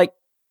they're like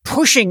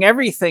pushing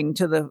everything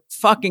to the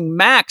fucking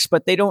max,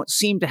 but they don't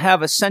seem to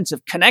have a sense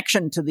of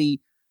connection to the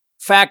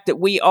fact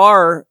that we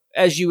are,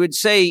 as you would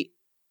say,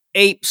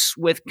 apes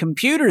with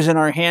computers in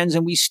our hands,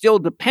 and we still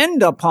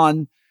depend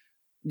upon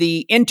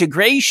the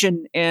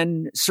integration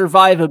and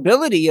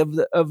survivability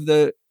of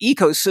the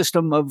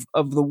ecosystem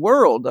of the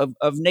world,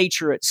 of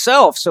nature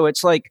itself. So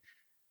it's like,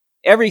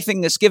 everything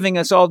that's giving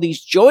us all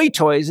these joy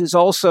toys is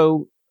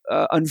also,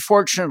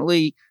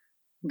 unfortunately,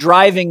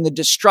 driving the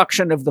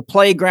destruction of the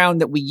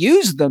playground that we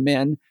use them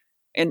in,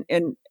 and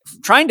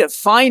trying to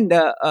find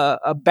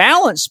a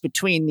balance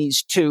between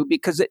these two,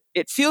 because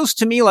it feels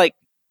to me like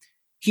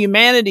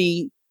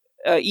humanity,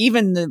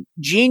 even the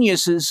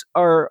geniuses,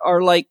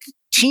 are like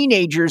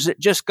teenagers that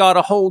just got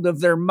a hold of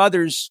their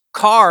mother's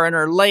car and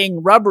are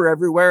laying rubber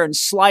everywhere and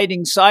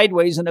sliding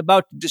sideways and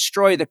about to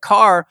destroy the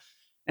car,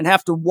 and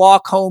have to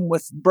walk home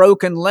with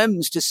broken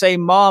limbs to say,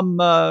 Mom,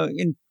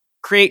 and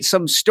create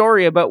some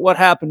story about what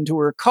happened to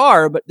her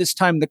car. But this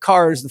time the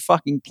car is the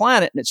fucking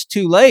planet and it's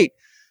too late.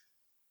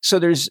 So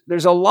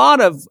there's a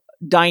lot of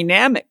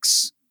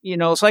dynamics.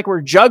 It's like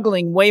we're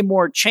juggling way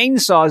more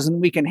chainsaws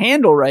than we can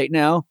handle right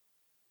now.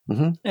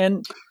 Mm-hmm.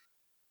 And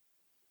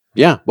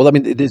yeah, well, I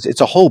mean,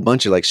 it's a whole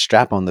bunch of like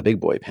strap on the big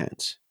boy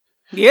pants.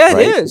 Yeah,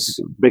 right? It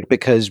is.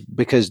 Because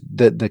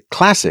the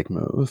classic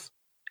move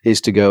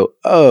is to go,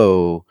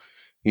 oh,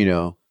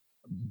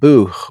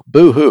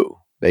 boo-hoo,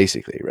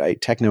 basically, right?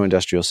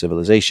 Techno-industrial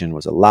civilization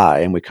was a lie,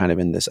 and we're kind of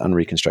in this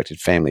unreconstructed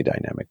family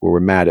dynamic where we're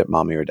mad at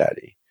mommy or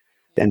daddy.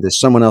 And there's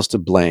someone else to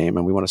blame,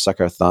 and we want to suck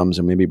our thumbs,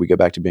 and maybe we go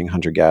back to being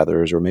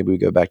hunter-gatherers, or maybe we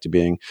go back to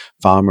being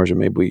farmers, or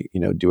maybe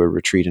we, do a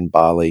retreat in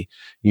Bali,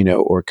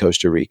 or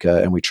Costa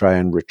Rica, and we try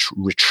and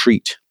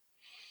retreat,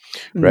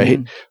 right?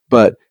 Mm-hmm.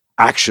 But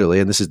actually,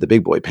 and this is the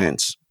big boy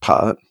pants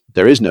part,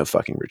 there is no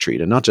fucking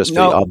retreat, and not just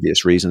for the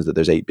obvious reasons that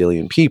there's 8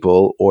 billion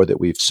people, or that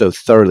we've so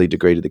thoroughly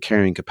degraded the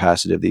carrying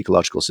capacity of the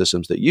ecological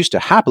systems that used to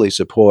happily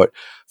support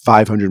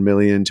 500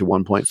 million to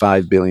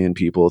 1.5 billion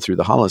people through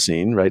the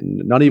Holocene, right?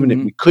 Not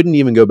even, we couldn't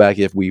even go back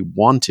if we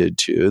wanted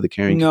to. The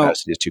carrying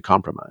capacity is too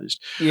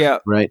compromised. Yeah.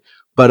 Right.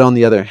 But on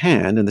the other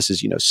hand, and this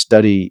is,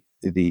 study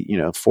the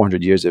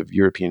 400 years of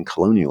European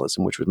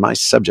colonialism, which was my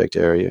subject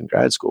area in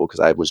grad school, because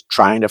I was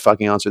trying to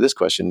fucking answer this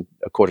question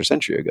a quarter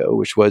century ago,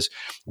 which was,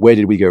 where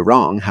did we go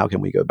wrong? How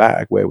can we go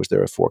back? Where was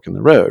there a fork in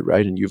the road,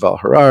 right? And Yuval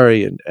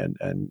Harari and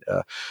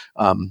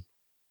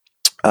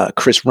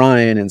Chris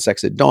Ryan and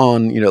Sex at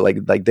Dawn,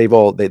 like they've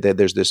all,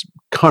 there's this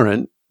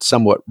current,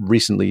 somewhat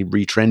recently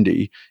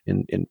retrendy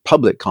in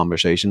public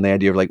conversation, the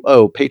idea of like,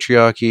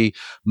 patriarchy,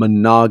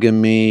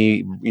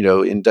 monogamy,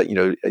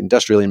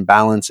 industrial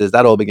imbalances,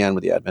 that all began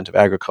with the advent of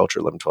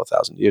agriculture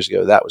 12,000 years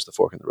ago. That was the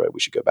fork in the road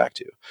we should go back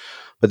to.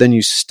 But then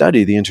you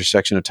study the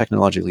intersection of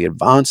technologically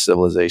advanced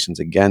civilizations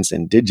against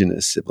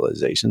indigenous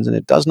civilizations, and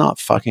it does not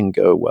fucking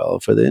go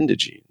well for the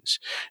indigenes.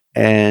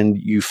 And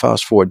you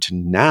fast forward to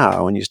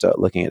now, and you start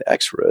looking at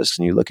X-risks,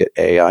 and you look at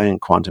AI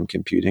and quantum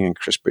computing and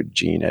CRISPR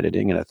gene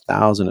editing and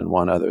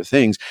 1,001 other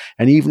things.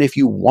 And even if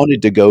you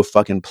wanted to go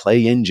fucking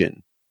play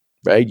engine,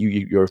 right?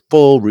 You're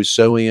full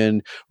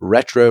Rousseauian,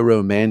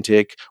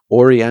 retro-romantic,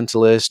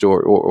 Orientalist,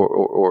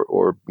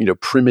 or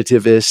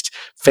primitivist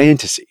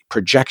fantasy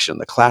projection,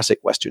 the classic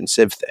Western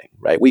Civ thing,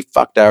 right? We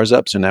fucked ours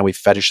up, so now we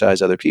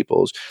fetishize other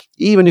people's.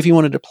 Even if you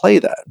wanted to play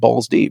that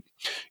balls deep,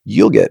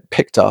 you'll get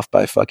picked off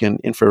by fucking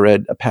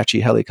infrared Apache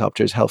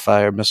helicopters,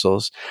 Hellfire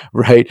missiles,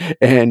 right?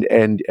 And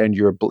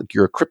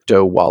your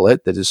crypto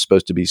wallet that is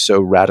supposed to be so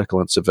radical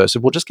and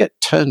subversive will just get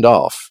turned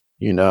off.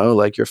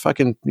 Like your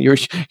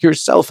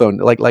cell phone,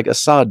 like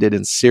Assad did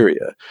in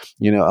Syria,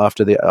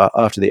 after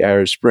the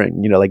Arab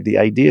Spring. Like the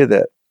idea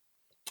that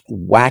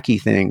wacky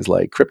things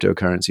like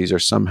cryptocurrencies are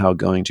somehow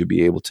going to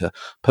be able to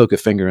poke a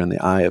finger in the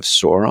eye of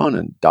Sauron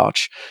and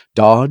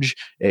dodge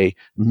a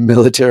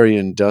military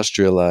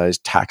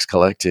industrialized tax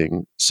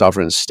collecting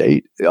sovereign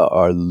state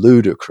are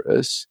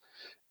ludicrous.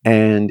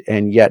 And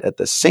yet at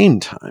the same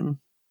time,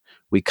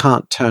 we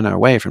can't turn our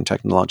way from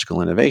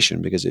technological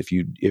innovation, because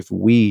if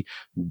we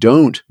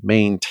don't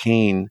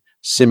maintain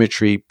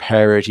symmetry,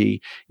 parity,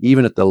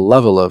 even at the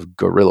level of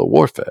guerrilla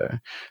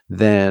warfare,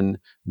 then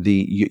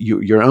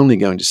you're only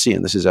going to see,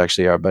 and this is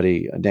actually our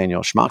buddy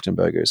Daniel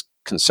Schmachtenberger's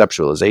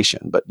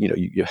conceptualization, but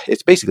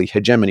it's basically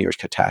hegemony or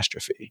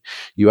catastrophe.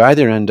 You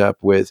either end up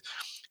with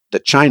the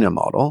China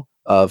model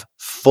of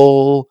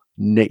full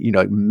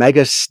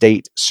mega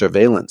state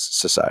surveillance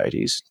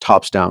societies,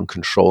 tops down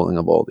controlling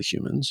of all the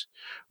humans,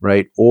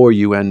 right? Or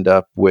you end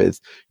up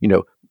with,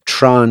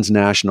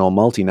 transnational,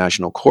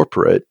 multinational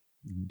corporate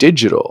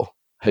digital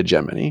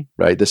hegemony,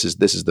 right? This is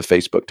the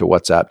Facebook to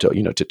WhatsApp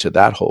to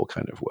that whole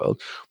kind of world.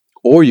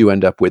 Or you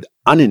end up with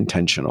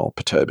unintentional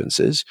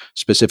perturbances,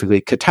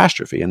 specifically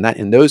catastrophe. And that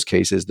in those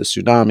cases, the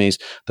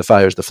tsunamis, the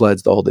fires, the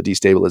floods, the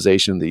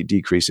destabilization, the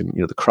decrease in,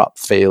 the crop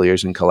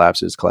failures and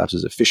collapses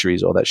of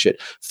fisheries, all that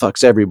shit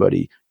fucks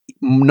everybody,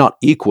 not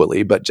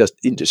equally, but just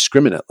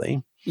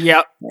indiscriminately.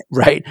 Yeah.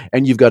 Right.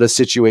 And you've got a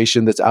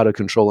situation that's out of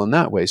control in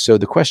that way. So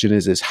the question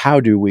is how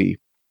do we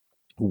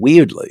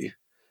weirdly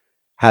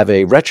have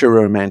a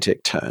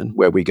retro-romantic turn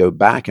where we go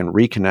back and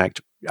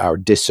reconnect our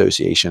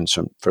dissociations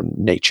from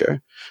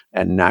nature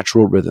and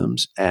natural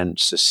rhythms and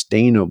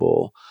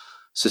sustainable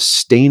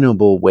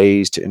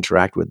ways to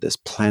interact with this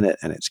planet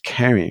and its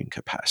carrying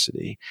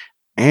capacity,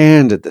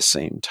 and at the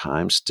same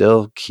time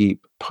still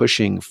keep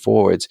pushing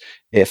forwards,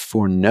 if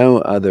for no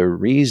other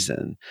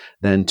reason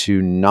than to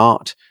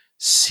not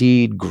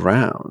cede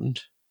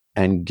ground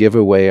and give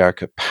away our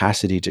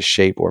capacity to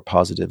shape or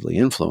positively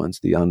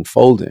influence the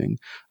unfolding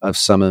of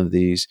some of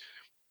these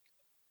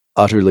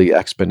utterly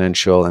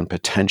exponential and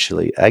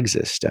potentially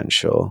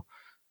existential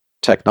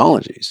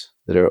technologies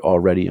that are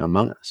already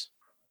among us.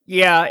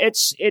 Yeah,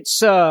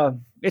 it's a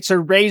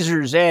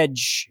razor's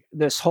edge,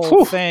 this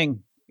whole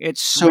thing.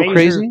 It's so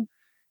crazy.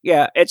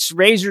 Yeah, it's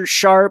razor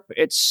sharp.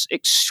 It's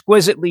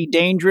exquisitely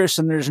dangerous,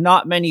 and there's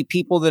not many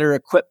people that are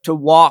equipped to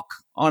walk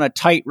on a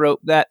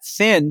tightrope that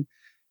thin.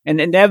 And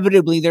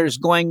inevitably, there's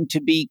going to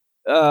be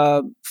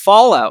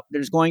fallout.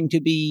 There's going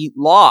to be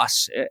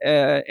loss,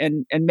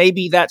 and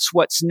maybe that's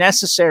what's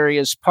necessary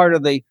as part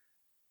of the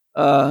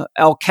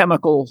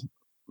alchemical,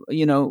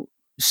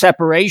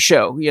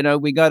 separation.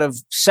 We got to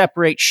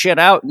separate shit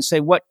out and say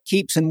what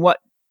keeps and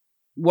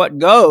what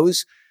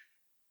goes.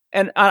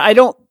 And I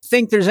don't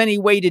think there's any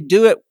way to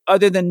do it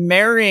other than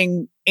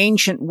marrying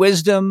ancient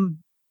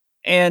wisdom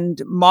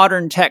and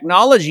modern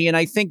technology. And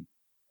I think,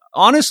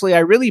 honestly, I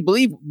really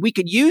believe we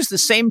could use the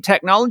same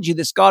technology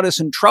that's got us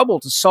in trouble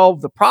to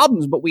solve the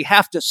problems, but we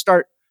have to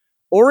start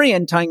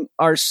orienting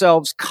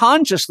ourselves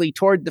consciously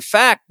toward the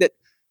fact that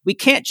we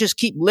can't just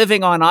keep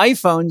living on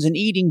iPhones and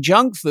eating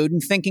junk food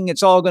and thinking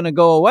it's all going to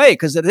go away,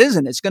 because it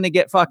isn't. It's going to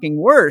get fucking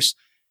worse.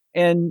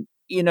 And,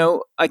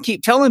 I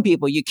keep telling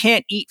people you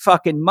can't eat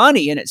fucking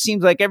money. And it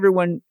seems like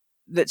everyone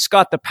that's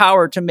got the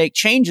power to make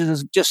changes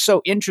is just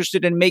so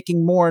interested in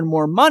making more and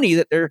more money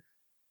that they're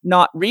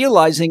not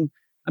realizing.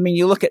 I mean,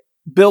 you look at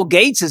Bill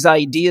Gates'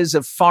 ideas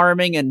of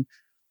farming and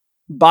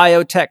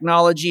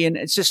biotechnology, and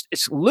it's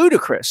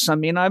ludicrous. I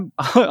mean, I'm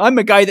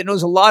a guy that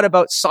knows a lot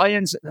about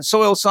science,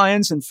 soil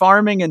science and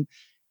farming and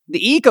the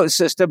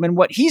ecosystem, and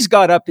what he's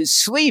got up his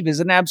sleeve is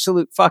an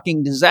absolute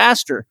fucking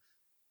disaster,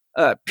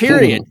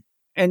 period.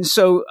 And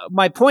so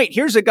my point,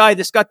 here's a guy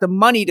that's got the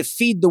money to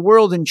feed the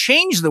world and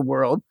change the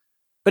world,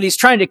 but he's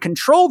trying to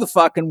control the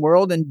fucking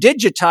world and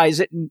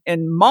digitize it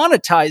and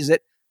monetize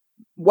it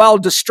while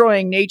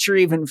destroying nature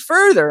even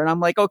further. And I'm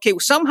like, okay,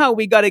 somehow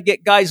we got to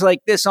get guys like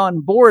this on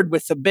board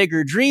with the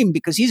bigger dream,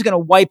 because he's going to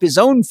wipe his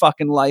own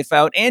fucking life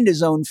out and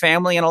his own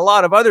family and a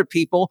lot of other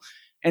people.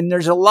 And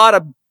there's a lot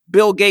of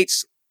Bill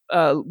Gates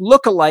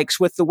lookalikes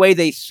with the way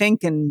they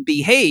think and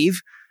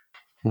behave.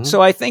 Mm-hmm. So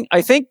I think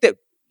that,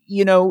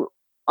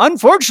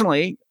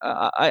 unfortunately,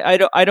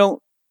 I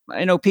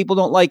know people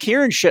don't like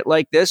hearing shit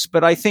like this,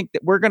 but I think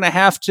that we're going to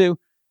have to,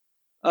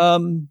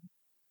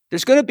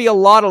 there's going to be a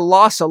lot of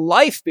loss of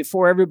life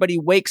before everybody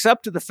wakes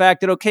up to the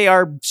fact that, okay,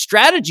 our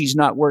strategy's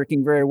not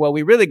working very well.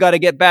 We really got to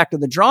get back to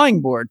the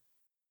drawing board.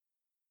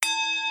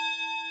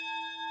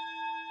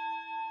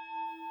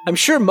 I'm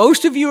sure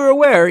most of you are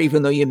aware,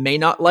 even though you may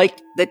not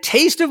like the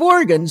taste of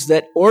organs,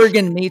 that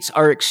organ meats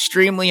are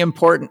extremely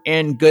important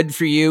and good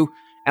for you.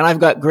 And I've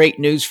got great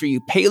news for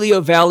you.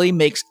 Paleo Valley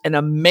makes an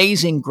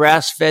amazing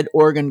grass-fed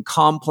organ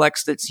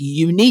complex that's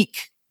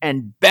unique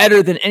and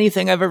better than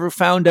anything I've ever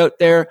found out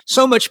there.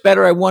 So much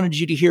better, I wanted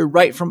you to hear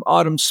right from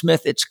Autumn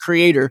Smith, its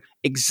creator,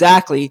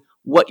 exactly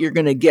what you're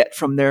going to get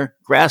from their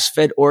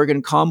grass-fed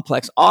organ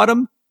complex.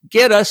 Autumn,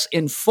 get us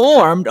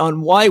informed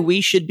on why we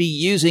should be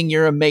using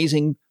your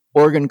amazing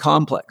organ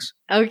complex.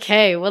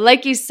 Okay. Well,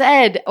 like you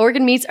said,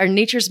 organ meats are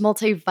nature's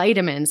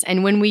multivitamins.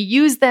 And when we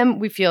use them,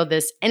 we feel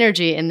this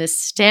energy and this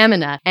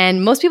stamina.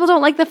 And most people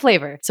don't like the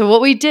flavor. So what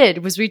we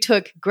did was we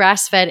took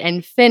grass-fed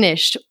and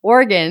finished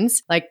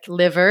organs like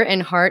liver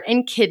and heart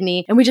and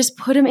kidney, and we just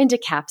put them into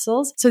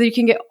capsules so that you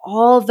can get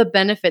all of the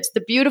benefits,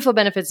 the beautiful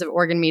benefits of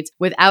organ meats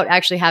without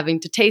actually having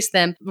to taste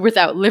them,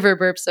 without liver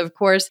burps, of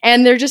course.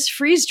 And they're just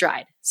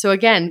freeze-dried. So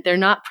again, they're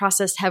not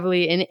processed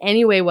heavily in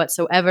any way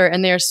whatsoever,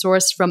 and they are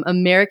sourced from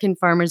American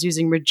farmers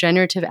using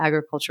regenerative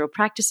agricultural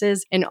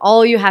practices. And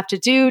all you have to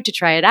do to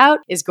try it out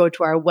is go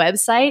to our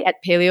website at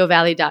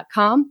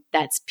paleovalley.com.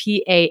 That's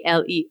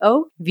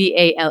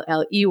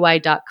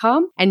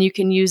PALEOVALLEY.com. And you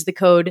can use the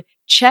code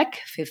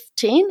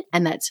CHECK15,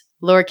 and that's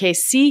lowercase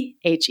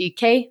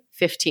CHEK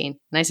 15.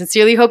 And I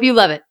sincerely hope you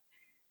love it.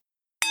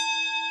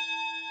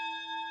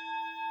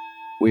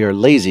 We are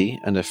lazy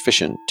and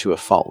efficient to a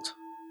fault.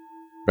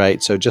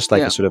 Right. So just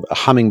like a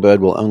hummingbird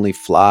will only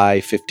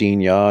fly 15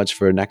 yards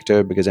for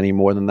nectar because any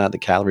more than that, the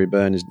calorie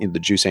burn is, the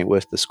juice ain't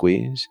worth the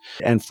squeeze.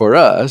 And for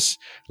us,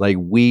 like,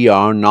 we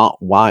are not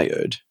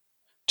wired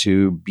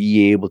to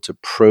be able to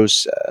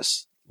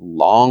process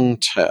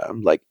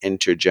long-term, like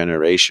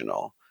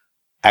intergenerational,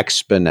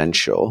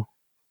 exponential,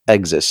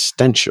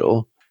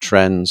 existential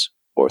trends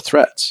or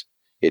threats.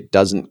 It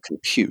doesn't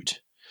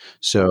compute.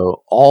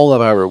 So all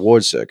of our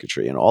reward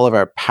circuitry and all of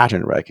our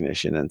pattern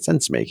recognition and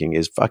sense making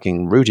is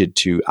fucking rooted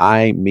to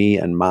I, me,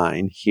 and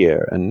mine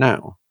here and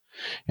now.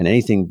 And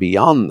anything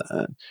beyond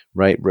that,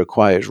 right,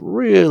 requires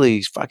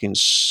really fucking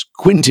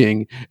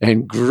squinting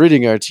and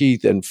gritting our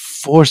teeth and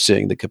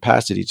forcing the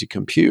capacity to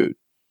compute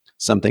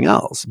something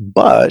else.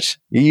 But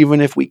even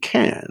if we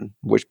can,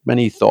 which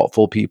many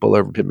thoughtful people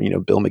are, Bill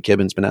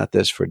McKibben's been at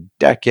this for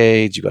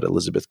decades. You've got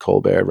Elizabeth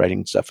Colbert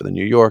writing stuff for the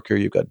New Yorker.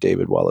 You've got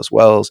David Wallace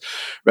Wells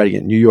writing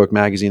in New York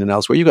Magazine and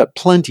elsewhere. You've got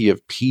plenty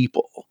of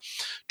people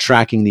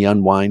tracking the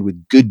unwind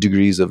with good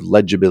degrees of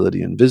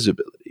legibility and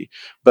visibility.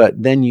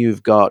 But then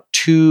you've got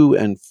 2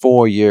 and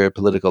 4 year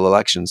political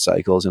election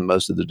cycles in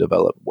most of the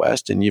developed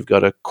West, and you've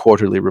got a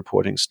quarterly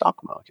reporting stock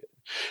market.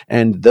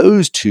 And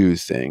those two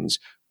things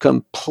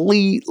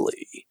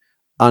completely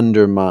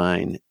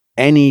undermine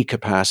any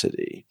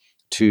capacity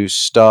to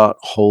start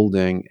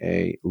holding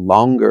a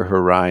longer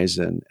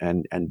horizon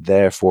and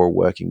therefore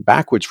working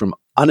backwards from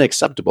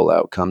unacceptable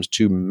outcomes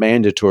to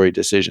mandatory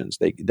decisions.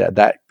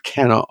 That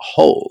cannot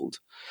hold,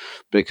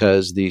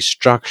 because the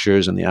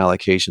structures and the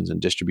allocations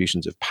and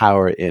distributions of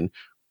power in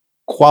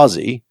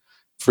quasi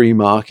free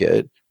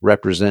market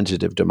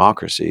representative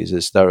democracies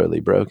is thoroughly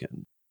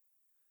broken.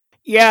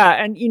 Yeah.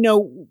 And,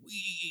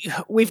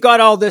 we've got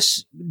all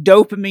this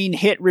dopamine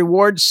hit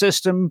reward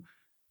system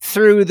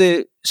through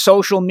the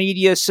social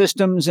media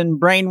systems and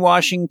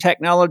brainwashing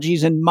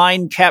technologies and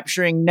mind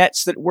capturing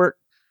nets that work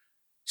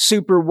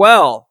super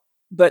well,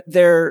 but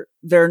they're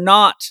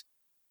not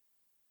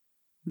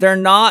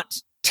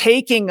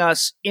taking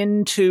us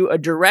into a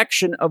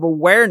direction of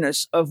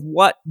awareness of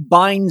what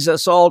binds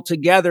us all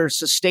together,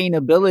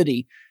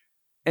 sustainability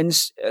and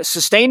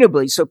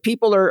sustainably. So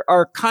people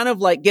are kind of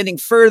like getting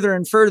further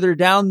and further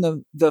down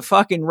the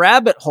fucking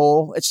rabbit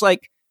hole. It's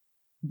like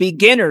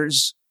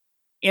beginners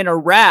in a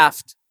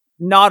raft,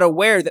 not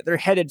aware that they're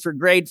headed for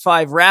grade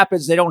 5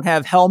 rapids. They don't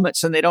have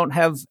helmets and they don't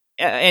have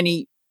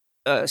any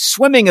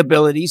swimming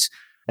abilities.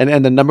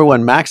 And the number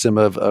one maxim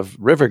of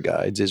river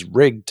guides is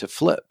rigged to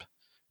flip.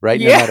 Right?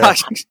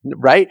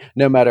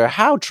 No matter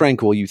how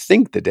tranquil you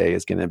think the day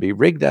is going to be,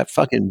 rig that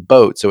fucking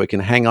boat so it can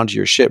hang onto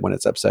your shit when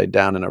it's upside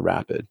down in a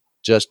rapid.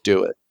 Just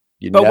do it.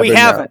 But we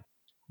haven't.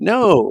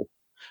 No.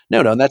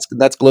 And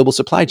that's global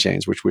supply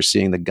chains, which we're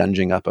seeing the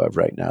gunging up of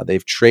right now.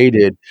 They've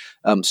traded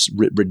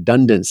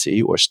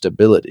redundancy or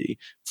stability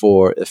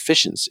for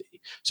efficiency.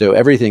 So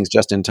everything's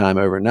just in time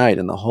overnight,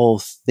 and the whole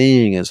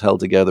thing is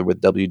held together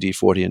with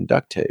WD-40 and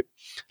duct tape.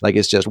 Like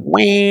it's just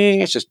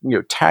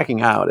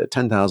tacking out at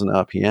 10,000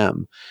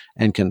 RPM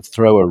and can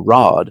throw a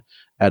rod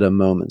at a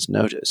moment's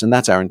notice. And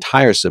that's our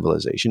entire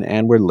civilization.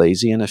 And we're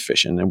lazy and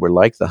efficient, and we're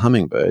like the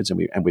hummingbirds, and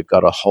we've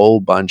got a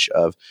whole bunch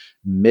of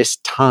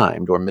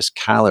mistimed or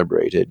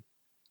miscalibrated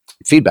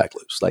feedback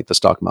loops, like the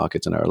stock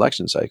markets and our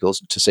election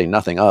cycles, to say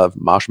nothing of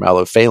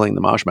Marshmallow failing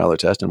the marshmallow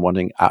test and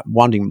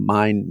wanting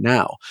mine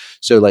now.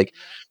 So like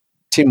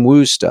Tim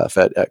Wu's stuff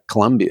at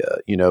Columbia,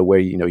 where,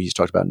 he's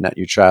talked about net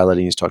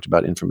neutrality, he's talked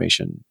about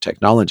information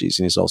technologies,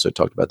 and he's also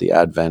talked about the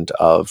advent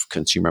of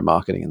consumer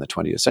marketing in the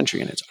 20th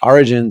century and its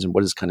origins and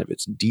what is kind of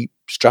its deep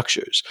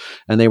structures.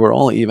 And they were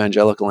all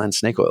evangelical and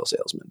snake oil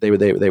salesmen.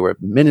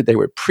 They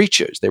were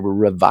preachers. They were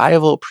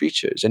revival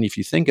preachers. And if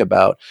you think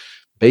about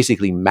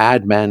basically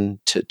madmen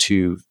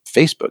to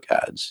Facebook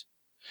ads,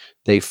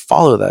 they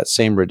follow that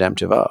same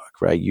redemptive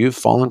arc, right? You've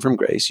fallen from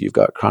grace. You've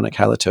got chronic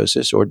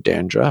halitosis or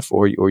dandruff,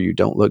 or you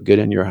don't look good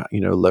in your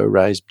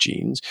low-rise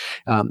jeans.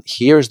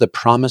 Here's the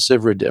promise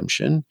of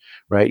redemption,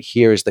 right?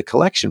 Here's the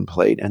collection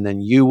plate, and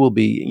then you will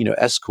be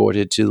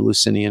escorted to the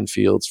Lucinian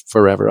fields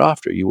forever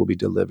after. You will be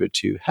delivered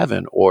to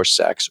heaven or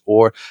sex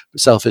or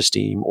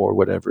self-esteem or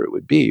whatever it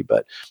would be.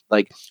 But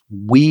like,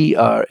 we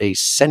are a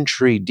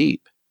century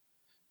deep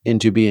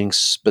into being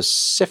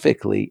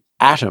specifically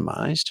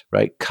atomized,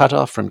 right? Cut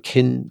off from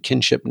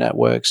kinship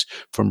networks,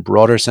 from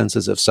broader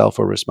senses of self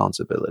or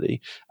responsibility,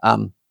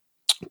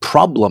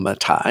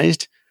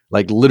 problematized.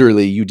 Like,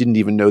 literally, you didn't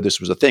even know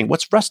this was a thing.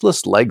 What's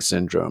restless leg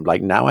syndrome?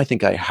 Like, now I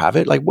think I have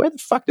it. Like, where the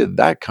fuck did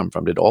that come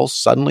from? Did all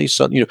suddenly,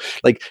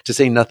 like, to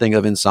say nothing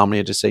of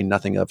insomnia, to say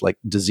nothing of like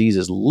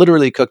diseases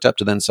literally cooked up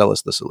to then sell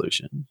us the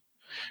solution.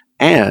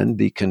 And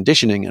the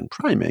conditioning and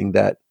priming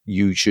that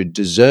you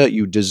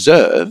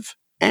deserve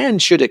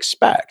and should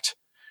expect,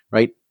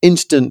 right?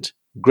 Instant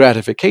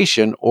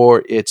gratification,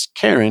 or it's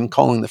Karen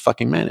calling the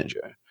fucking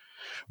manager,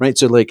 right?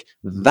 So like,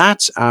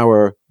 that's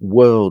our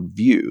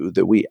worldview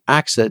that we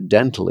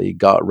accidentally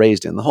got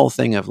raised in. The whole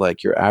thing of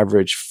like, your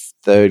average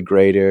third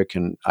grader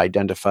can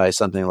identify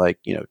something like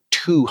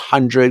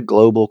 200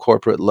 global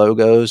corporate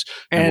logos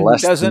and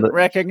doesn't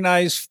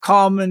recognize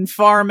common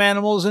farm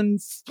animals and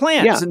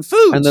plants and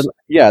foods.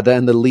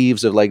 And the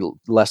leaves of like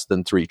less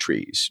than 3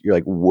 trees. You're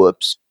like,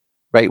 whoops,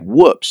 right?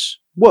 Whoops.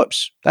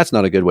 That's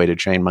not a good way to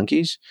train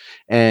monkeys.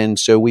 And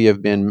so we are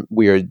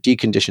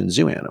deconditioned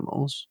zoo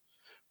animals,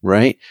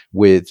 right?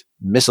 With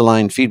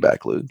misaligned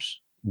feedback loops.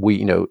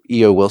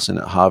 E.O. Wilson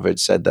at Harvard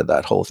said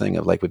that whole thing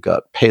of like, we've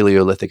got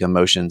Paleolithic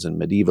emotions and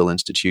medieval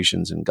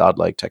institutions and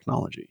godlike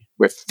technology.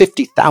 We're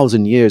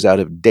 50,000 years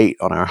out of date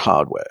on our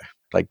hardware.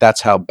 Like,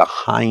 that's how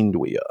behind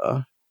we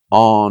are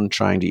on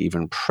trying to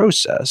even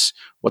process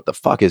what the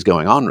fuck is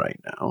going on right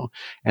now.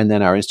 And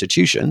then our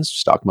institutions,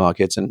 stock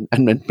markets and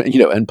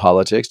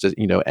politics,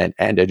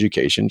 and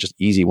education, just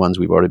easy ones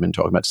we've already been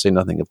talking about, to say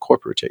nothing of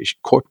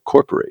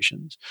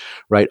corporations,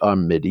 right, are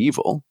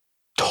medieval,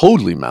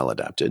 totally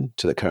maladapted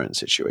to the current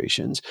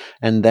situations.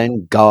 And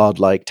then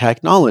godlike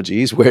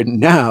technologies, where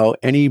now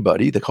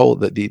anybody, the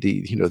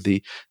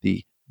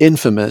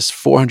infamous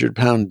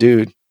 400-pound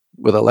dude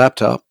with a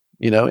laptop,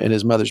 in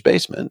his mother's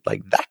basement,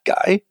 like that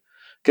guy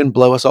can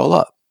blow us all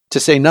up. To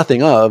say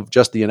nothing of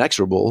just the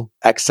inexorable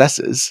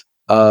excesses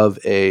of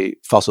a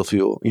fossil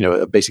fuel,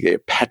 basically a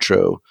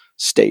petro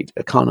state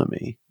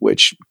economy,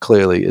 which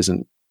clearly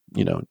doesn't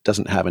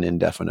have an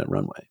indefinite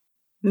runway.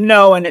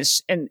 No, and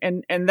it's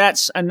and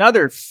that's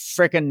another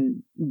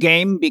frickin'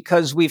 game,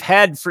 because we've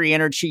had free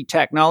energy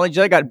technology.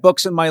 I got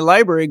books in my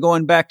library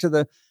going back to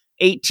the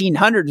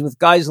 1800s with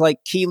guys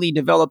like Keeley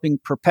developing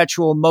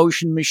perpetual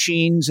motion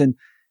machines, and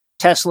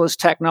Tesla's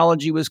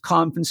technology was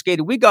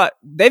confiscated.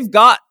 They've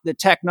got the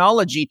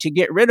technology to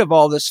get rid of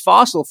all this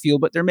fossil fuel,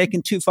 but they're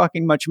making too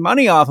fucking much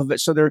money off of it.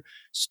 So they're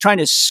trying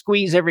to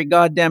squeeze every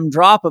goddamn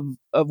drop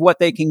of what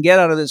they can get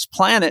out of this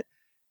planet.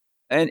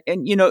 And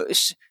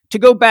to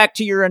go back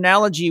to your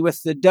analogy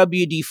with the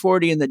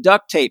WD-40 and the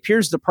duct tape,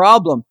 here's the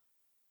problem.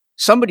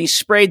 Somebody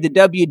sprayed the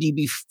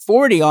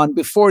WD-40 on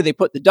before they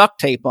put the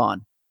duct tape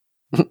on.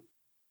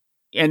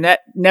 And that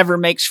never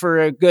makes for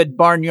a good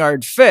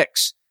barnyard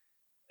fix.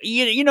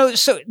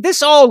 So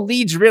this all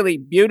leads really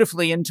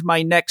beautifully into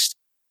my next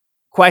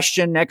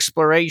question,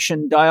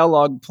 exploration,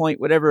 dialogue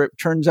point, whatever it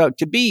turns out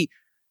to be.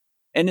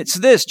 And it's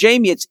this,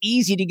 Jamie, it's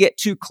easy to get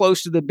too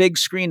close to the big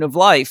screen of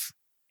life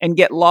and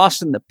get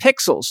lost in the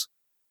pixels.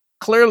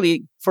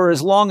 Clearly, for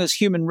as long as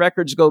human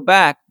records go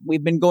back,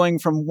 we've been going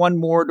from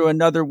one war to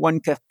another, one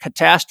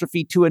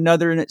catastrophe to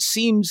another, and it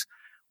seems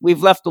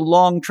we've left a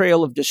long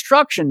trail of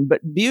destruction.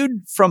 But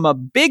viewed from a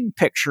big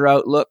picture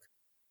outlook,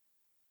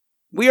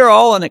 we are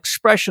all an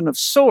expression of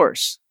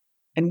source,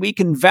 and we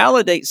can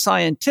validate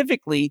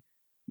scientifically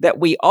that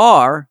we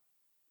are,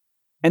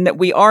 and that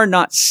we are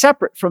not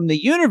separate from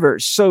the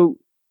universe. So,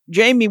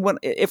 Jamie,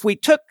 if we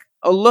took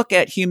a look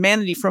at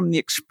humanity from the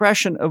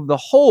expression of the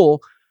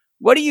whole,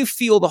 what do you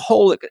feel the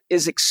whole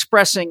is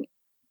expressing,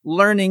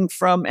 learning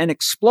from, and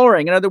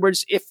exploring? In other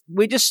words, if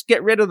we just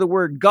get rid of the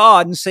word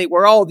God and say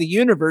we're all the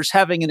universe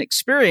having an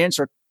experience,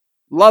 or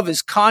love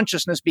is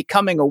consciousness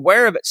becoming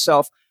aware of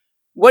itself,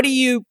 what do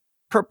you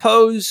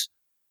propose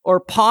or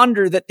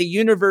ponder that the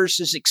universe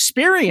is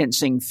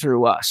experiencing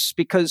through us?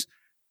 Because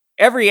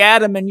every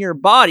atom in your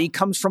body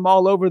comes from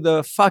all over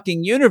the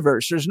fucking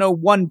universe. There's no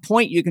one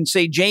point you can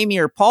say Jamie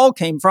or Paul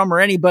came from, or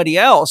anybody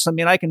else. I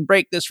mean, I can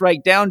break this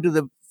right down to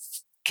the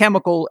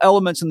chemical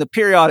elements in the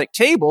periodic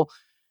table.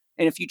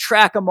 And if you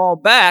track them all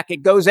back,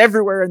 it goes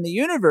everywhere in the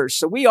universe.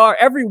 So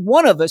every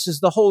one of us is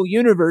the whole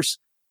universe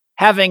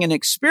having an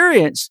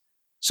experience.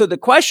 So the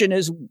question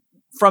is,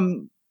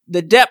 from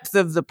the depth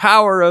of the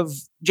power of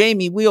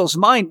Jamie Wheel's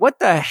mind, what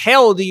the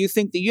hell do you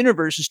think the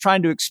universe is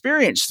trying to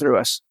experience through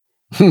us?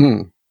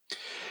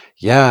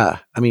 Yeah,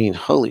 I mean,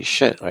 holy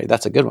shit, right?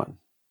 That's a good one.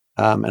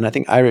 And I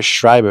think Iris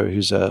Schreiber,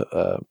 who's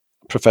a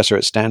professor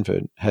at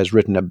Stanford, has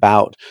written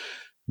about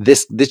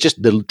this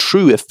just the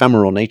true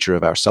ephemeral nature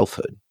of our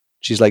selfhood.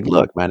 She's like,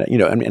 look, man,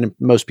 and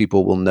most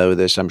people will know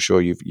this. I'm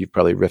sure you've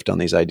probably riffed on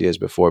these ideas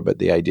before, but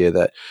the idea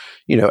that,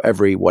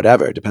 every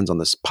whatever, it depends on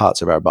the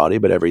parts of our body,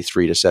 but every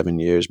 3 to 7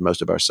 years,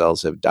 most of our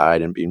cells have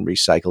died and been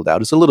recycled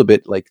out. It's a little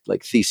bit like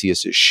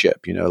Theseus's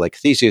ship, like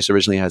Theseus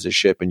originally has a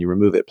ship and you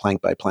remove it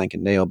plank by plank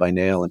and nail by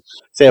nail and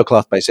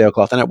sailcloth by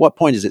sailcloth. And at what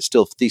point is it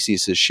still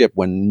Theseus's ship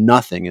when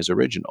nothing is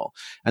original?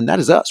 And that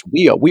is us.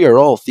 We are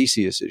all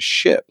Theseus's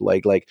ship.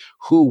 Like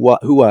who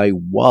I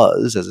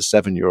was as a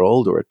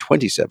 7-year-old or a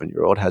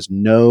 27-year-old has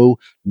no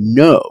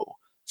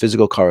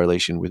physical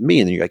correlation with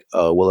me. And then you're like,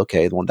 oh, well,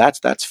 okay, well,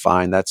 that's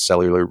fine. That's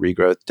cellular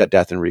regrowth,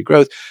 death and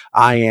regrowth.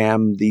 I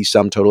am the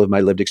sum total of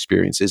my lived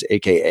experiences,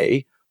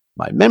 aka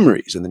my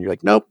memories. And then you're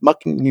like, nope,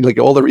 like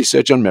all the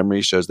research on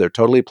memory shows they're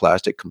totally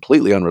plastic,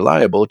 completely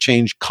unreliable,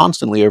 change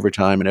constantly over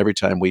time. And every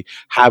time we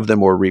have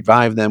them or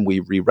revive them, we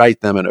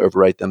rewrite them and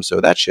overwrite them.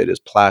 So that shit is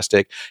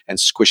plastic and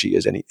squishy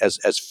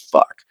as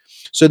fuck.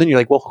 So then you're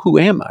like, well, who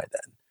am I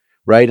then?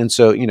 Right. And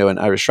so, and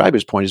Iris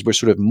Schreiber's point is we're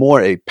sort of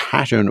more a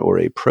pattern or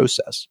a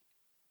process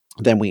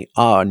than we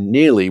are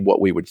nearly what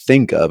we would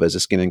think of as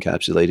a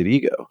skin-encapsulated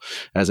ego,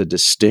 as a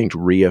distinct,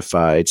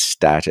 reified,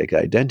 static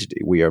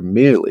identity. We are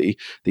merely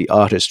the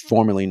artist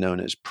formerly known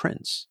as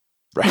Prince,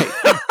 right?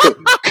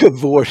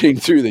 Cavorting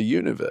through the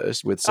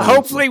universe with some...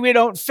 Hopefully we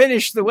don't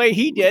finish the way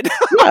he did.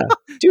 Yeah.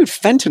 Dude,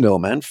 fentanyl,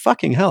 man.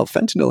 Fucking hell.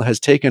 Fentanyl has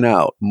taken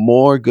out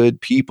more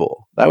good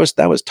people. That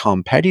was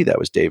Tom Petty. That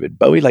was David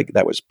Bowie. Like,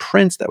 that was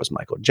Prince. That was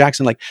Michael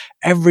Jackson. Like,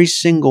 every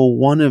single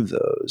one of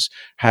those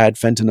had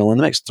fentanyl in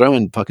the mix. Throw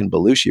in fucking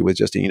Belushi with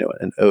just,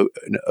 an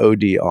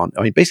OD on,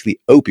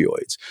 basically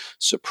opioids.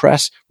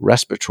 Suppress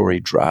respiratory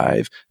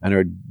drive and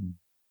are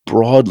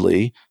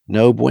broadly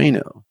no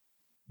bueno.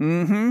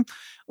 Mm-hmm.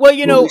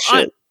 Well,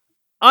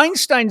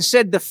 Einstein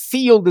said the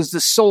field is the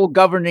sole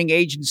governing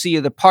agency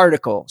of the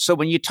particle. So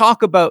when you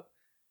talk about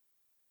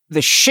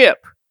the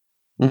ship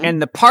and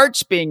the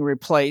parts being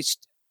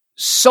replaced,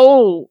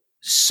 soul,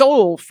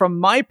 from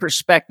my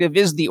perspective,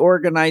 is the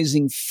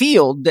organizing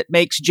field that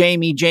makes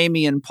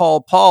Jamie, and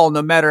Paul,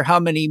 no matter how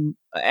many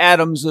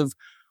atoms of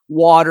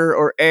water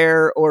or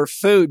air or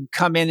food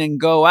come in and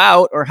go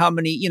out, or how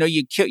many,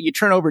 you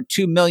turn over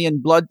 2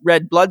 million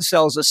red blood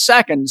cells a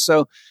second.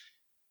 So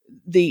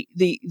the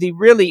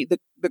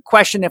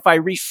question, if I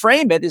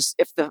reframe it, is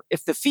if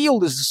the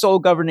field is the sole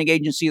governing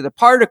agency of the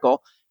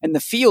particle and the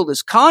field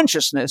is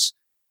consciousness,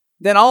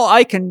 then all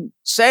I can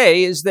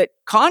say is that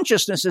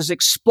consciousness is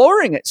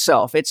exploring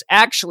itself. It's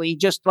actually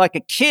just like a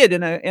kid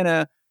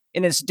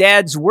in his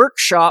dad's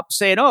workshop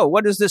saying, "Oh,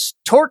 what does this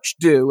torch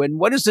do? And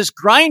what does this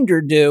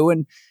grinder do?"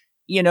 And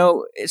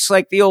it's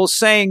like the old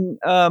saying,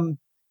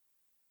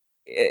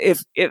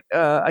 if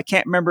I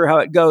can't remember how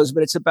it goes,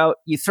 but it's about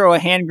you throw a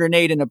hand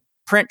grenade in a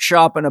print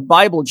shop and a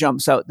Bible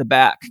jumps out the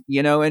back,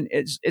 and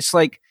it's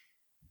like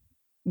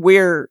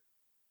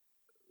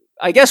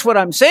I guess what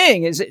I'm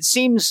saying is it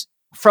seems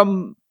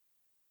from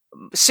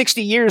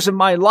 60 years of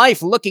my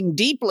life looking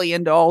deeply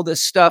into all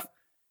this stuff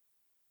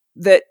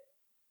that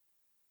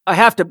I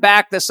have to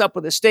back this up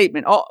with a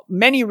statement.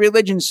 Many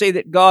religions say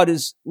that God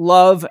is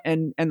love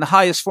and the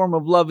highest form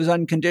of love is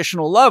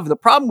unconditional love. The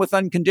problem with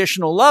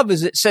unconditional love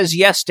is it says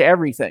yes to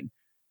everything.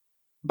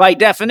 By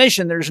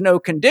definition, there's no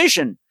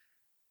condition.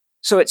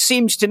 So it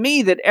seems to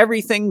me that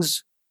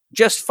everything's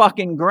just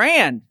fucking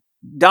grand.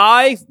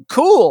 Die,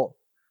 cool.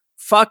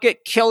 Fuck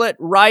it, kill it,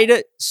 write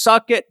it,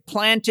 suck it,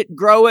 plant it,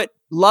 grow it,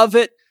 love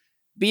it,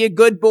 be a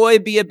good boy,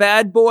 be a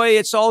bad boy.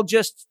 It's all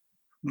just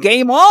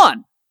game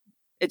on.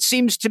 It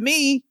seems to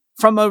me,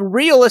 from a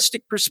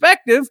realistic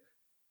perspective,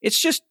 it's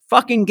just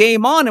fucking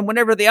game on. And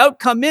whenever the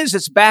outcome is,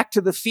 it's back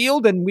to the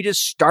field and we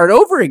just start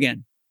over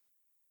again.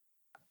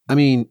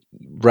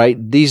 Right?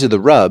 These are the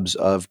rubs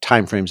of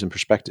timeframes and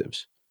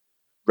perspectives.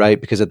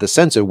 Right? Because at the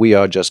center, we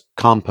are just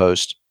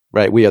compost,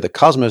 right? We are the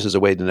cosmos as a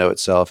way to know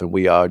itself, and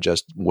we are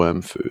just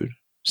worm food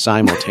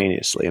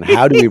simultaneously. And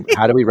how do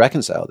we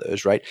reconcile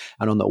those, right?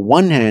 And on the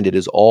one hand, it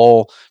is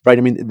all, right?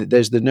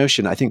 There's the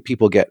notion, I think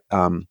people get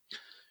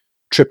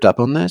tripped up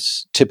on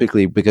this,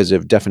 typically because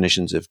of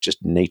definitions of just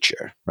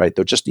nature, right?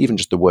 They're just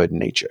the word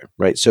nature,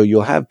 right? So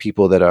you'll have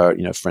people that are,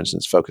 for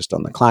instance, focused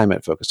on the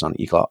climate, focused on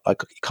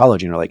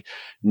ecology, like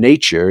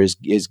nature is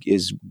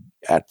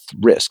at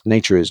risk.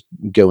 Nature is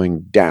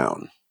going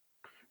down,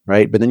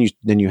 right? But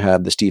then you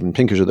have the Steven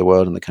Pinkers of the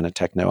world and the kind of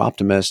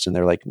techno-optimists, and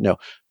they're like, no,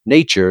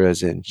 nature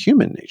as in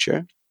human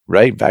nature,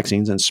 right?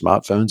 Vaccines and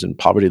smartphones and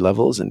poverty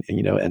levels and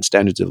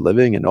standards of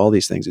living and all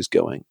these things is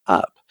going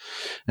up.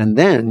 And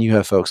then you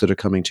have folks that are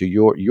coming to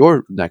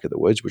your neck of the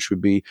woods, which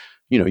would be,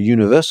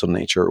 universal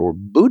nature or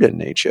Buddha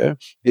nature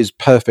is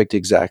perfect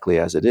exactly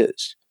as it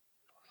is.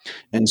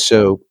 And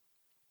so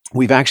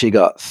we've actually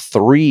got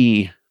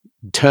 3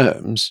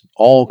 terms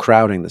all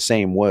crowding the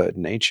same word,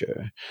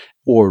 nature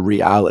or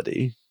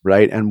reality,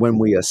 right? And when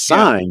we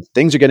assign,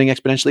 things are getting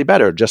exponentially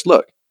better. Just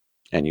look.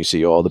 And you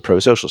see all the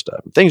pro-social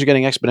stuff. Things are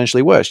getting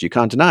exponentially worse. You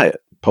can't deny it.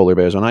 Polar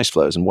bears on ice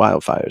floes and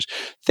wildfires.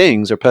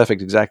 Things are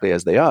perfect exactly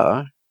as they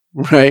are,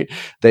 right?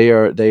 They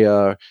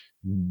are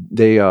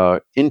they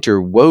are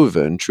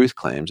interwoven truth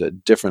claims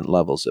at different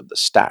levels of the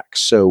stack.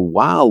 So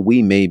while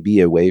we may be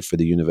a way for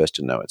the universe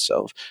to know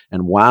itself,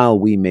 and while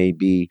we may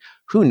be,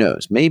 who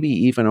knows, maybe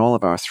even all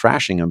of our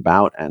thrashing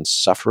about and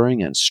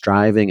suffering and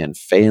striving and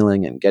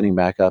failing and getting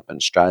back up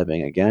and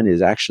striving again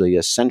is actually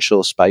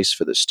essential spice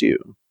for the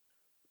stew.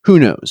 Who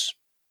knows,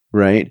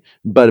 right?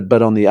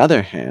 But on the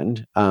other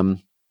hand,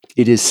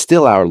 it is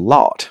still our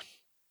lot.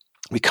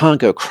 We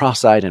can't go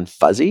cross-eyed and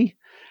fuzzy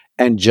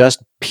and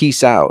just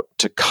piece out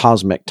to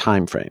cosmic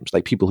timeframes,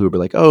 like people who would be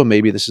like, oh,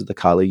 maybe this is the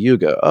Kali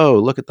Yuga. Oh,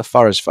 look at the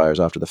forest fires.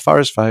 After the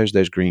forest fires,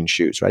 there's green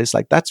shoots, right? It's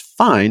like, that's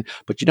fine,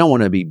 but you don't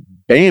want to be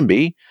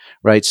Bambi,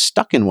 right?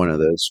 Stuck in one of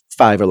those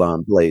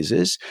 5-alarm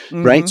blazes,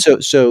 right?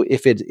 So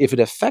if it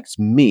affects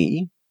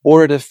me,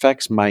 or it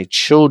affects my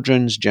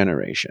children's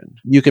generation,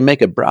 you can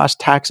make a brass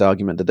tacks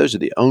argument that those are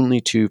the only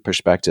two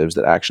perspectives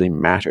that actually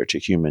matter to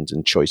humans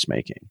in choice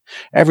making.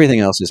 Everything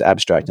else is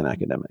abstract and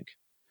academic.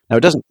 Now,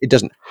 it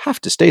doesn't have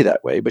to stay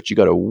that way, but you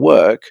got to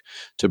work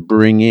to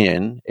bring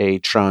in a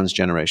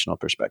transgenerational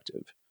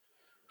perspective,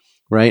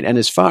 right? And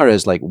as far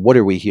as like, what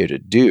are we here to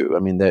do? I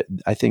mean,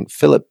 I think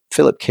Philip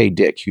K.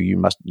 Dick, who you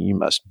must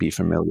be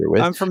familiar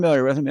with. I'm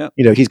familiar with him. Yeah.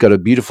 You know, he's got a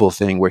beautiful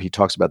thing where he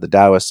talks about the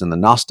Taoists and the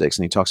Gnostics,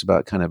 and he talks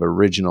about kind of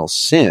original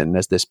sin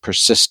as this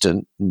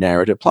persistent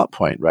narrative plot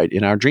point, right?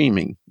 In our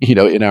dreaming, you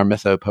know, in our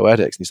mythopoetics.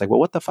 And he's like, well,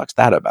 what the fuck's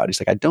that about?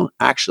 He's like, I don't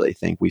actually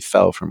think we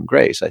fell from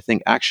grace. I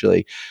think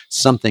actually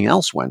something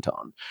else went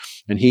on.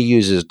 And he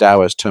uses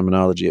Taoist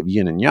terminology of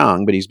yin and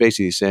yang, but he's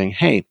basically saying,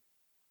 hey,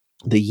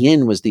 the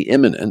yin was the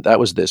immanent, that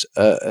was this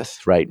earth,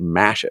 right,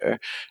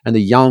 matter, and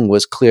the yang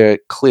was clear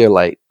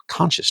light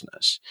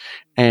consciousness,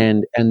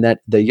 and that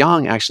the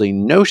yang actually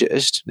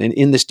noticed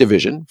in this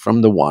division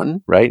from the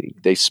one, right,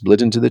 they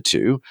split into the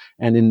two,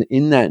 and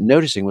in that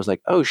noticing was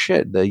like, oh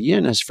shit, the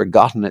yin has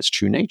forgotten its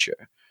true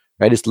nature,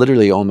 right? It's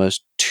literally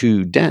almost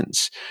too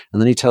dense.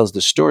 And then he tells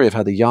the story of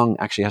how the yang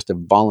actually has to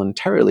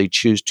voluntarily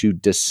choose to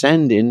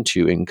descend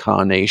into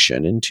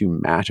incarnation, into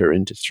matter,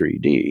 into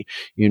 3D,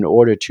 in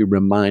order to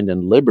remind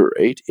and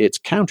liberate its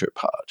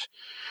counterpart,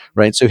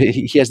 right? So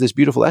he has this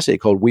beautiful essay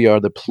called We Are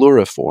the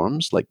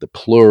Pluriforms, like the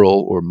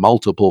plural or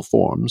multiple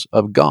forms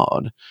of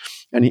God.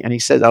 And he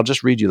says, I'll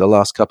just read you the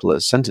last couple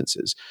of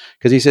sentences,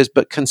 because he says,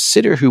 but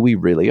consider who we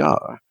really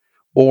are,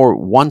 or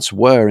once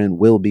were and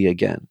will be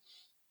again.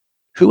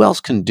 Who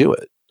else can do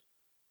it?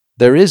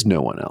 There is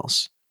no one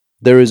else.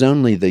 There is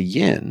only the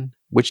yin,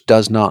 which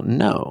does not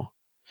know.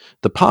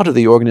 The part of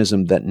the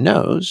organism that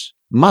knows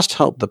must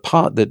help the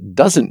part that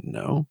doesn't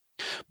know,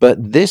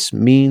 but this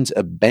means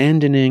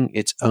abandoning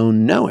its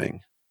own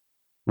knowing,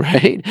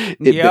 right?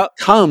 It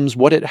becomes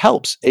what it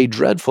helps, a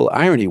dreadful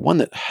irony, one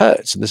that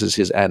hurts. And this is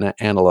his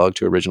analog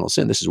to original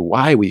sin. This is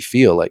why we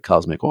feel like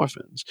cosmic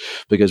orphans,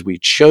 because we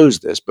chose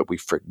this, but we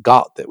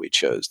forgot that we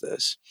chose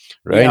this,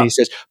 right? Yeah. And he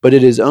says, but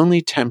it is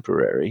only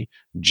temporary,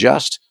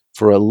 just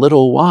for a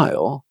little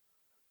while,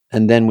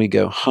 and then we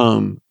go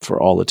home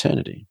for all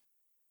eternity.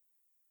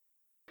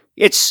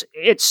 It's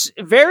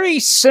very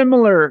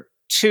similar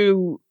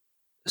to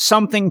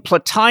something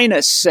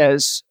Plotinus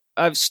says.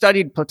 I've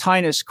studied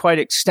Plotinus quite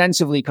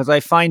extensively because I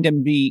find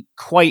him be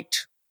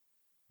quite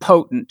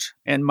potent,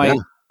 and my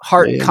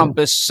heart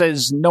compass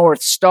says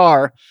North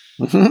Star.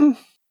 Mm-hmm.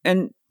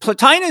 And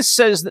Plotinus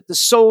says that the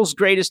soul's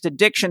greatest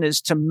addiction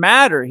is to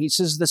matter. He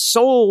says the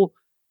soul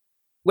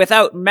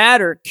without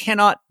matter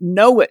cannot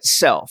know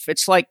itself.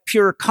 It's like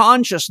pure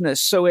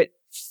consciousness. So it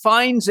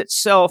finds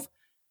itself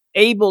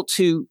able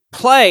to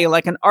play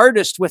like an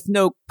artist with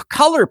no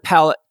color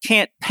palette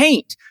can't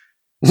paint.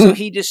 So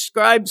he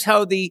describes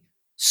how the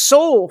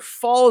soul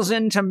falls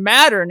into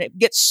matter and it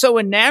gets so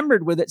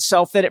enamored with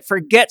itself that it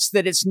forgets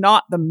that it's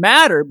not the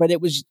matter, but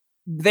it was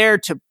there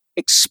to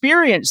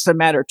experience the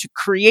matter, to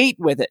create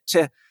with it,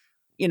 to,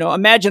 you know,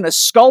 imagine a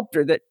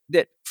sculptor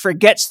that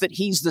forgets that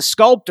he's the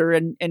sculptor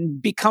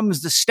and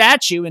becomes the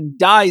statue and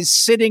dies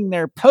sitting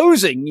there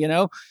posing, you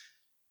know?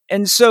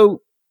 And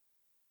so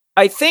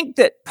I think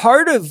that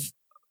part of,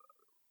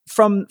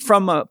 from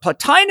a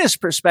Plotinus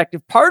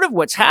perspective, part of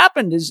what's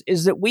happened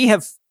is that we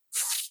have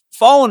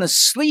fallen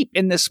asleep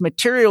in this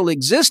material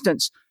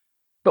existence,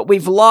 but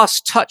we've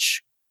lost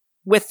touch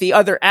with the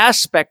other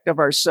aspect of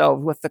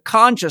ourselves, with the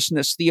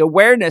consciousness, the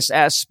awareness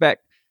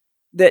aspect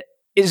that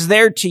is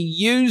there to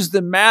use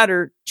the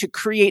matter to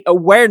create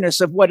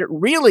awareness of what it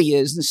really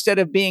is, instead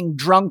of being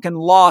drunk and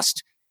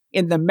lost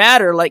in the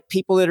matter, like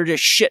people that are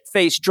just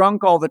shit-faced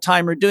drunk all the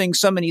time or doing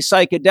so many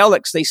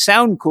psychedelics. They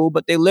sound cool,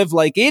 but they live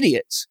like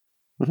idiots.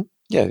 Mm-hmm.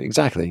 Yeah,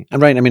 exactly.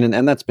 And right. I mean,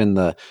 and that's been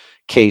the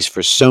case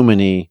for so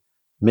many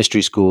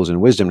mystery schools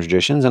and wisdom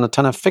traditions, and a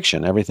ton of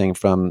fiction, everything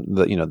from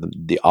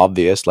the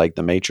obvious, like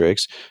The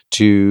Matrix,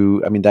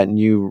 to, I mean, that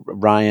new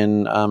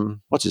Ryan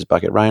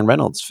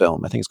Reynolds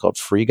film, I think it's called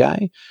Free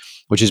Guy,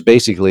 which is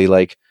basically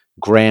like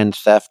Grand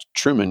Theft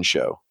Truman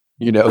Show,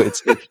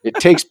 It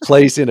takes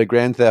place in a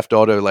Grand Theft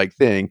Auto like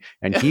thing,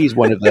 and he's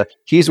one of the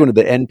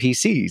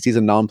NPCs. He's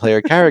a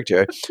non-player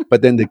character,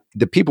 but then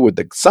the people with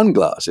the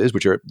sunglasses,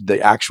 which are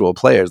the actual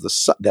players,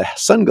 the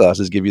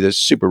sunglasses give you this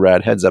super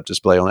rad heads-up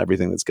display on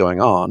everything that's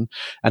going on,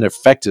 and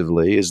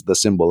effectively is the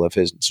symbol of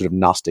his sort of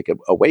Gnostic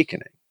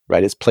awakening.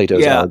 Right, it's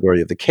Plato's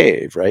allegory of the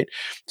cave. Right,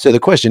 so the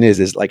question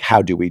is like,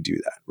 how do we do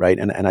that? Right,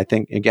 and I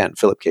think again,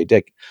 Philip K.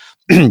 Dick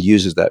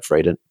uses that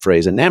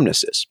phrase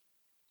anamnesis.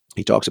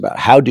 He talks about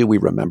how do we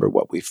remember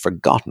what we've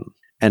forgotten?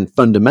 And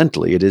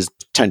fundamentally, it is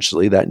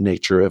potentially that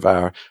nature of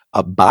our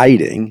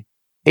abiding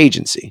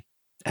agency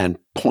and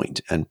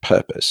point and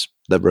purpose,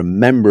 the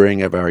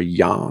remembering of our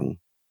yang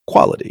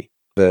quality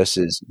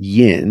versus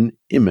yin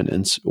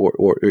immanence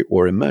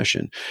or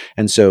immersion.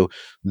 And so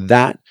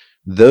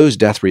those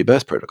death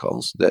rebirth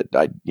protocols that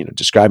I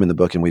describe in the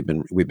book and we've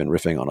been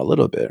riffing on a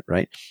little bit,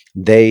 right?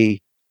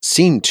 They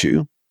seem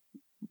to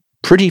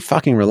pretty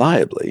fucking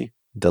reliably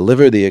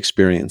deliver the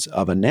experience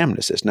of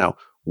anamnesis. Now,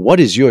 what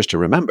is yours to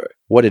remember?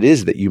 What it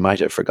is that you might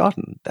have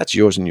forgotten, that's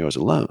yours and yours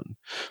alone.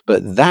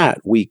 But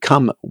that we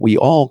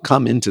all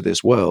come into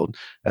this world,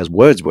 as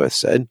Wordsworth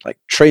said, like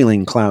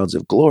trailing clouds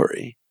of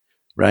glory,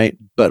 right?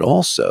 But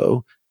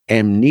also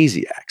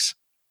amnesiacs,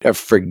 of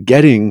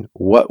forgetting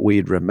what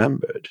we'd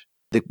remembered.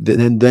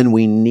 Then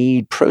we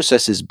need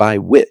processes by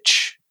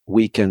which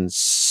we can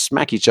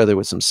smack each other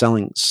with some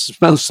smelling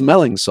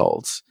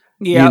salts,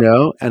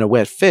 and a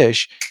wet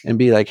fish, and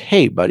be like,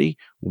 "Hey, buddy,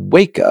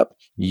 wake up!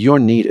 You're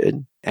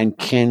needed." And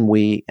can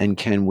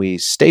we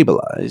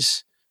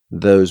stabilize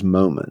those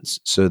moments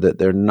so that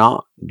they're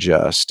not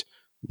just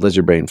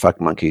lizard brain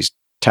fuck monkeys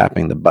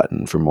tapping the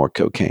button for more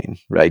cocaine,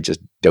 right? Just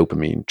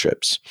dopamine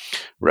trips,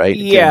 right?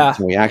 Yeah.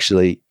 Can we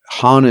actually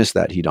harness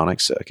that hedonic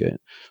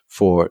circuit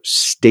for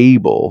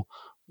stable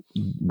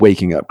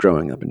waking up,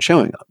 growing up, and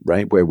showing up,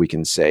 right? Where we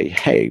can say,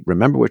 hey,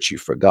 remember what you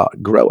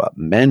forgot, grow up,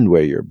 mend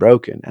where you're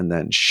broken, and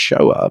then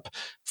show up,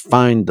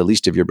 find the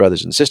least of your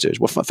brothers and sisters.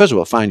 Well, first of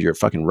all, find your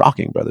fucking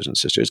rocking brothers and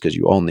sisters, because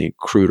you all need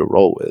crew to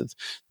roll with.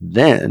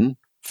 Then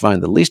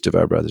find the least of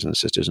our brothers and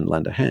sisters and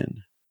lend a hand.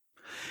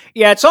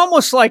 Yeah, it's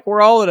almost like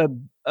we're all at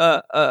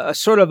a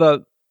sort of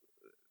a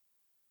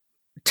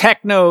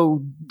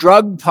techno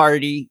drug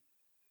party,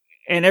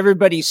 and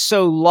everybody's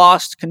so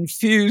lost,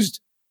 confused,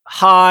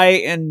 high,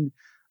 and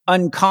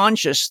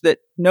unconscious that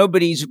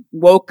nobody's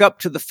woke up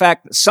to the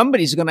fact that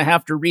somebody's going to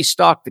have to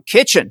restock the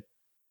kitchen.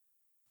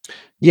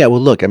 Yeah,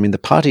 well, look, I mean, the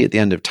party at the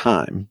end of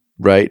time,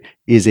 right,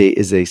 is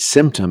a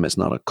symptom. It's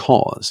not a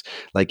cause.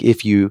 Like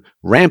if you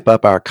ramp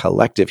up our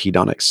collective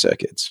hedonic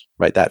circuits,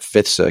 right, that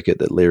fifth circuit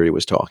that Leary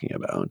was talking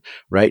about,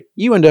 right,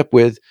 you end up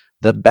with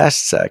the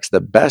best sex, the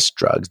best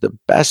drugs, the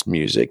best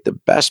music, the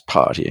best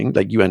partying.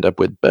 Like you end up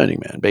with Burning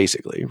Man,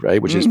 basically,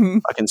 right? Which is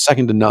fucking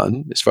second to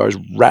none as far as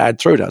rad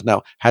throwdowns.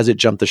 Now, has it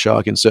jumped the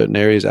shark in certain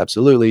areas?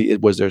 Absolutely.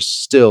 There's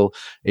still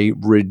a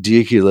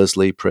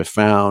ridiculously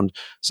profound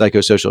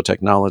psychosocial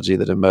technology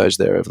that emerged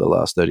there over the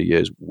last 30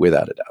 years,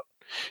 without a doubt.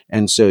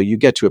 And so you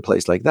get to a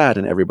place like that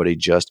and everybody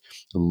just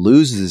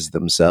loses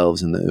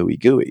themselves in the ooey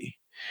gooey.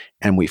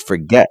 And we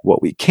forget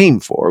what we came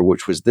for,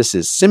 which was this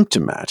is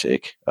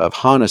symptomatic of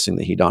harnessing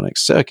the hedonic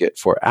circuit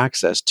for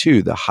access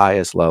to the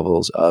highest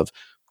levels of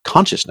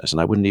consciousness. And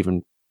I wouldn't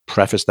even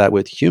preface that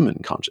with human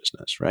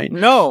consciousness, right?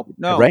 No.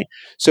 Right?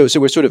 So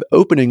we're sort of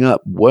opening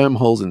up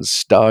wormholes and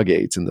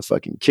stargates in the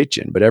fucking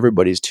kitchen, but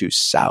everybody's too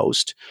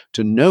soused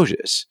to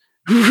notice,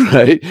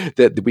 right?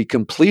 That we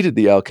completed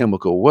the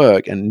alchemical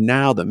work and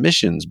now the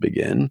missions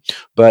begin,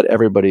 but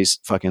everybody's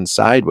fucking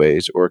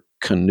sideways or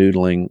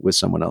canoodling with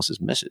someone else's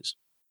misses.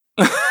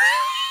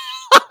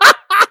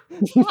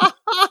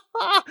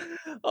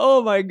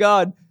 Oh my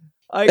God.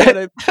 I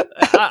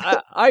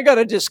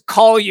gotta just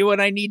call you when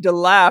I need to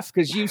laugh,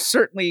 because you've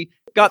certainly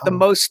got the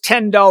most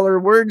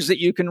 $10 words that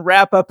you can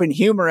wrap up in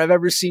humor I've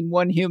ever seen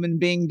one human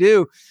being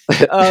do.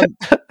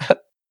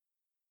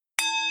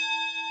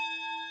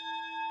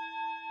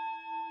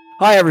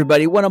 Hi,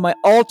 everybody. One of my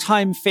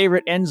all-time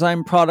favorite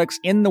enzyme products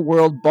in the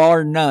world,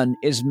 bar none,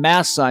 is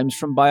Masszymes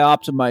from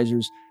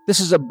Bioptimizers. This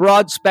is a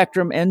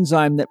broad-spectrum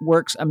enzyme that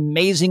works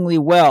amazingly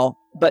well.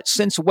 But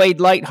since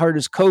Wade Lightheart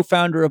is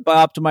co-founder of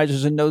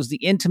Bioptimizers and knows the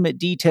intimate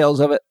details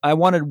of it, I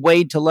wanted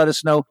Wade to let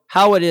us know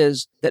how it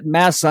is that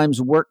Masszymes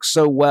work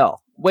so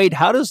well. Wade,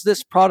 how does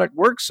this product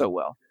work so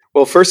well?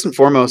 Well, first and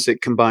foremost,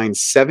 it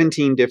combines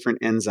 17 different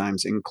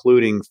enzymes,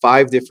 including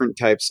 5 different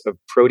types of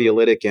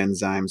proteolytic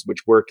enzymes,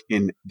 which work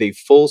in the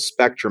full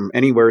spectrum,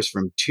 anywhere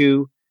from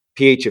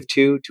pH of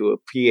 2 to a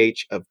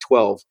pH of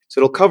 12.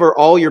 So it'll cover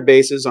all your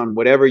bases on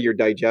whatever your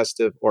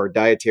digestive or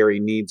dietary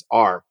needs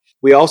are.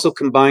 We also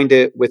combined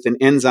it with an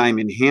enzyme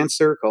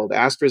enhancer called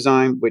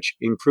Astrozyme, which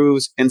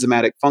improves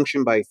enzymatic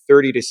function by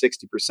 30 to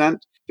 60%.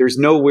 There's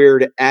no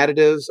weird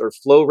additives or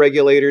flow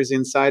regulators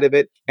inside of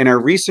it. And our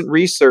recent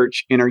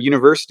research in our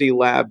university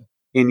lab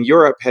in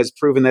Europe has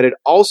proven that it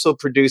also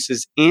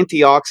produces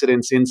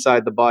antioxidants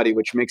inside the body,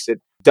 which makes it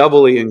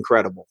doubly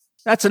incredible.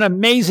 That's an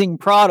amazing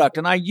product,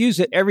 and I use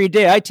it every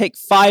day. I take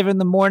 5 in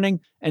the morning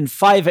and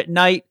 5 at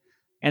night.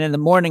 And in the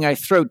morning, I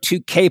throw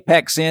 2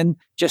 Capex in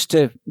just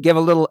to give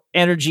a little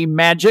energy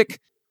magic.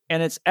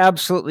 And it's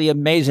absolutely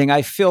amazing.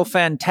 I feel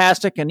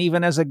fantastic. And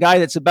even as a guy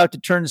that's about to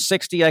turn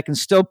 60, I can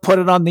still put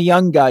it on the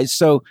young guys.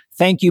 So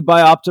thank you,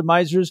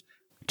 Bioptimizers.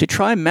 To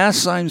try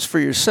Masszymes for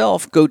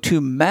yourself, go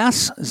to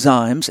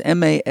Masszymes,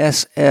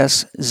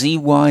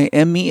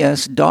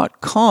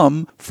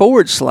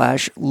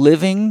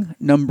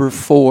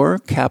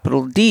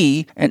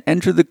 MASSZYMES.com/living4D and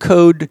enter the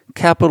code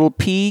capital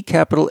P,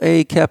 capital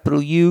A,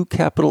 capital U,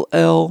 capital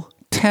L,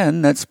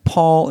 10, that's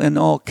Paul in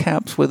all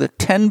caps with a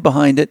 10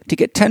 behind it, to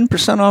get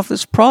 10% off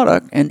this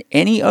product and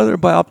any other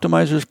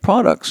Bioptimizers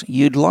products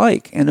you'd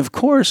like. And of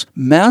course,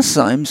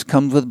 Masszymes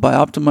comes with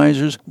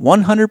Bioptimizers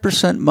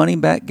 100%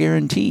 money-back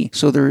guarantee,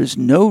 so there is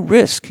no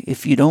risk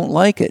if you don't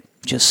like it.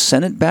 Just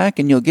send it back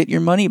and you'll get your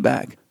money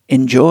back.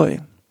 Enjoy.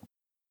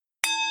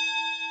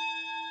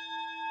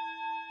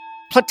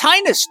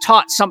 Plotinus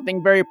taught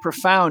something very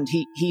profound.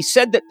 He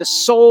said that the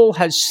soul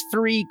has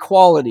 3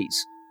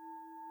 qualities: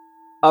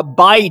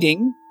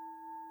 abiding,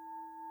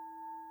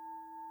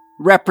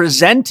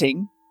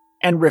 representing,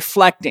 and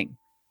reflecting.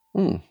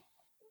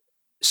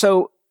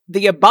 So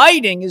the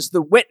abiding is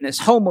the witness.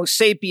 Homo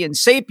sapien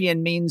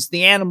sapien means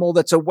the animal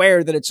that's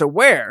aware that it's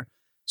aware.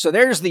 So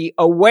there's the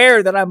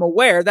aware that I'm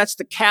aware. That's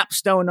the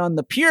capstone on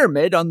the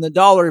pyramid, on the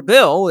dollar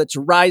bill. It's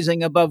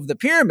rising above the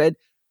pyramid,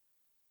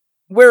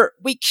 where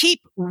we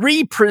keep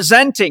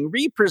representing,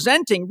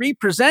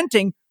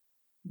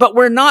 but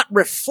we're not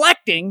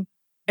reflecting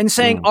and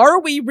saying,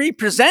 are we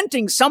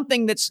representing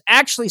something that's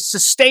actually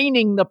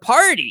sustaining the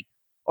party,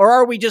 or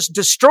are we just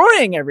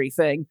destroying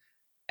everything?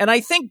 And I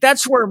think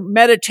that's where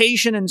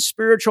meditation and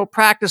spiritual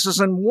practices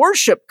and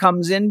worship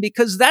comes in,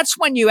 because that's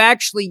when you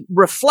actually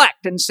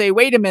reflect and say,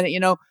 wait a minute,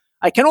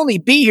 I can only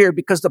be here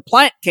because the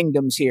plant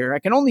kingdom's here. I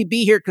can only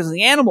be here because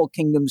the animal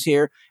kingdom's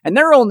here. And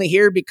they're only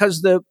here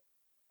because the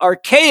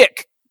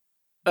archaic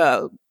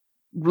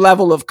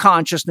level of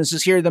consciousness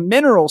is here, the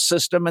mineral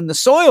system and the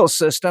soil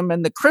system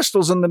and the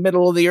crystals in the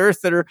middle of the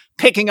earth that are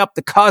picking up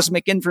the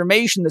cosmic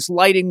information that's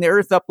lighting the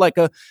earth up like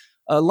a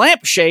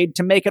lampshade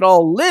to make it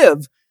all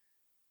live.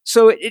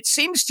 So it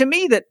seems to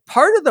me that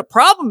part of the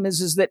problem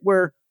is that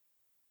we're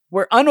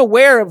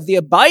unaware of the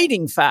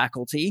abiding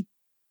faculty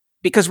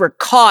because we're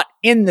caught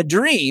in the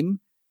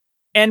dream,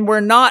 and we're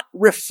not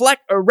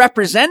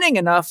representing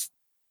enough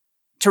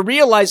to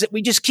realize that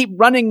we just keep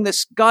running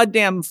this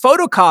goddamn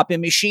photocopy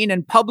machine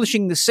and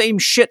publishing the same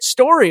shit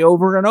story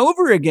over and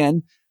over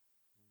again.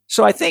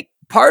 So I think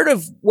part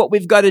of what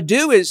we've got to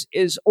do is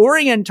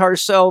orient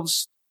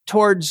ourselves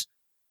towards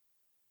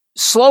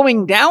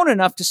slowing down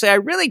enough to say, I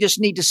really just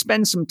need to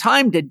spend some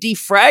time to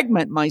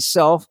defragment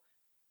myself,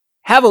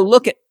 have a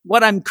look at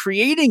what I'm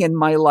creating in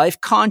my life,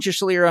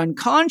 consciously or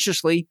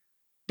unconsciously,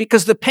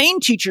 because the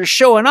pain teacher's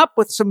showing up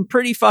with some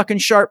pretty fucking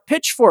sharp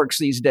pitchforks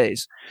these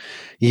days.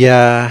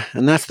 Yeah,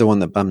 and that's the one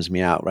that bums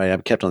me out, right?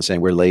 I've kept on saying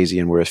we're lazy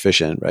and we're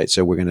efficient, right?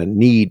 So we're going to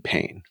need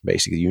pain.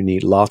 Basically, you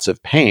need lots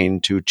of pain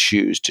to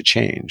choose to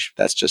change.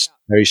 That's just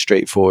very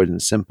straightforward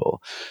and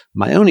simple.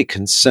 My only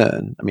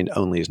concern, I mean,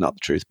 only is not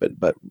the truth,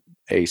 but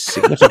a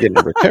significant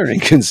and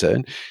recurring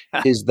concern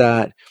is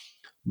that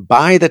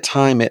by the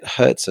time it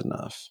hurts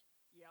enough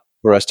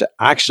for us to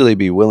actually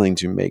be willing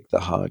to make the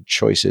hard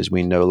choices,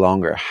 we no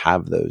longer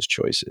have those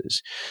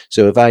choices.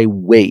 So if I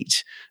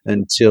wait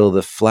until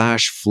the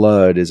flash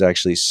flood is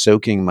actually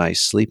soaking my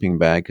sleeping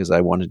bag because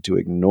I wanted to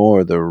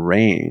ignore the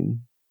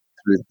rain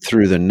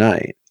through the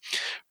night,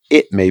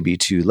 it may be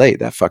too late.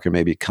 That fucker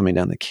may be coming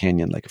down the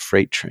canyon like a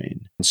freight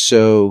train. And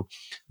so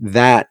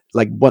that,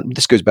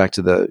 this goes back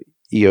to the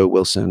E.O.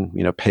 Wilson,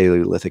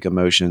 Paleolithic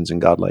emotions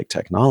and godlike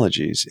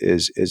technologies,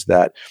 is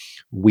that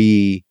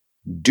we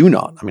do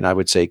not, I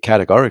would say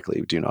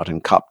categorically do not,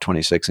 and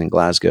COP26 in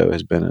Glasgow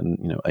has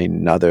been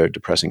another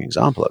depressing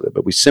example of it,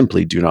 but we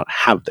simply do not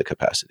have the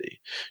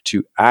capacity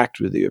to act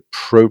with the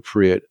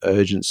appropriate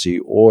urgency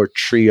or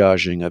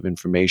triaging of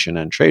information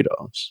and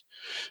trade-offs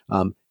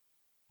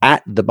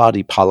at the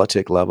body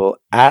politic level,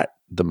 at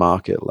the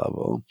market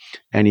level,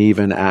 and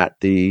even at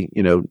the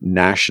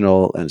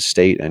national and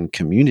state and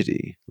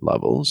community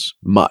levels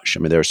much.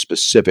 There are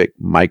specific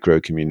micro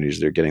communities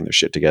that are getting their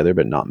shit together,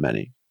 but not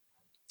many.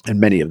 And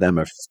many of them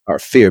are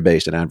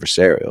fear-based and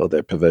adversarial.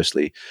 They're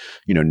perversely,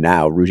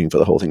 now rooting for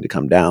the whole thing to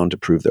come down to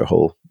prove their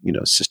whole,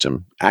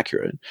 system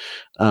accurate.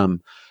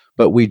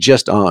 But we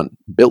just aren't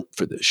built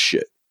for this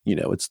shit.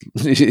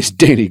 It's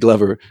Danny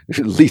Glover,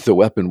 Lethal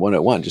Weapon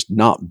 101, just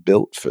not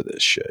built for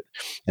this shit.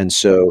 And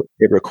so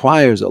it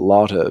requires a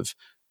lot of,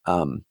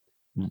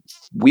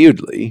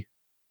 weirdly,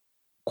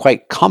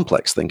 quite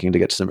complex thinking to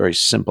get to some very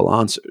simple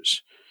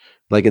answers.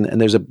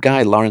 And there's a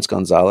guy, Lawrence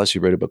Gonzalez,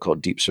 who wrote a book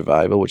called Deep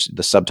Survival, which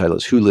the subtitle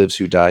is Who Lives,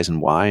 Who Dies,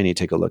 and Why. And he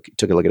took a look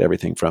at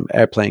everything from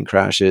airplane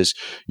crashes,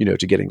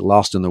 to getting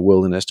lost in the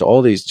wilderness, to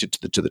all these,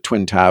 to the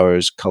Twin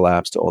Towers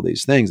collapse, to all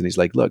these things. And he's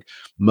like, look,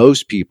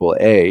 most people,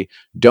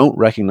 don't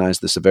recognize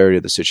the severity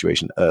of the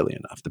situation early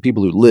enough. The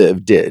people who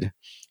lived did.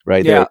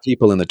 right? There are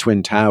people in the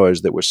Twin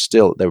Towers that were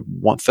still, their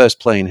first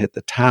plane hit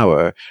the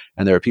tower,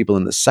 and there are people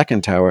in the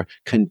second tower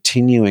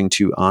continuing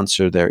to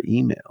answer their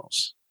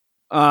emails.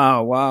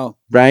 Oh, wow.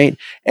 Right.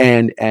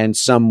 And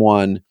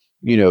someone,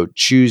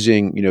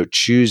 choosing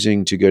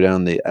to go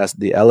down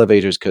the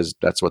elevators because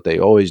that's what they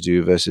always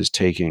do versus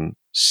taking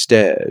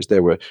stairs.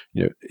 There were,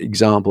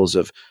 examples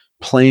of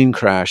plane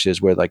crashes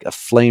where like a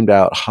flamed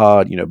out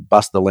hard,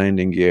 bust the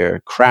landing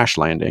gear, crash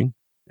landing,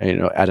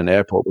 at an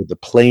airport with the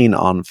plane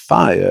on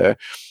fire.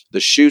 The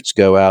chutes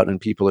go out and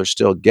people are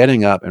still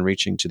getting up and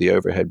reaching to the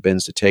overhead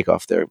bins to take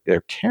off their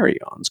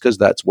carry-ons because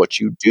that's what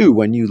you do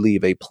when you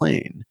leave a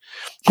plane,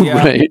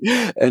 right?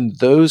 And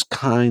those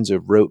kinds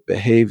of rote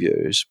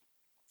behaviors,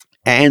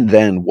 and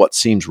then what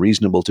seems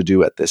reasonable to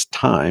do at this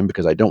time,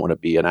 because I don't want to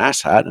be an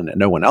asshat, and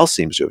no one else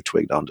seems to have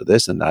twigged onto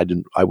this, and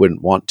I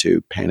wouldn't want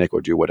to panic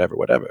or do whatever.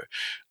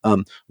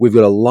 We've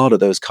got a lot of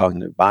those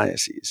cognitive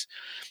biases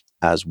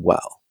as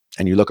well.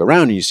 And you look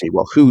around and you see,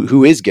 well,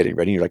 who is getting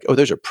ready? And you're like, oh,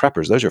 those are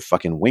preppers. Those are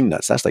fucking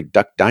wingnuts. That's like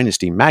Duck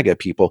Dynasty MAGA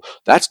people.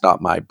 That's not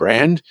my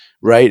brand,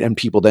 right? And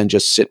people then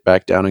just sit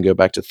back down and go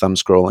back to thumb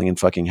scrolling and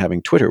fucking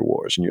having Twitter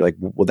wars. And you're like,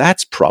 well,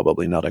 that's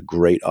probably not a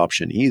great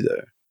option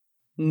either.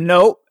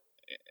 Nope.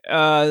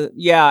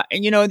 Yeah.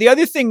 And, the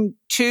other thing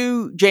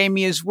too,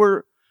 Jamie, is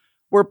we're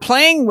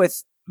playing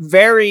with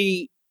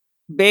very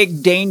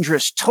big,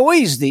 dangerous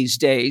toys these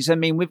days. I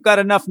mean, we've got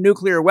enough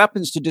nuclear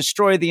weapons to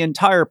destroy the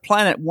entire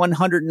planet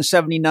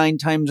 179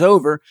 times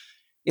over.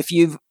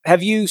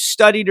 Have you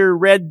studied or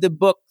read the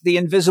book, The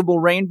Invisible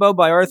Rainbow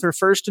by Arthur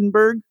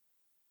Firstenberg?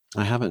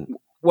 I haven't.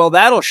 Well,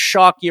 that'll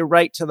shock you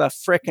right to the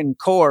frickin'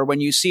 core when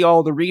you see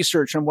all the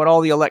research and what all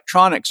the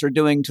electronics are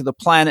doing to the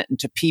planet and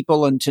to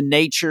people and to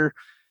nature.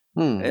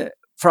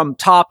 From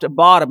top to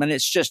bottom, and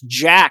it's just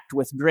jacked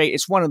with great.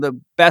 It's one of the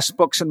best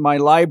books in my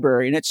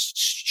library, and it's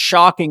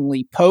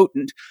shockingly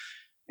potent.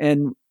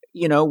 And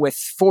with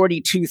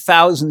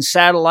 42,000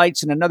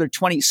 satellites and another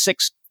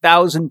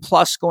 26,000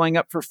 plus going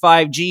up for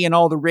 5G and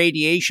all the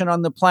radiation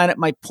on the planet,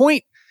 my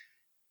point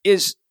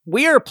is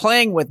we are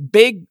playing with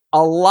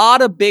a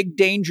lot of big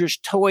dangerous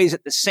toys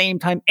at the same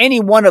time.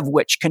 Any one of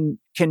which can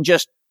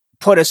just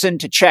put us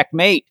into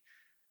checkmate.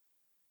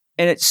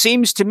 And it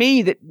seems to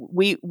me that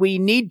we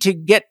need to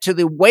get to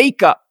the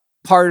wake up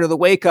part of the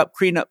wake up,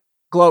 clean up,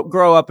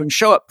 grow up, and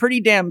show up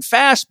pretty damn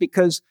fast,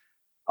 because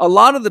a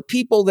lot of the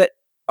people that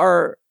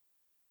are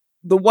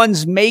the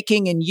ones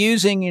making and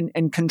using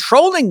and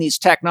controlling these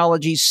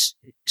technologies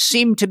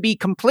seem to be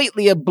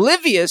completely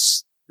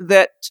oblivious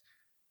that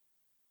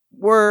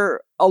we're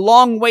a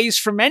long ways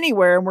from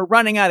anywhere and we're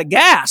running out of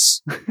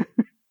gas.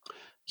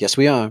 Yes,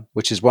 we are,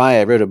 which is why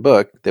I wrote a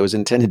book that was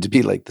intended to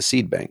be like the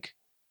seed bank.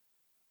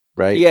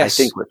 Right? Yes.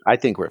 I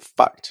think we're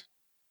fucked.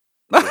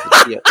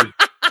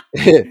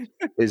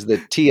 Is the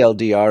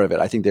TLDR of it.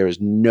 I think there is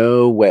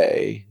no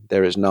way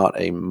there is not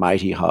a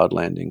mighty hard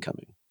landing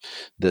coming.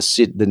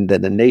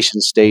 The nation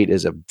state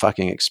is a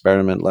fucking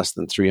experiment less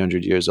than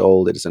 300 years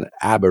old. It is an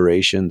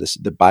aberration.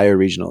 The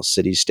bioregional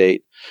city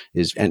state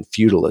and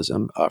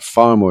feudalism are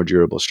far more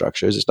durable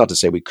structures. It's not to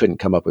say we couldn't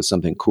come up with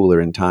something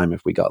cooler in time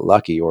if we got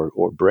lucky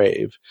or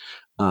brave.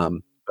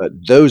 But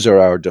those are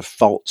our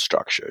default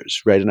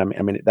structures, right? And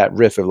I mean that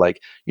riff of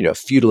like,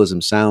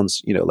 feudalism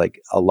sounds, like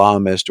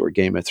alarmist or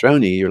Game of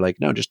Thrones-y. You're like,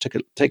 no, just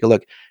take a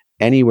look.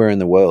 Anywhere in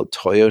the world,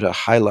 Toyota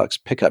Hilux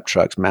pickup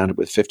trucks mounted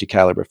with 50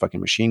 caliber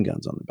fucking machine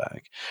guns on the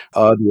back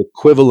are the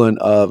equivalent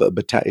of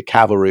a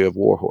cavalry of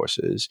war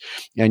horses.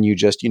 And you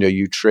just,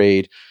 you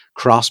trade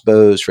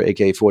crossbows for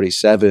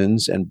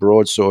AK-47s and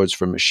broadswords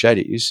for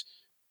machetes.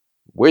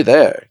 We're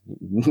there,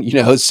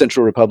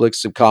 Central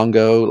Republics of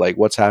Congo, like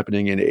what's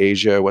happening in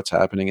Asia, what's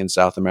happening in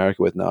South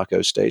America with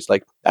narco states.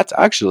 Like that's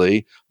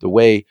actually the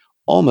way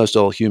almost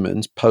all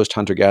humans, post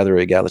hunter-gatherer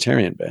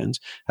egalitarian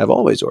bands, have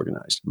always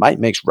organized. Might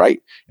makes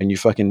right, and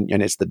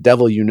and it's the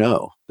devil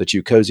that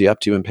you cozy up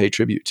to and pay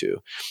tribute to.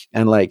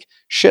 And like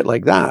shit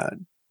like that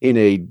in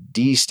a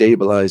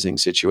destabilizing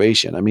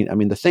situation. I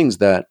mean the things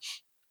that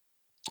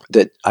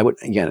I would,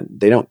 again,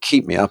 they don't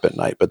keep me up at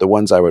night, but the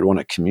ones I would want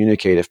to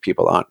communicate if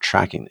people aren't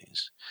tracking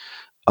these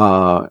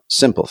are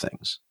simple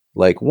things.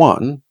 Like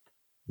one,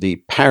 the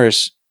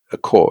Paris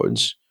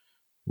Accords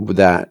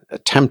that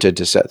attempted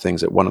to set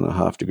things at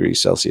 1.5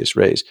 degrees Celsius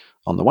raise,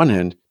 on the one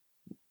hand,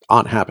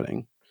 aren't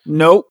happening.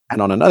 Nope.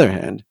 And on another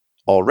hand,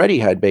 already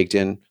had baked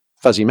in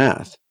fuzzy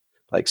math,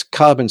 like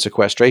carbon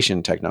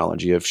sequestration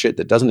technology of shit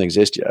that doesn't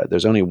exist yet.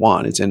 There's only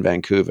one. It's in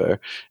Vancouver,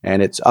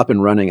 and it's up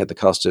and running at the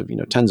cost of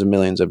tens of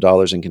millions of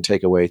dollars, and can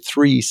take away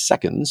 3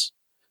 seconds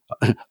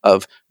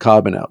of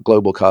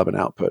global carbon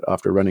output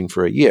after running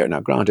for a year.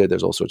 Now, granted,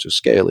 there's all sorts of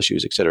scale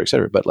issues, et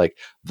cetera, but like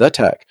the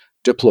tech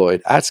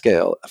deployed at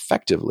scale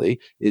effectively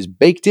is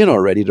baked in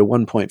already to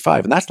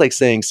 1.5. And that's like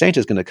saying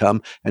Santa's going to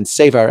come and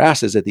save our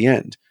asses at the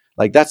end.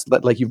 Like that's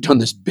like you've done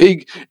this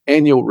big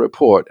annual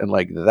report, and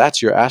like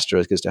that's your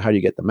asterisk as to how you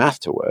get the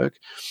math to work.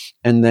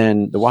 And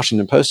then the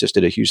Washington Post just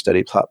did a huge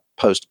study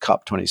post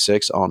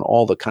COP26 on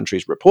all the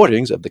countries'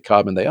 reportings of the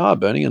carbon they are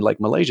burning, and like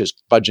Malaysia's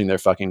fudging their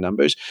fucking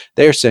numbers.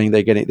 They're saying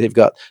they've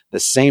got the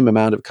same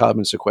amount of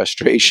carbon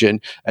sequestration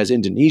as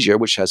Indonesia,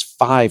 which has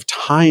 5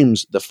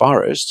 times the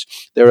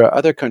forests. There are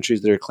other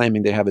countries that are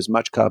claiming they have as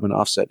much carbon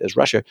offset as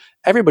Russia.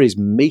 Everybody's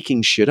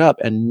making shit up,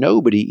 and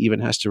nobody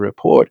even has to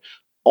report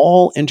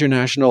all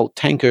international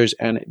tankers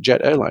and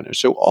jet airliners.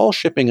 So all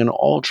shipping and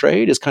all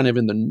trade is kind of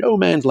in the no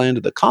man's land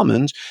of the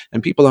commons,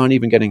 and people aren't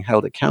even getting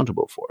held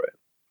accountable for it.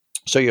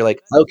 So you're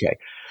like, okay,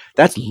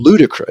 that's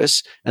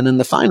ludicrous. And then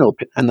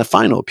the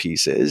final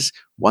piece is,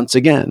 once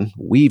again,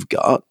 we've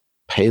got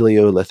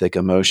Paleolithic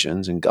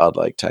emotions and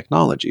godlike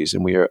technologies,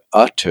 and we are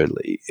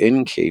utterly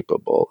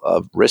incapable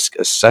of risk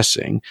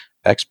assessing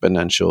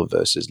exponential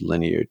versus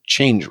linear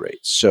change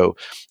rates. So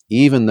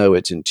even though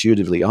it's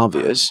intuitively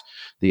obvious,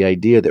 the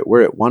idea that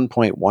we're at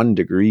 1.1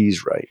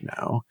 degrees right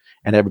now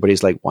and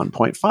everybody's like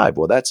 1.5,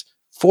 well, that's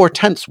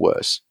 4/10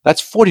 worse.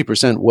 That's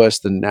 40% worse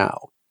than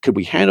now. Could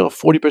we handle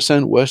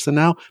 40% worse than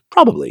now?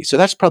 Probably. So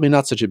that's probably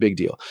not such a big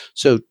deal.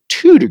 So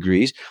 2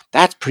 degrees,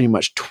 that's pretty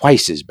much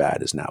twice as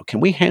bad as now. Can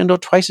we handle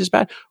twice as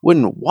bad?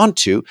 Wouldn't want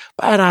to,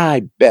 but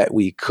I bet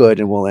we could,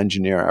 and we'll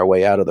engineer our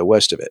way out of the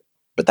worst of it.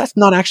 But that's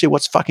not actually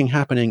what's fucking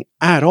happening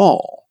at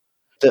all.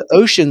 The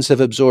oceans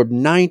have absorbed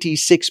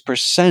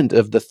 96%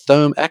 of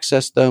the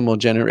excess thermal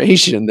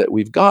generation that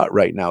we've got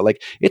right now.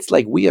 Like, it's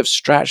like we have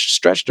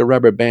stretched a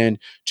rubber band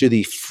to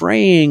the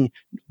fraying,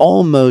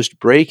 almost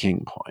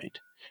breaking point.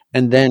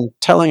 And then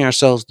telling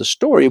ourselves the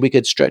story, we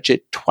could stretch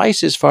it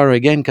twice as far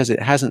again because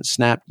it hasn't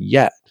snapped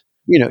yet.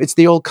 You know, it's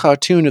the old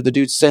cartoon of the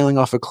dude sailing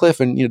off a cliff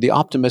and, you know, the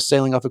optimist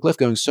sailing off a cliff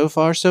going, so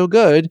far, so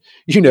good.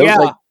 You know,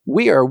 like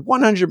we are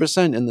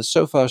 100% in the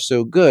so far,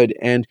 so good.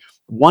 And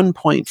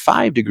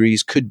 1.5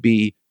 degrees could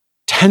be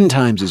 10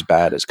 times as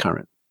bad as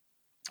current.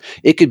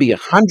 It could be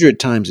 100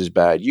 times as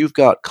bad. You've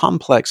got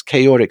complex,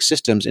 chaotic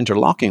systems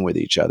interlocking with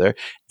each other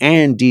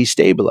and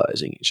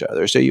destabilizing each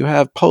other. So you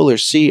have polar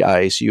sea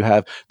ice. You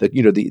have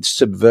the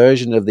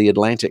subversion of the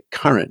Atlantic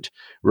current,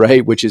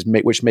 right? Which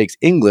makes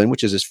England,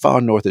 which is as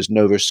far north as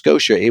Nova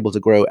Scotia, able to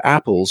grow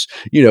apples,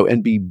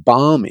 and be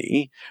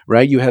balmy,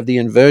 right? You have the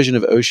inversion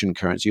of ocean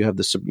currents. You have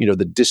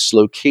the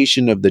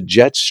dislocation of the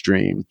jet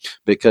stream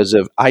because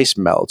of ice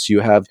melts. You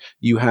have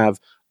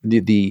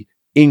the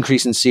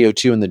increase in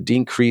CO2 and the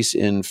decrease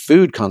in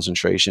food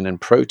concentration and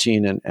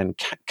protein and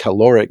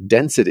caloric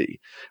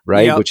density,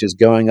 right? Yep. Which is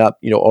going up,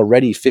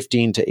 already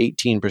 15 to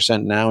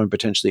 18% now and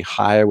potentially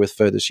higher with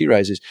further sea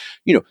rises.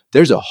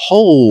 There's a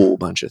whole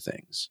bunch of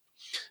things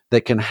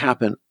that can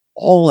happen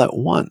all at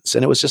once.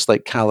 And it was just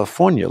like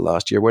California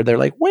last year where they're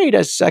like, wait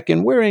a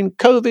second, we're in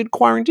COVID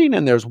quarantine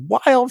and there's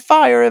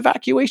wildfire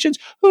evacuations.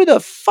 Who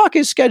the fuck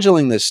is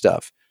scheduling this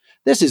stuff?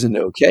 This isn't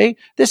okay.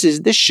 This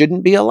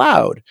shouldn't be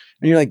allowed.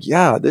 And you're like,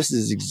 yeah, this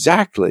is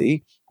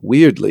exactly,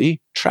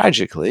 weirdly,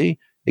 tragically,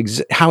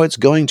 how it's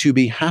going to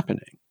be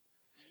happening.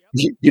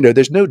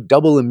 There's no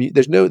double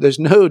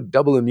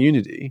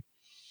immunity,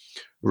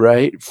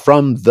 right,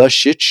 from the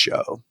shit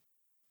show.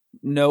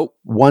 Nope.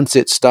 Once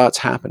it starts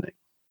happening.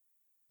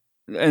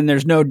 And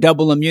there's no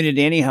double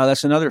immunity anyhow.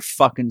 That's another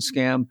fucking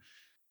scam.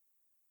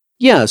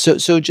 Yeah. So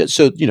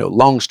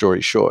long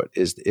story short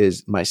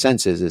is my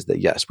sense is that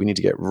yes, we need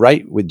to get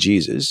right with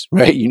Jesus,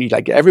 right?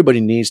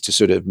 Everybody needs to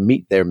sort of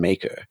meet their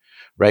maker,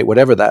 right?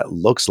 Whatever that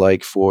looks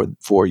like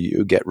for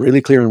you, get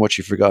really clear on what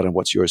you forgot and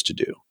what's yours to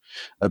do.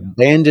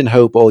 Abandon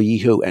hope, all ye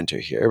who enter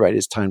here, right?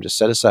 It's time to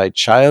set aside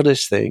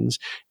childish things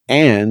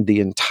and the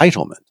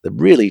entitlement, the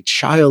really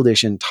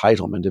childish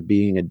entitlement of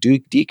being a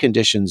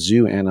deconditioned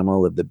zoo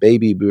animal of the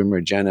baby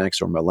boomer, Gen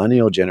X, or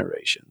millennial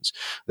generations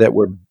that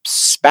were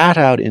spat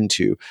out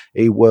into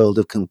a world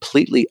of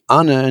completely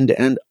unearned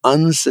and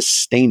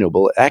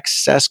unsustainable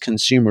excess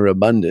consumer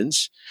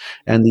abundance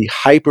and the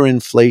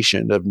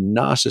hyperinflation of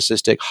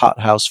narcissistic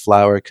hothouse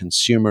flower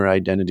consumer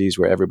identities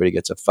where everybody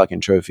gets a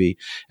fucking trophy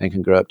and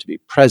can grow up to be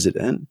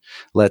president.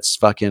 Let's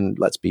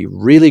be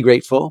really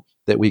grateful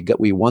that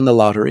we won the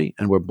lottery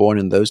and we're born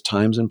in those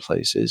times and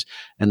places.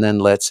 And then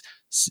let's,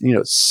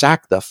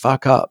 sack the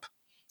fuck up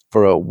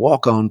for a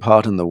walk-on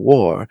part in the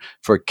war,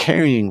 for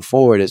carrying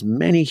forward as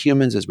many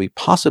humans as we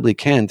possibly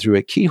can through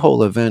a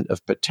keyhole event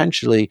of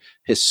potentially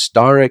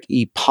historic,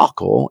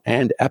 epochal,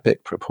 and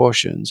epic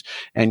proportions,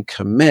 and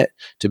commit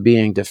to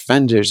being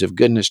defenders of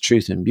goodness,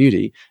 truth, and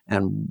beauty,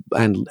 and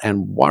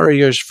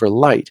warriors for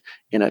light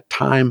in a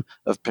time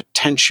of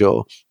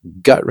potential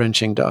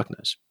gut-wrenching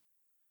darkness.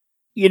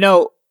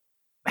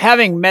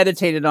 Having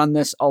meditated on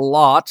this a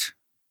lot,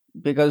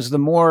 because the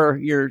more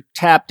you're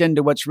tapped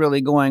into what's really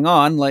going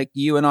on, like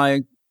you and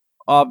I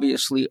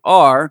obviously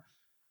are,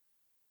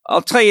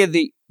 I'll tell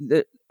you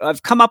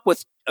I've come up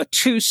with a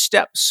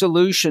 2-step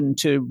solution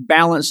to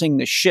balancing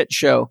the shit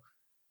show.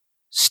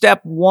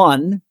 Step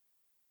 1,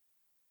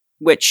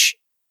 which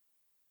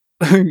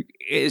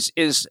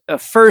is a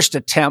first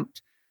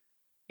attempt,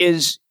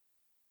 is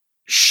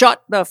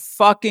shut the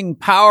fucking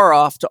power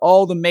off to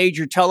all the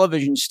major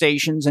television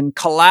stations and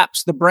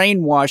collapse the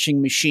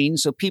brainwashing machine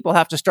so people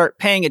have to start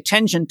paying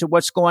attention to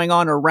what's going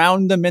on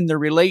around them in their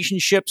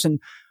relationships and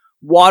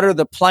water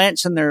the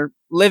plants in their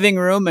living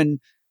room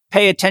and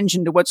pay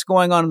attention to what's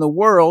going on in the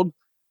world.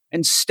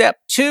 And step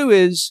 2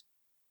 is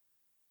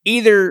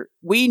either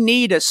we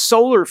need a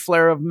solar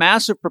flare of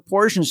massive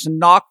proportions to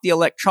knock the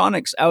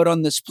electronics out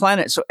on this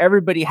planet so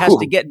everybody has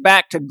to get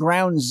back to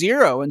ground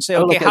zero and say,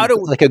 okay, like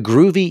like a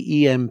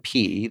groovy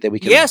EMP that we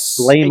can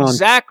blame on.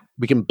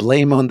 We can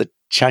blame on the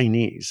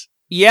Chinese.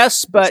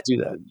 Yes, but let's do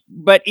that.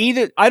 But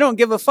either I don't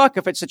give a fuck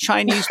if it's a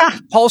Chinese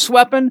pulse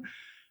weapon,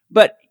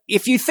 but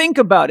if you think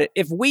about it,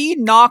 if we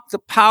knock the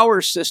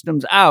power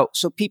systems out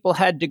so people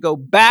had to go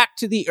back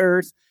to the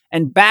earth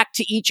and back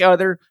to each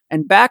other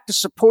and back to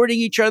supporting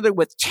each other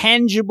with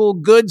tangible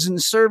goods and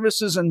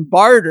services and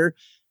barter.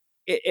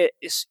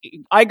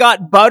 I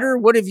got butter.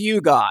 What have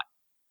you got?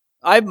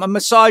 I'm a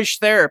massage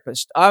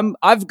therapist.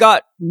 I've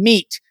got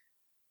meat.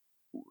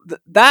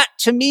 That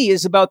to me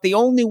is about the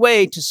only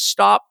way to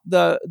stop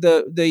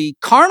the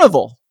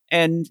carnival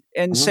and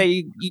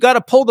say, you got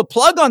to pull the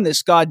plug on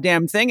this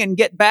goddamn thing and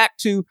get back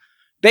to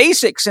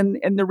basics.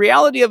 And the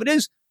reality of it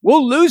is,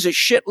 we'll lose a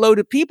shitload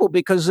of people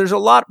because there's a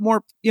lot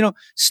more,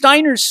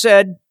 Steiner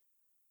said.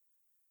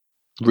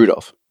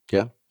 Rudolf.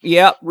 Yeah.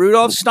 Yeah.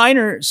 Rudolf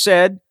Steiner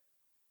said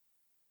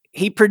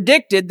he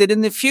predicted that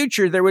in the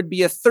future there would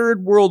be a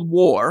third world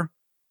war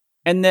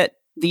and that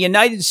the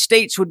United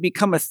States would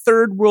become a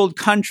third world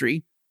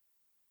country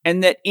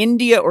and that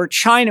India or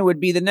China would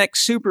be the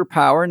next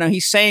superpower. Now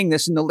he's saying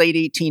this in the late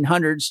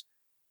 1800s,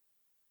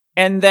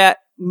 and that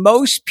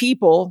most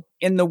people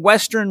in the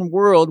Western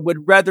world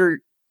would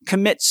rather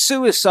commit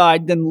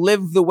suicide than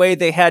live the way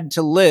they had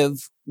to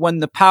live when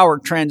the power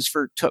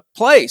transfer took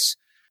place.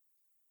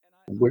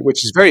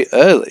 Which is very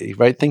early,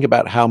 right? Think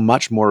about how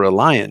much more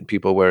reliant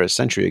people were a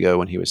century ago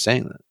when he was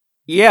saying that.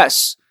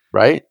 Yes.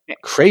 Right?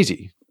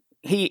 Crazy.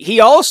 He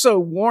also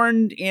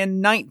warned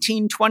in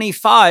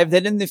 1925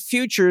 that in the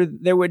future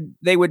they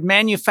would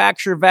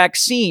manufacture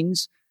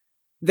vaccines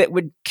that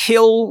would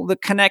kill the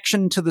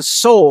connection to the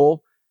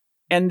soul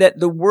and that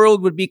the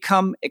world would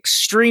become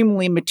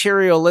extremely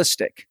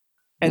materialistic.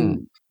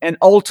 And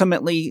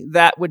ultimately,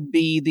 that would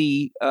be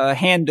the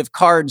hand of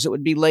cards that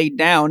would be laid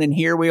down, and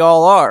here we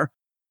all are.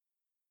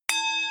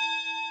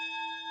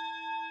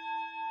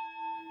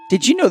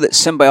 Did you know that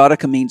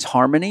Symbiotica means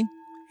harmony?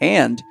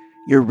 And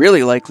you're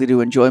really likely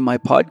to enjoy my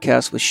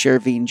podcast with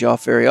Shervin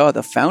Jaffaria,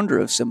 the founder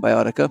of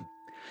Symbiotica.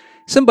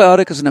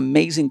 Symbiotica is an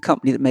amazing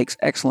company that makes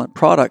excellent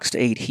products to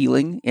aid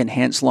healing,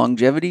 enhance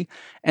longevity,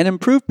 and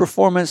improve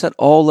performance at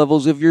all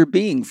levels of your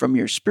being, from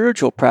your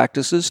spiritual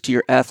practices to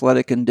your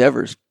athletic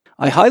endeavors.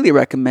 I highly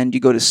recommend you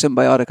go to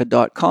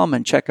Symbiotica.com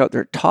and check out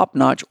their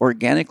top-notch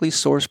organically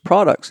sourced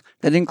products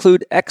that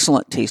include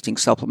excellent tasting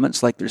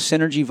supplements like their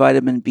Synergy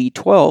Vitamin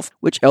B12,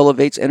 which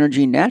elevates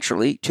energy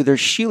naturally, to their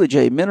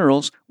Shilajit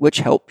minerals, which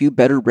help you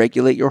better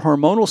regulate your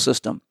hormonal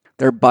system.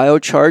 Their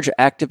Biocharge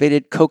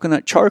activated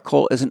coconut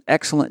charcoal is an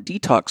excellent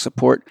detox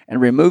support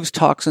and removes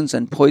toxins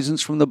and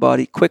poisons from the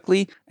body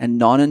quickly and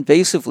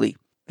non-invasively.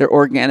 Their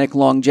organic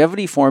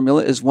longevity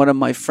formula is one of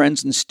my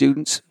friends and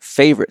students'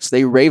 favorites.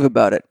 They rave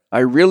about it. I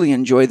really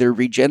enjoy their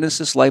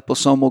Regenesis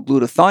liposomal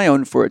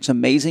glutathione for its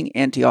amazing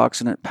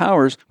antioxidant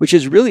powers, which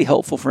is really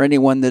helpful for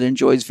anyone that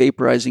enjoys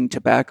vaporizing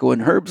tobacco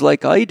and herbs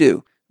like I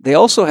do. They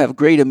also have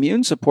great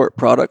immune support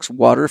products,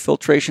 water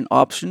filtration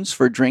options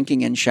for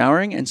drinking and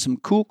showering, and some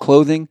cool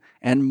clothing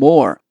and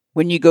more.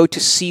 When you go to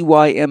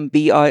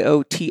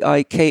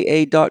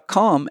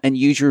CYMBIOTIKA.com and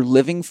use your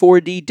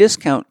Living4D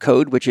discount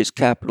code, which is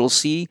capital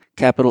C,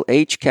 capital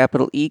H,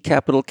 capital E,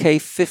 capital K,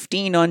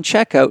 15 on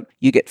checkout,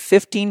 you get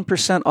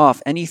 15%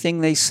 off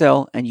anything they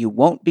sell, and you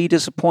won't be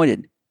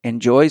disappointed.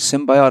 Enjoy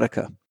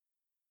Symbiotica.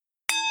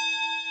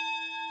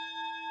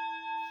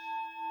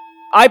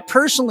 I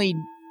personally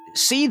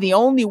see the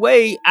only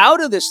way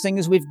out of this thing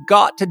is we've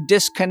got to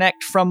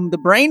disconnect from the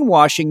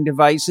brainwashing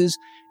devices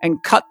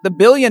and cut the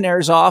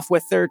billionaires off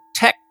with their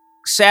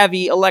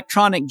tech-savvy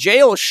electronic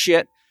jail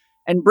shit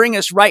and bring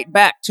us right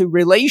back to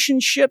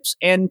relationships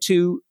and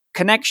to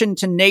connection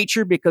to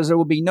nature, because there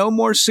will be no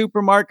more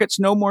supermarkets,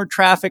 no more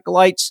traffic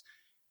lights.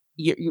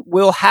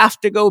 We'll have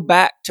to go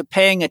back to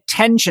paying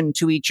attention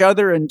to each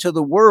other and to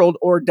the world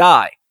or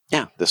die.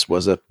 Yeah, this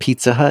was a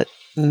Pizza Hut.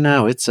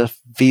 Now it's a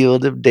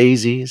field of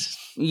daisies.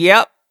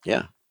 Yep.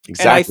 Yeah,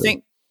 exactly. And I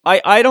think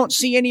I don't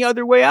see any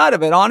other way out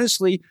of it.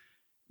 Honestly,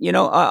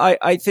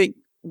 I think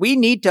we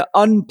need to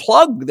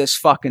unplug this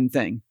fucking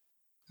thing.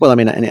 Well, I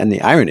mean, and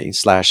the irony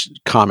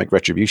 / comic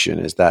retribution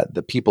is that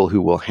the people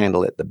who will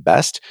handle it the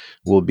best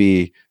will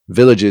be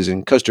villages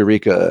in Costa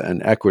Rica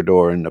and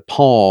Ecuador and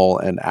Nepal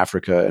and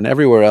Africa and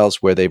everywhere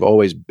else where they've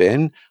always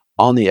been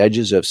on the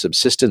edges of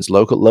subsistence,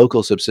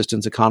 local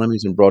subsistence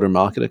economies and broader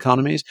market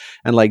economies.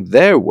 And like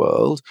their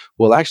world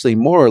will actually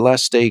more or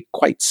less stay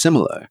quite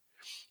similar.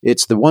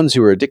 It's the ones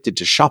who are addicted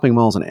to shopping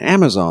malls and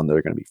Amazon that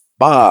are going to be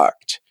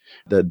fucked.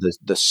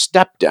 The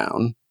step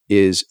down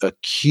is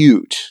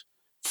acute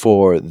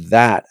for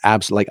that.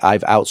 Like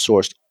I've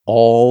outsourced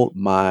all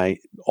my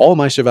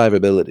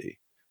survivability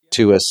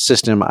to a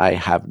system I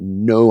have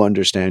no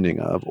understanding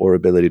of or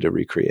ability to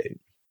recreate.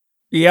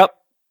 Yep.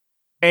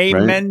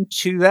 Amen Right?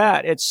 to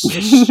that. It's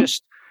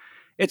just,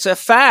 it's a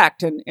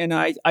fact. And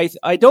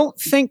I don't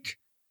think,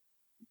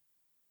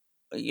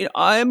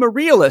 I'm a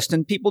realist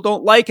and people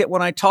don't like it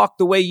when I talk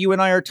the way you and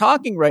I are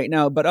talking right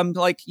now, but I'm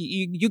like,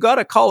 you got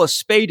to call a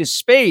spade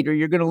or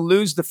you're going to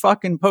lose the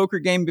fucking poker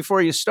game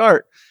before you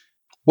start.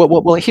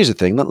 Well, here's the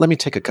thing. Let me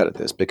take a cut at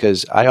this,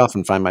 because I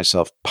often find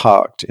myself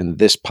parked in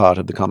this part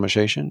of the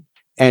conversation.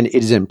 And it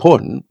is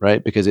important,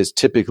 right? Because it's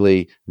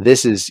typically,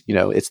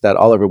 it's that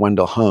Oliver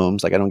Wendell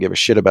Holmes, like, I don't give a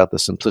shit about the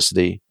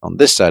simplicity on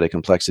this side of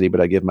complexity,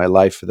 but I give my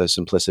life for the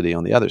simplicity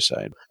on the other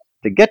side.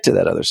 To get to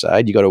that other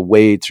side, you got to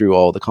wade through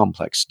all the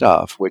complex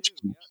stuff, which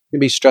can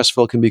be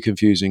stressful, can be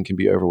confusing, can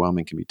be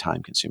overwhelming, can be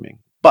time consuming.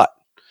 But,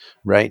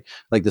 right,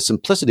 like, the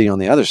simplicity on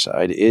the other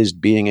side is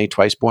being a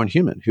twice-born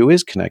human who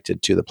is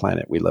connected to the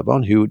planet we live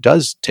on, who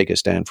does take a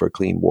stand for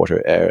clean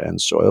water, air,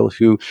 and soil,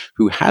 who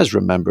has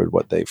remembered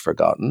what they've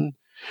forgotten,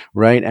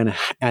 right,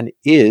 and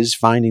is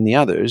finding the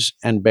others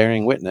and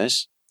bearing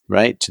witness,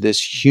 right, to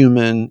this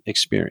human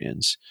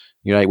experience,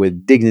 right,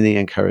 with dignity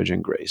and courage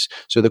and grace.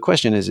 So the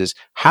question is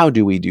how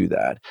do we do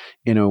that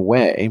in a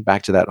way,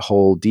 back to that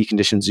whole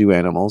deconditioned zoo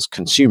animals,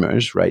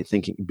 consumers, right,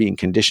 being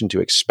conditioned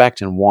to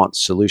expect and want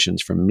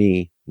solutions from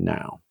me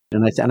now.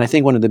 And I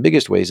think one of the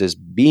biggest ways is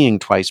being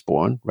twice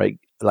born, right,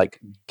 like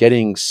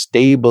getting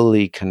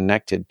stably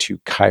connected to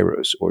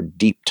Kairos, or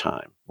deep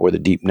time, or the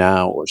deep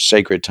now, or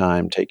sacred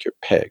time, take your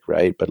pick,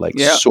 right? But like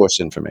source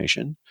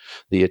information,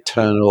 the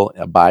eternal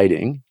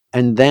abiding,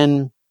 and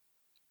then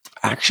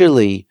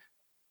actually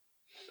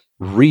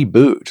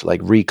reboot,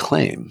 like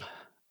reclaim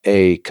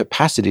a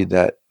capacity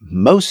that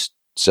most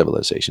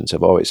civilizations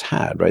have always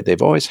had, right?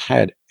 They've always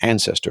had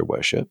ancestor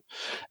worship,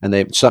 and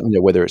they've something,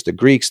 whether it's the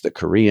Greeks, the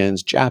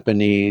Koreans,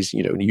 Japanese,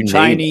 you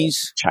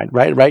Chinese, name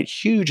it, right?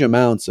 Huge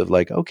amounts of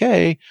like,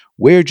 okay,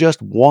 we're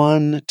just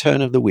one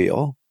turn of the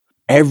wheel.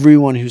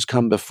 Everyone who's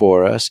come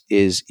before us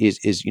is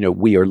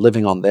we are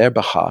living on their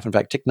behalf. In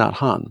fact, Thich Nhat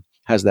Hanh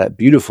has that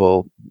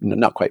beautiful,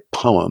 not quite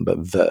poem, but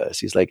verse.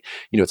 He's like,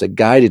 it's a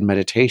guided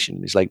meditation.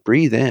 He's like,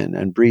 breathe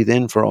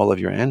in for all of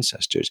your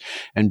ancestors,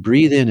 and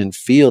breathe in and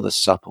feel the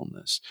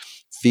suppleness,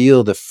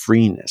 feel the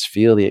freeness,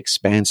 feel the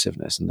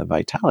expansiveness and the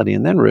vitality,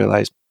 and then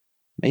realize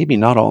maybe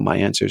not all my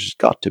ancestors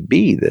got to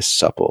be this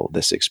supple,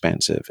 this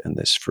expansive, and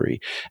this free,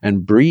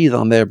 and breathe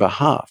on their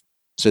behalf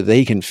so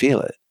they can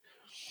feel it.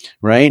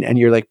 Right. And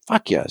you're like,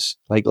 fuck yes.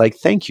 Like,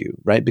 thank you.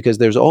 Right. Because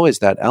there's always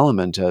that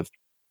element of,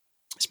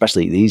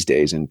 especially these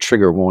days, and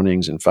trigger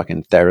warnings and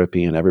fucking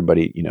therapy and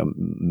everybody,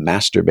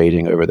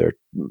 masturbating over their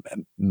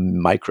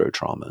micro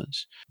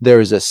traumas. There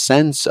is a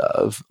sense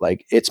of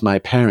like, it's my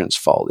parents'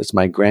 fault. It's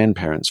my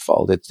grandparents'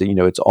 fault. It's,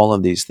 it's all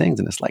of these things.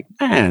 And it's like,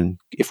 man,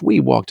 if we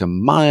walked a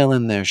mile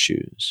in their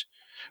shoes,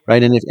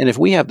 right? And if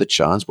we have the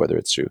chance, whether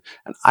it's through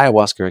an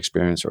ayahuasca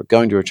experience or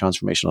going to a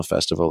transformational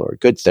festival or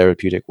good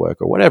therapeutic work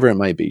or whatever it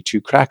might be,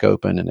 to crack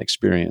open and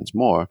experience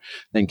more,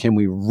 then can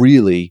we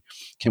really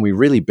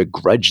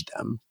begrudge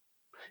them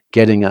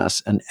getting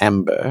us an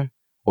ember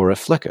or a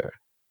flicker?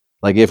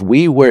 Like, if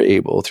we were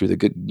able, through the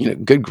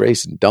good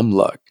grace and dumb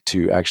luck,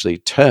 to actually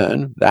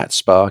turn that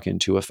spark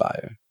into a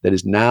fire that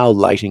is now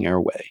lighting our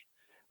way,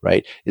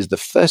 right? Is the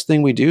first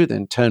thing we do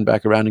then turn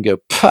back around and go,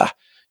 pah,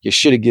 you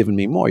should have given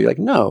me more. You're like,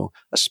 no,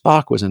 a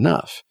spark was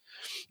enough.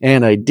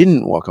 And I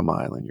didn't walk a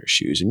mile in your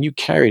shoes, and you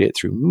carried it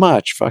through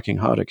much fucking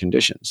harder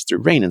conditions,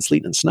 through rain and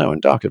sleet and snow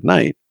and dark of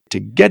night, to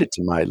get it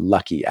to my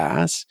lucky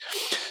ass.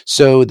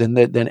 So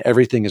then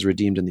everything is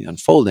redeemed in the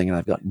unfolding, and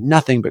I've got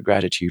nothing but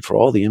gratitude for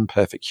all the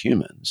imperfect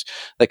humans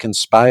that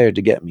conspired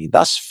to get me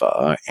thus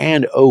far.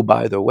 And oh,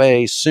 by the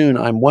way, soon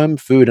I'm worm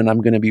food, and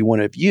I'm going to be one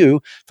of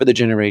you for the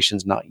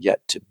generations not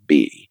yet to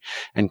be.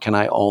 And can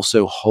I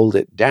also hold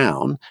it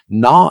down,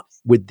 not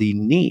with the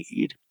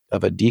need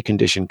of a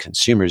deconditioned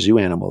consumer zoo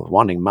animal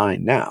wanting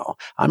mine now?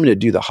 I'm going to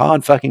do the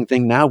hard fucking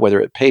thing now,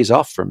 whether it pays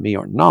off for me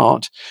or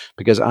not,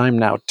 because I'm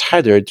now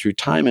tethered through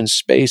time and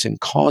space and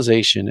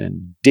causation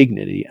and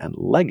dignity and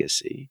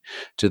legacy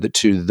to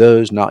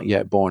those not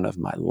yet born of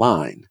my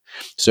line.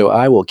 So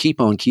I will keep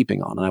on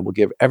keeping on, and I will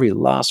give every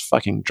last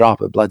fucking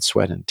drop of blood,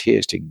 sweat, and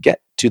tears to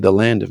get to the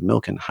land of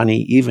milk and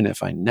honey, even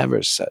if I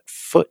never set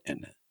foot in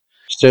it,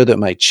 so that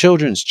my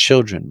children's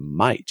children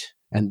might.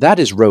 And that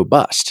is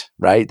robust,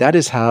 right?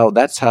 That's how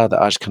the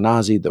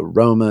Ashkenazi, the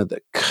Roma, the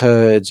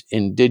Kurds,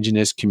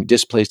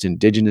 displaced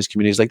indigenous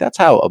communities, like, that's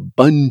how a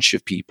bunch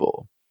of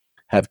people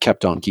have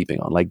kept on keeping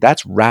on. Like,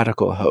 that's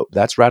radical hope.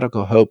 That's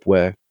radical hope,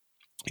 where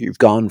you've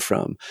gone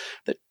from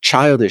the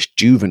childish,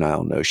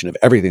 juvenile notion of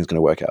everything's going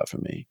to work out for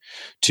me,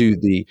 to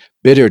the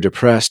bitter,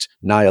 depressed,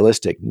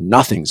 nihilistic,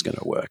 nothing's going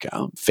to work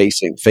out,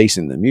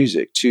 facing the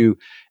music, to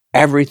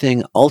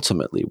everything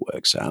ultimately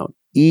works out,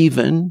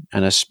 even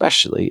and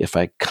especially if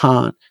I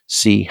can't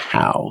see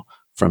how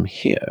from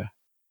here.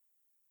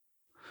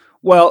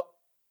 Well,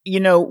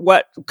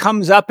 what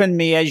comes up in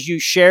me as you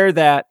share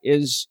that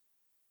is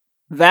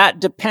that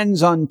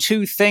depends on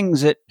two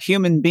things that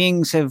human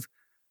beings have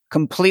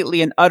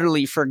completely and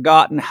utterly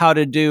forgotten how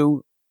to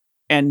do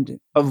and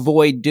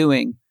avoid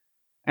doing.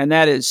 And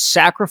that is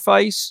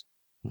sacrifice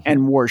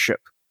and worship.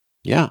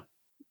 Yeah.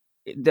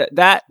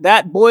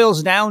 That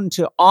boils down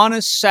to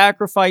honest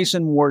sacrifice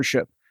and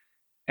worship.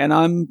 And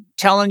I'm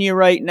telling you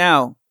right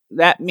now,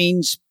 that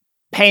means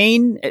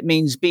pain. It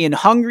means being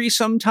hungry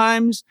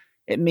sometimes.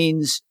 It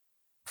means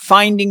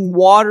finding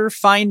water,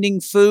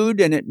 finding food,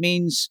 and it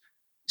means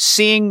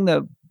seeing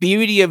the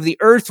beauty of the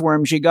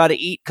earthworms you got to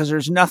eat because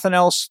there's nothing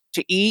else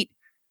to eat.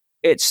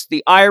 It's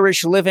the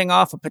Irish living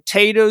off of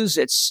potatoes.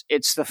 It's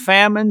the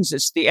famines.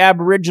 It's the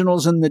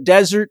Aboriginals in the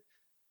desert.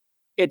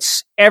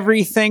 It's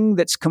everything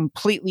that's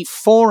completely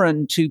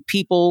foreign to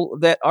people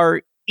that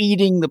are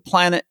eating the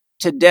planet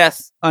to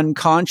death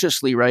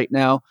unconsciously right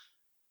now.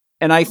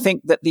 And I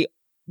think that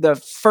the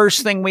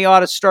first thing we ought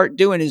to start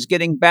doing is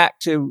getting back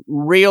to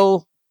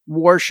real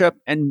worship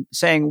and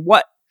saying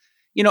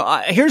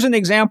here's an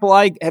example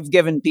I have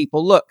given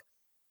people. Look,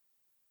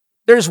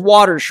 there's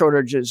water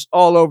shortages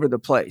all over the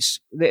place.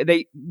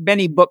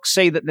 Many books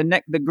say that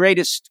the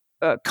greatest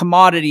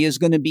commodity is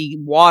going to be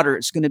water.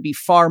 It's going to be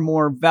far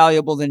more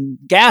valuable than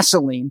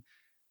gasoline.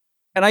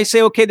 And I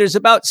say, okay, there's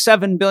about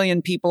 7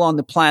 billion people on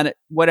the planet,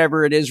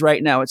 whatever it is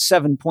right now. It's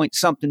 7 point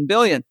something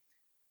billion.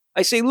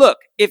 I say, look,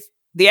 if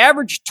the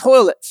average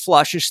toilet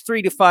flush is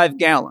 3 to 5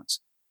 gallons,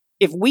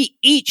 if we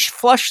each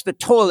flush the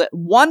toilet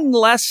one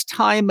less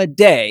time a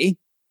day,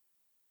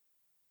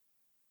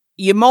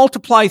 you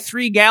multiply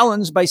 3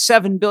 gallons by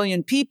 7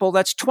 billion people,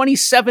 that's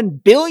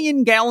 27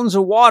 billion gallons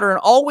of water. And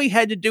all we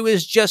had to do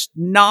is just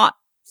not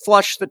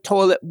flush the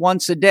toilet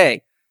once a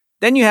day.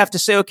 Then you have to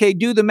say, okay,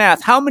 do the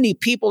math. How many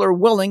people are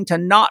willing to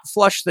not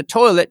flush the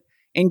toilet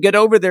and get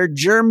over their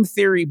germ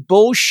theory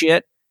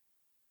bullshit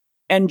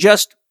and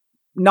just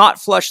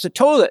not flush the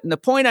toilet? And the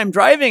point I'm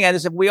driving at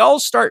is if we all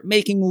start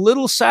making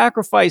little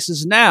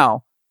sacrifices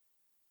now,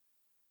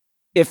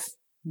 if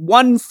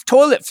one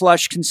toilet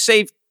flush can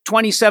save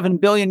 27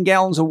 billion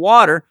gallons of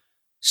water,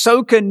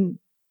 so can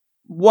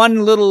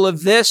one little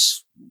of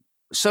this,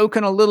 so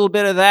can a little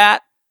bit of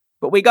that.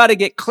 But we got to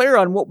get clear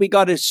on what we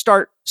got to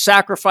start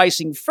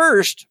sacrificing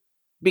first,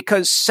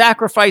 because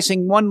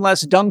sacrificing one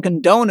less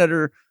Dunkin'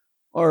 Donut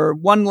or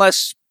one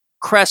less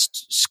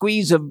Crest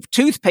squeeze of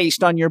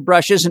toothpaste on your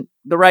brush isn't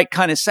the right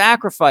kind of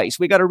sacrifice.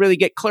 We got to really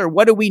get clear.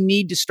 What do we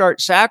need to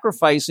start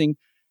sacrificing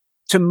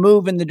to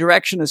move in the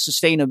direction of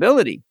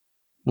sustainability?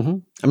 Mm-hmm.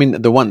 I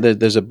mean,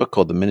 there's a book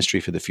called The Ministry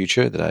for the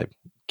Future that I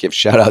give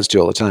shout outs to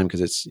all the time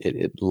because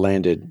it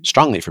landed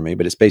strongly for me,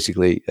 but it's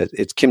basically,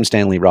 it's Kim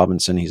Stanley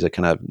Robinson. He's a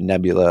kind of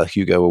Nebula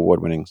Hugo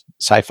award-winning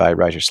sci-fi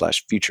writer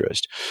 /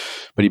 futurist,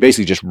 but he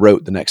basically just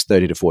wrote the next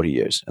 30 to 40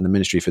 years. And the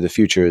Ministry for the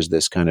Future is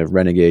this kind of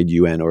renegade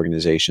UN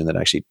organization that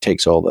actually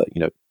takes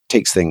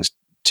takes things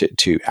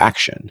to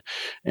action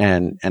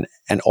and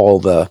all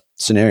the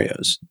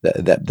scenarios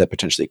that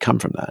potentially come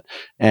from that.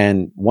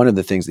 And one of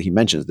the things that he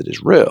mentions that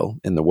is real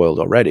in the world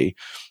already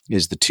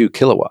is the 2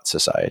 kilowatt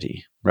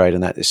society, right?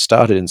 And that is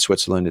started in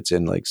Switzerland. It's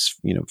in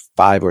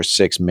 5 or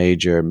 6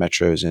 major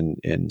metros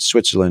in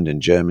Switzerland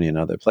and Germany and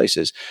other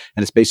places.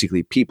 And it's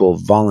basically people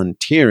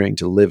volunteering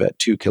to live at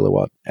 2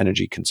 kilowatt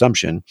energy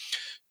consumption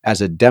as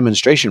a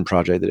demonstration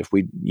project that if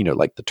we,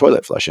 like the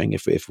toilet flushing,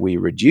 if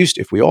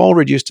we all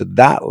reduced to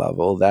that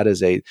level, that is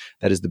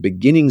the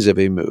beginnings of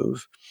a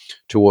move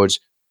towards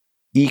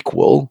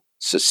equal,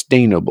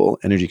 sustainable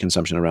energy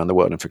consumption around the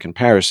world. And for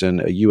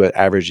comparison,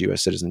 average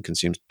US citizen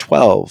consumes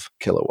 12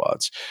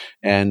 kilowatts.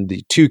 And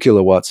the 2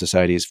 kilowatt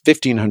society is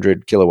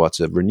 1,500 kilowatts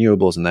of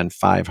renewables and then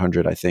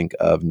 500, I think,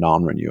 of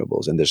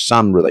non-renewables. And there's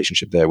some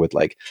relationship there with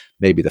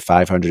maybe the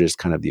 500 is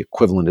kind of the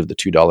equivalent of the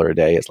 $2 a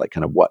day. It's like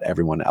kind of what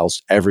everyone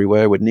else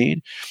everywhere would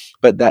need.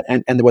 But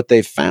and what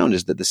they've found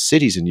is that the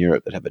cities in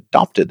Europe that have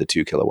adopted the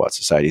 2 kilowatt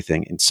society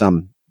thing in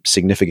some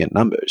significant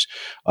numbers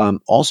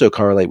also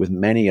correlate with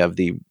many of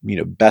the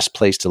best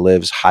place to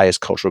live's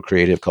highest cultural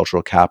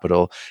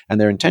capital.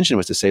 And their intention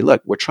was to say,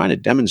 look, we're trying to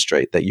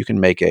demonstrate that you can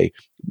make a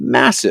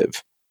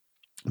massive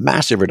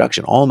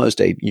reduction,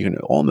 you can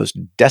almost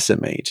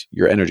decimate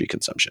your energy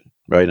consumption,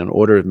 right? An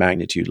order of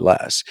magnitude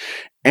less,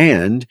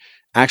 and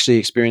actually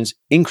experience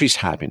increased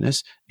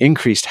happiness,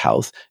 increased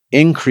health,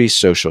 increased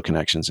social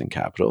connections and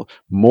capital,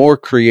 more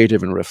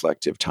creative and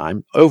reflective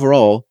time.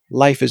 Overall,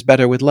 life is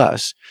better with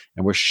less.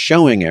 And we're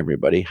showing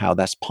everybody how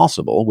that's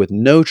possible with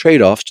no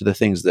trade-offs to the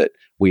things that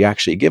we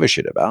actually give a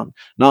shit about.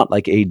 Not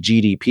like a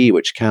GDP,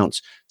 which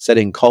counts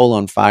setting coal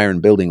on fire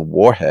and building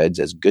warheads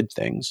as good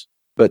things.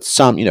 But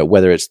some,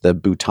 whether it's the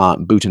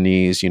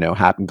Bhutanese,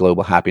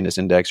 global happiness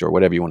index or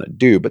whatever you want to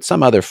do, but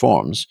some other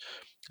forms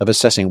of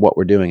assessing what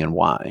we're doing and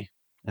why.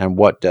 And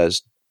what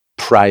does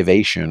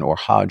privation or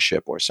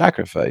hardship or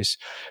sacrifice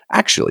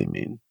actually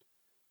mean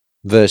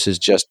versus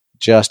just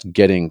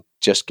getting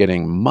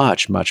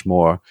much, much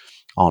more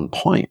on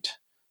point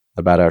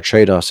about our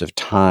trade-offs of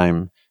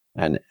time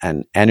and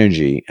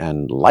energy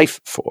and life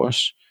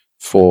force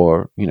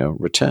for,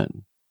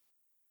 return.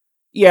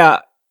 Yeah.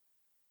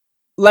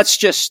 Let's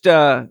just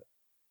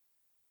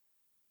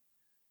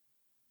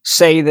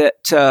say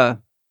that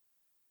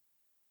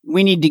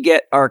we need to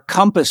get our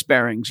compass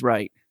bearings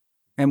right,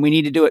 and we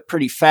need to do it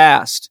pretty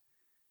fast.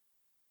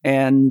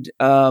 And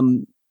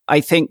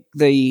I think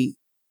the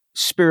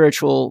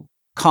spiritual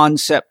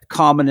concept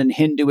common in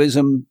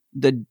Hinduism,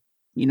 the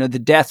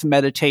death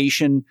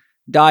meditation,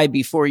 die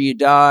before you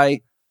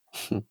die,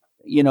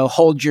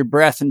 hold your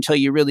breath until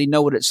you really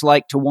know what it's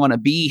like to want to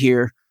be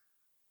here.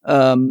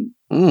 That's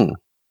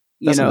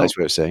a nice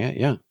way of saying it.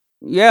 Yeah.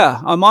 Yeah.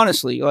 I'm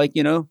honestly Yeah.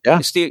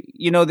 it's have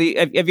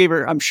you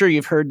ever, I'm sure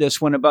you've heard this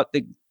one about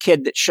the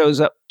kid that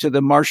shows up to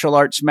the martial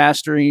arts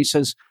master and he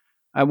says,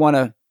 I want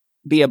to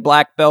be a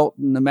black belt.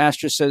 And the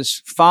master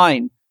says,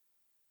 fine.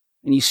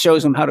 And he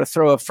shows him how to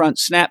throw a front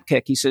snap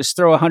kick. He says,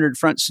 throw 100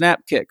 front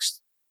snap kicks.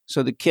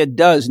 So the kid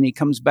does, and he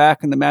comes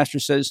back and the master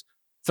says,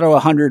 throw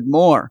 100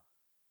 more.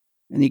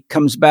 And he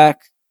comes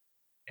back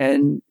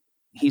and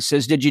he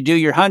says, did you do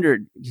your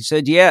 100? He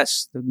said,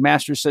 yes. The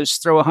master says,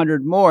 throw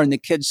 100 more. And the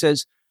kid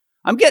says,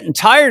 I'm getting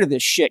tired of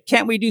this shit.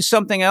 Can't we do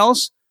something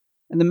else?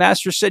 And the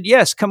master said,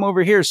 yes, come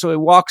over here. So he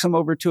walks him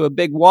over to a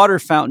big water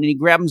fountain and he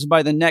grabs him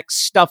by the neck,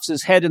 stuffs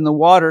his head in the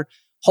water,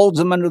 holds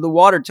him under the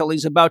water till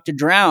he's about to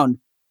drown.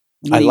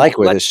 I like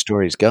where this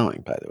story's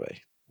going, by the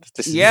way.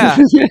 Yeah.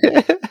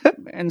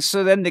 And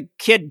so then the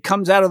kid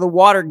comes out of the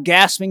water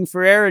gasping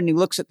for air and he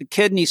looks at the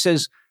kid and he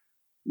says,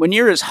 when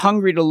you're as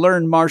hungry to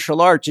learn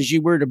martial arts as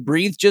you were to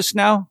breathe just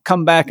now,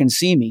 come back and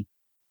see me.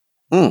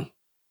 Boom.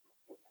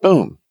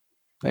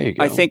 There you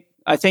go.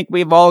 I think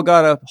we've all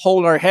got to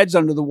hold our heads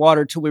under the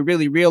water till we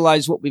really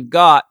realize what we've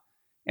got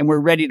and we're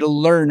ready to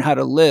learn how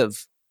to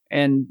live.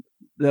 And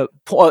the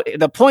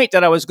point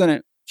that I was going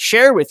to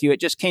share with you, it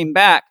just came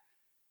back.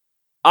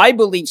 I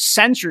believe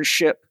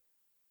censorship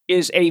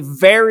is a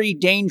very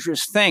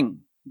dangerous thing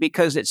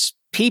because it's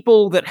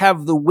people that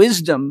have the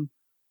wisdom,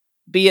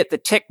 be it the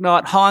Thich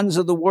Nhat Hanhs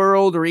of the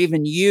world or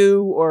even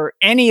you or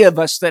any of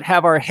us that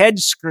have our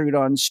heads screwed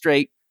on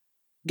straight,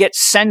 get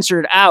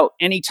censored out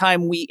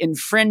anytime we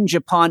infringe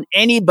upon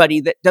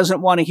anybody that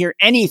doesn't want to hear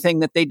anything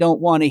that they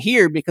don't want to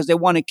hear because they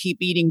want to keep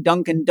eating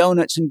Dunkin'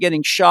 Donuts and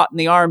getting shot in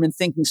the arm and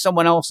thinking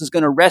someone else is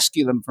going to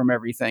rescue them from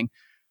everything.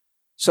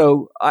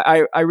 So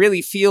I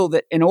really feel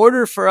that in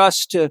order for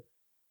us to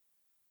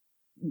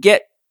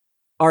get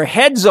our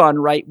heads on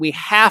right, we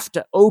have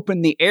to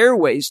open the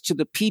airways to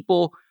the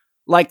people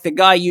like the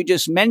guy you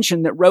just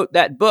mentioned that wrote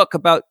that book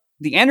about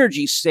the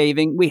energy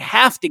saving. We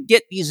have to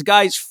get these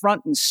guys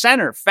front and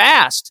center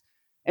fast.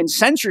 And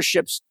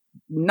censorship's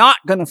not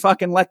going to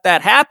fucking let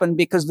that happen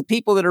because the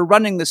people that are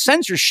running the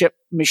censorship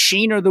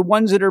machine are the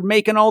ones that are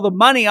making all the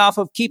money off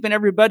of keeping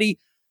everybody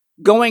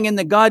going in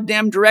the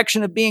goddamn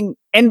direction of being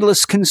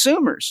endless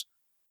consumers.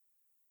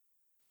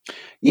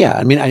 Yeah,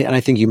 I mean,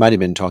 I think you might have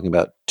been talking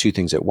about two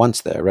things at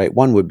once there, right?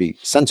 One would be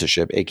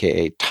censorship,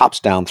 aka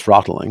tops-down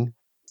throttling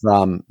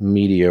from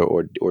media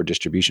or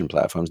distribution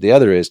platforms. The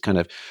other is kind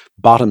of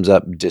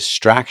bottoms-up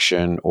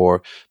distraction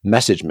or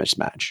message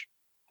mismatch,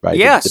 right?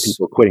 Yes. The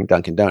people quitting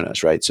Dunkin'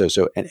 Donuts, right?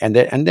 And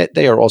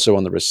they are also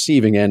on the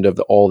receiving end of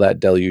all that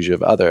deluge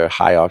of other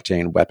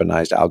high-octane,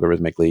 weaponized,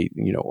 algorithmically,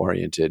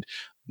 oriented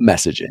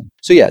messaging.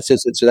 So yeah, so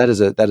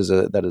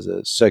that is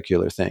a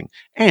circular thing,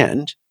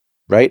 and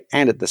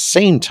at the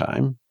same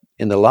time,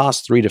 in the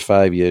last 3 to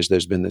 5 years,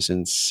 there's been this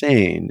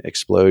insane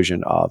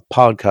explosion of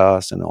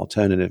podcasts and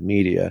alternative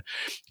media,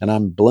 and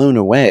I'm blown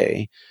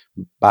away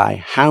by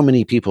how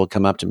many people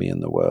come up to me in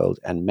the world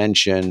and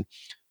mention,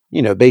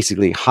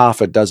 basically half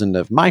a dozen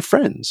of my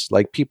friends,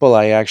 like people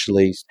I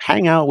actually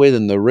hang out with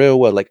in the real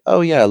world, like,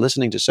 oh yeah,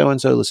 listening to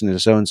so-and-so, listening to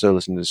so-and-so,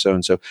 listening to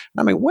so-and-so. And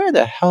I mean, where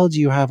the hell do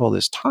you have all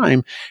this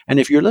time? And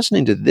if you're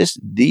listening to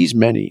these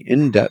many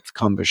in-depth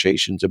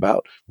conversations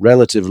about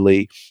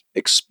relatively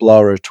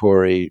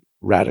exploratory,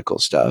 radical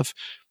stuff,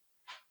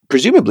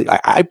 presumably,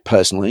 I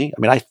personally,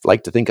 I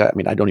like to think, I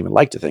don't even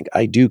like to think,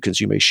 I do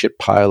consume a shit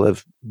pile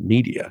of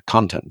media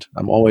content.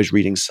 I'm always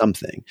reading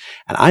something,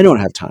 and I don't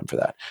have time for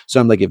that.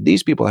 So I'm like, if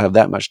these people have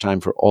that much time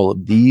for all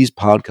of these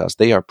podcasts,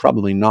 they are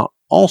probably not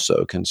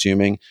also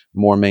consuming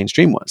more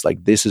mainstream ones.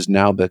 Like, this has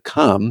now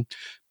become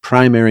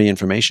primary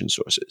information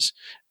sources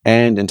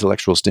and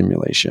intellectual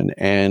stimulation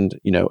and,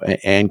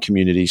 and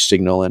community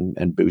signal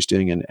and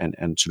boosting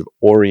and sort of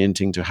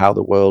orienting to how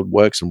the world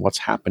works and what's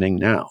happening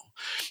now.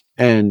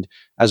 And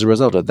as a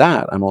result of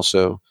that, I'm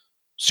also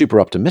super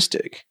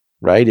optimistic,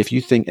 right? If you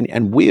think,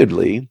 and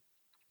weirdly,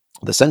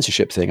 the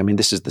censorship thing,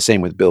 this is the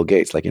same with Bill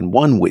Gates. Like, in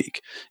 1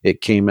 week,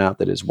 it came out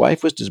that his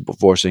wife was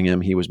divorcing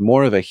him. He was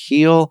more of a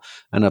heel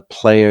and a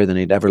player than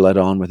he'd ever let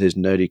on with his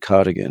nerdy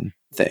cardigan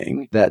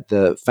thing. That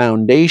the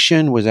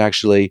foundation was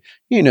actually,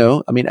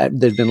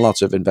 there's been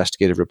lots of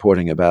investigative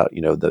reporting about,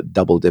 the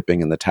double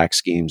dipping and the tax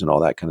schemes and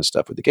all that kind of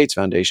stuff with the Gates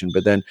Foundation.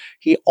 But then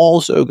he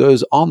also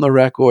goes on the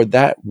record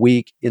that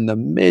week in the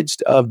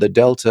midst of the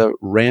Delta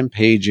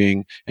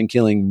rampaging and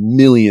killing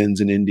millions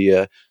in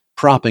India,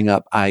 propping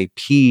up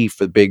IP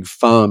for big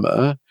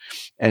pharma,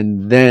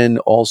 and then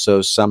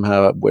also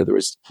somehow, whether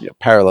it's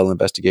parallel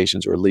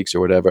investigations or leaks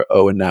or whatever,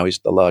 and now he's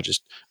the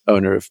largest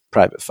owner of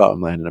private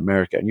farmland in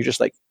America. And you're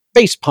just like,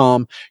 face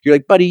palm. You're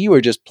like, buddy, you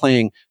are just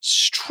playing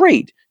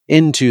straight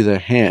into the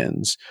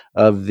hands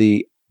of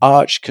the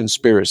arch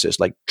conspiracists,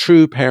 like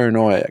true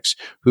paranoiacs,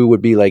 who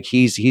would be like,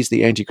 he's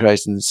the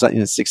Antichrist and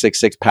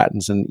 666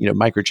 patents and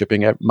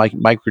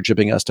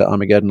microchipping us to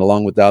Armageddon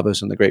along with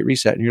Davos and the Great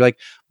Reset. And you're like,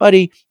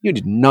 buddy, you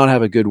did not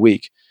have a good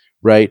week,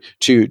 right?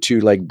 To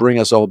like bring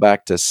us all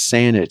back to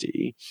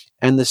sanity.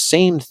 And the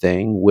same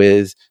thing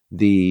with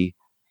the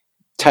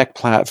tech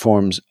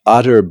platforms'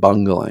 utter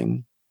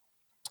bungling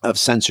of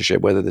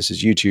censorship, whether this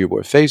is YouTube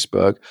or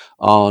Facebook,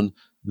 on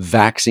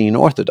vaccine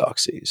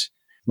orthodoxies.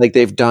 Like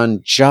they've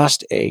done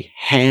just a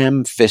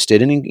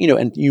ham-fisted,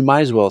 and you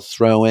might as well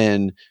throw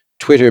in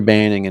Twitter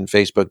banning and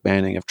Facebook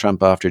banning of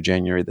Trump after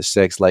January the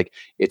 6th. Like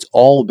it's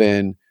all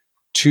been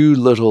too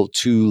little,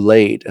 too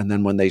late. And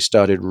then when they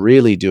started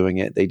really doing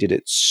it, they did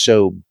it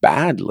so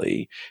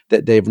badly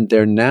that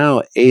they're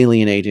now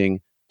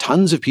alienating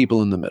tons of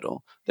people in the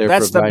middle.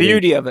 That's the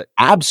beauty of it.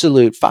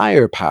 Absolute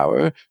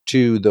firepower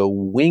to the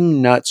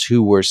wingnuts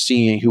who were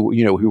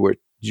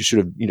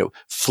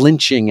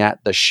flinching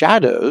at the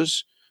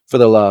shadows for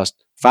the last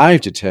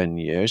 5 to 10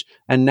 years,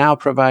 and now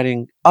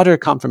providing utter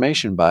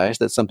confirmation bias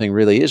that something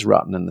really is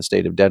rotten in the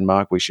state of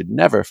Denmark. We should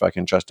never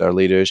fucking trust our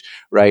leaders,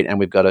 right? And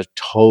we've got a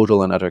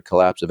total and utter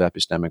collapse of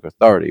epistemic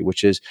authority,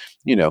 which is,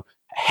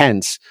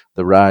 hence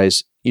the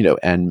rise,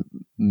 and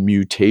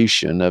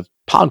mutation of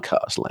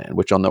podcast land,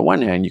 which on the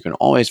one hand, you can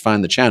always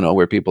find the channel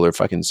where people are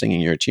fucking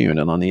singing your tune.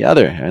 And on the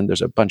other hand,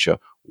 there's a bunch of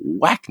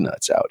whack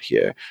nuts out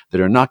here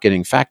that are not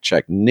getting fact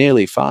checked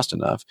nearly fast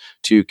enough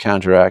to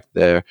counteract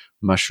their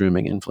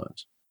mushrooming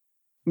influence.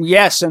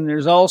 Yes. And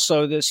there's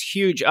also this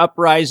huge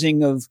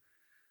uprising of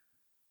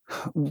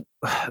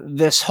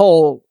this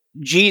whole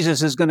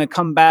Jesus is going to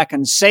come back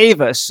and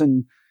save us.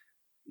 And,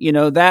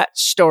 that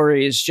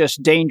story is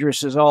just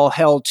dangerous as all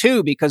hell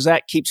too, because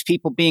that keeps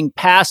people being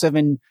passive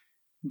and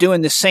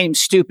doing the same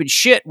stupid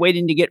shit,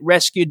 waiting to get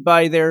rescued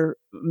by their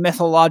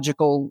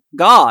mythological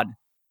god.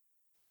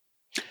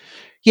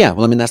 Yeah,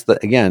 well, I mean, I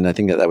think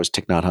that was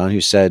Thich Nhat Hanh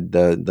who said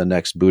the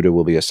next Buddha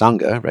will be a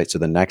Sangha, right? So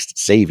the next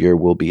savior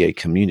will be a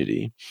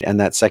community. And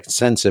that second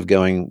sense of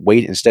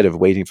instead of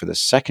waiting for the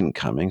second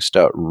coming,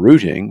 start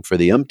rooting for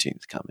the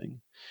umpteenth coming,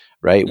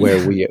 right?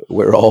 Where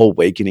we're all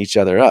waking each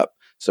other up.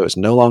 So it's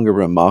no longer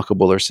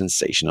remarkable or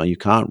sensational. You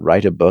can't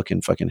write a book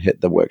and fucking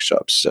hit the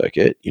workshop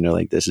circuit.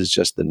 This is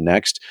just the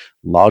next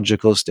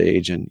logical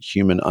stage in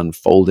human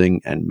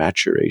unfolding and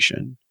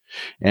maturation.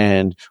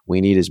 And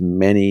we need as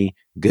many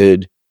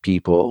good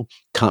people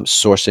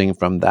sourcing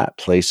from that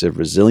place of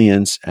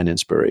resilience and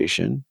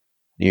inspiration,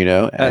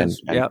 and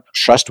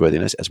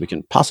trustworthiness as we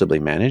can possibly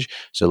manage.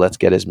 So let's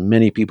get as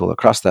many people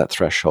across that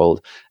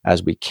threshold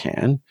as we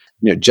can,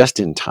 just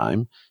in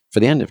time for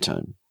the end of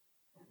time.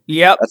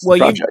 Yep.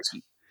 Well,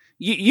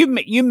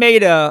 you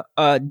made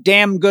a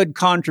damn good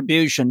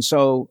contribution.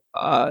 So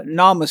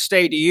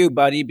namaste to you,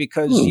 buddy,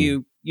 because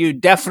you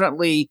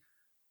definitely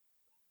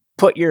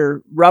put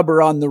your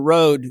rubber on the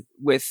road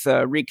with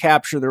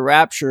Recapture the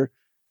Rapture.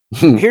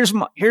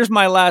 Here's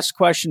my last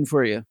question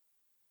for you.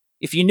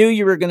 If you knew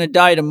you were going to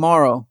die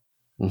tomorrow,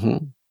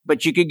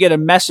 but you could get a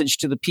message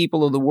to the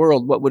people of the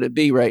world, what would it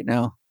be right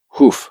now?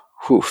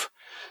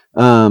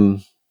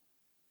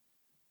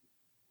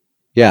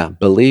 Yeah,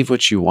 believe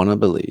what you want to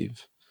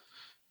believe.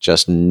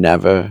 Just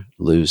never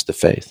lose the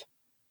faith.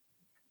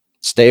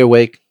 Stay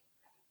awake,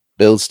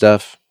 build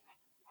stuff,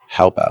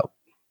 help out.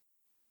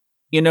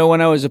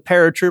 When I was a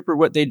paratrooper,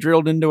 what they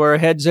drilled into our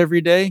heads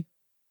every day?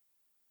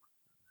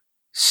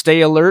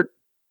 Stay alert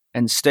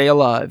and stay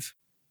alive.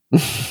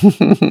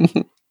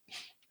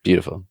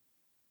 Beautiful.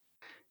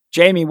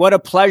 Jamie, what a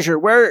pleasure.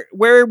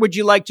 Where would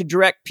you like to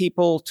direct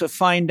people to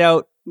find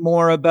out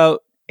more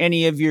about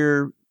any of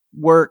your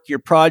work, your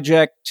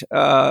project,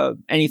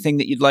 anything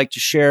that you'd like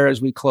to share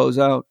as we close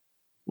out?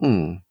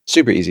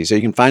 Super easy. So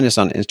you can find us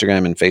on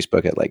Instagram and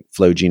Facebook at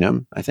Flow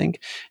Genome, I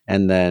think.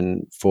 And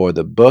then for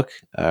the book,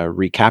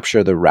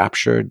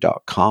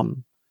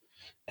 recapturetherapture.com.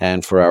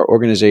 And for our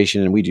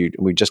organization, and we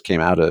just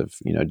came out of,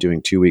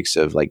 doing 2 weeks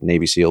of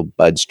Navy SEAL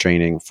buds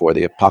training for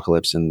the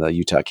apocalypse in the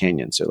Utah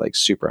Canyon. So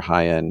super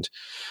high end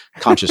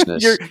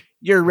consciousness.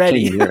 You're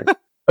ready.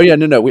 Oh yeah,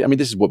 no.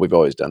 This is what we've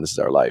always done. This is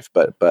our life.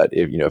 But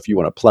if you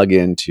want to plug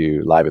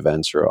into live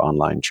events or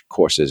online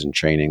courses and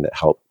training that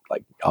help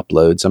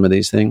upload some of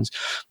these things,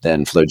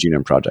 then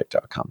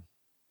flowgenomeproject.com.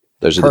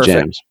 Those are Perfect. The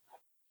jams.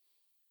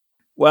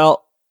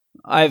 Well,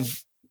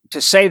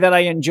 to say that I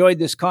enjoyed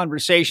this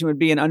conversation would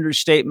be an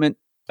understatement.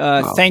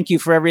 Thank you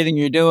for everything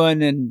you're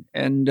doing,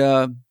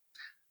 and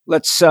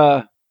let's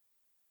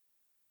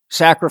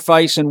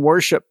sacrifice and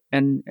worship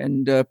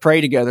and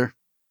pray together.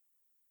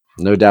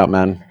 No doubt,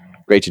 man.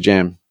 Great to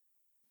jam.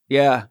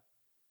 Yeah.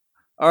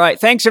 All right.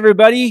 Thanks,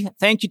 everybody.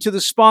 Thank you to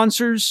the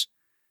sponsors.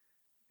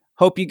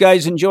 Hope you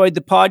guys enjoyed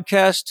the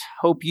podcast.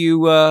 Hope you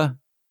were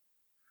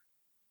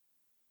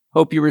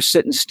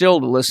sitting still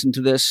to listen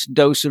to this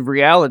dose of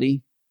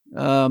reality.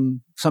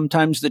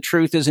 Sometimes the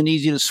truth isn't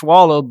easy to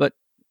swallow, but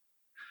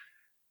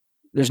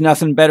there's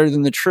nothing better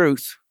than the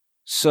truth.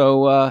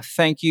 So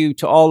thank you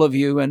to all of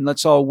you, and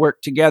let's all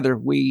work together.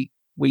 We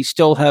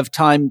still have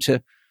time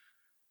to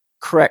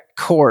correct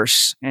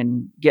course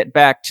and get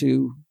back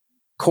to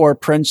core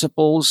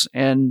principles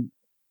and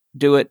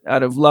do it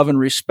out of love and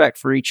respect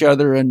for each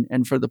other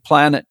and for the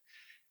planet.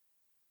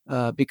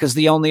 Because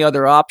the only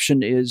other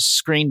option is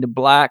screen to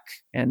black.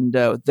 And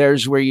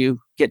there's where you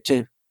get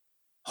to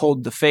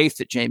hold the faith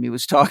that Jamie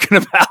was talking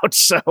about.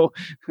 So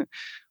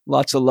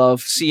lots of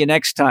love. See you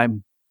next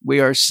time. We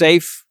are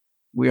safe.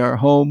 We are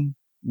home.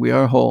 We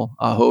are whole.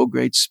 Aho,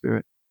 Great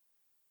Spirit.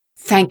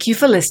 Thank you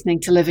for listening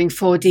to Living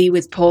 4D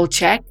with Paul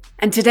Chek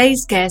and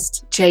today's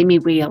guest, Jamie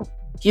Wheal.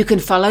 You can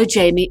follow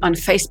Jamie on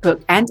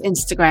Facebook and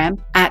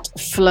Instagram at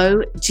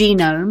Flow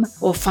Genome,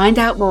 or find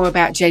out more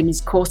about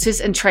Jamie's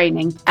courses and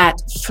training at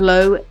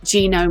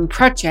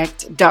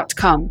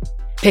flowgenomeproject.com.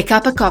 Pick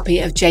up a copy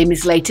of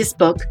Jamie's latest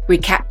book,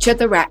 Recapture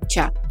the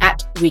Rapture, at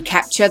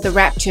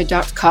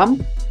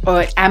recapturetherapture.com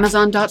or at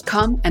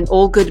amazon.com and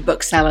all good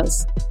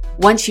booksellers.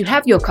 Once you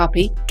have your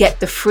copy, get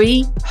the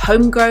free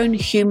Homegrown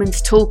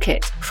Humans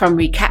Toolkit from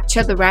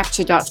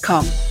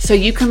recapturetherapture.com so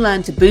you can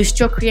learn to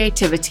boost your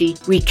creativity,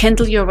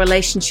 rekindle your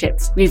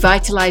relationships,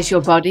 revitalize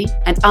your body,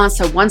 and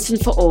answer once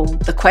and for all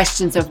the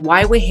questions of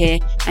why we're here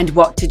and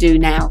what to do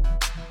now.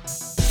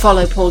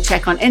 Follow Paul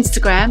Chek on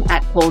Instagram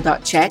at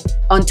paul.chek,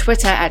 on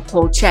Twitter at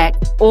Paul Chek,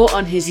 or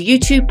on his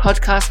YouTube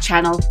podcast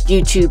channel,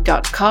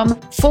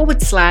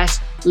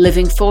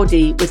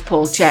 youtube.com/living4D with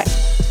Paul Chek.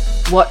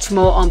 Watch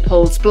more on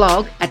Paul's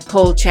blog at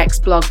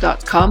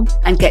paulcheksblog.com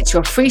and get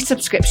your free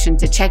subscription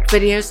to Chek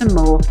videos and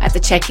more at the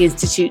Chek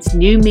Institute's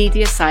new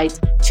media site,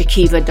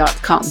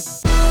 chekiva.com.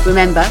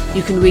 Remember,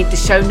 you can read the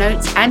show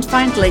notes and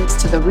find links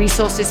to the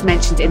resources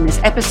mentioned in this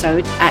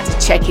episode at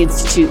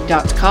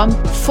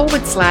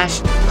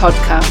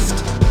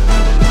chekinstitute.com/podcast.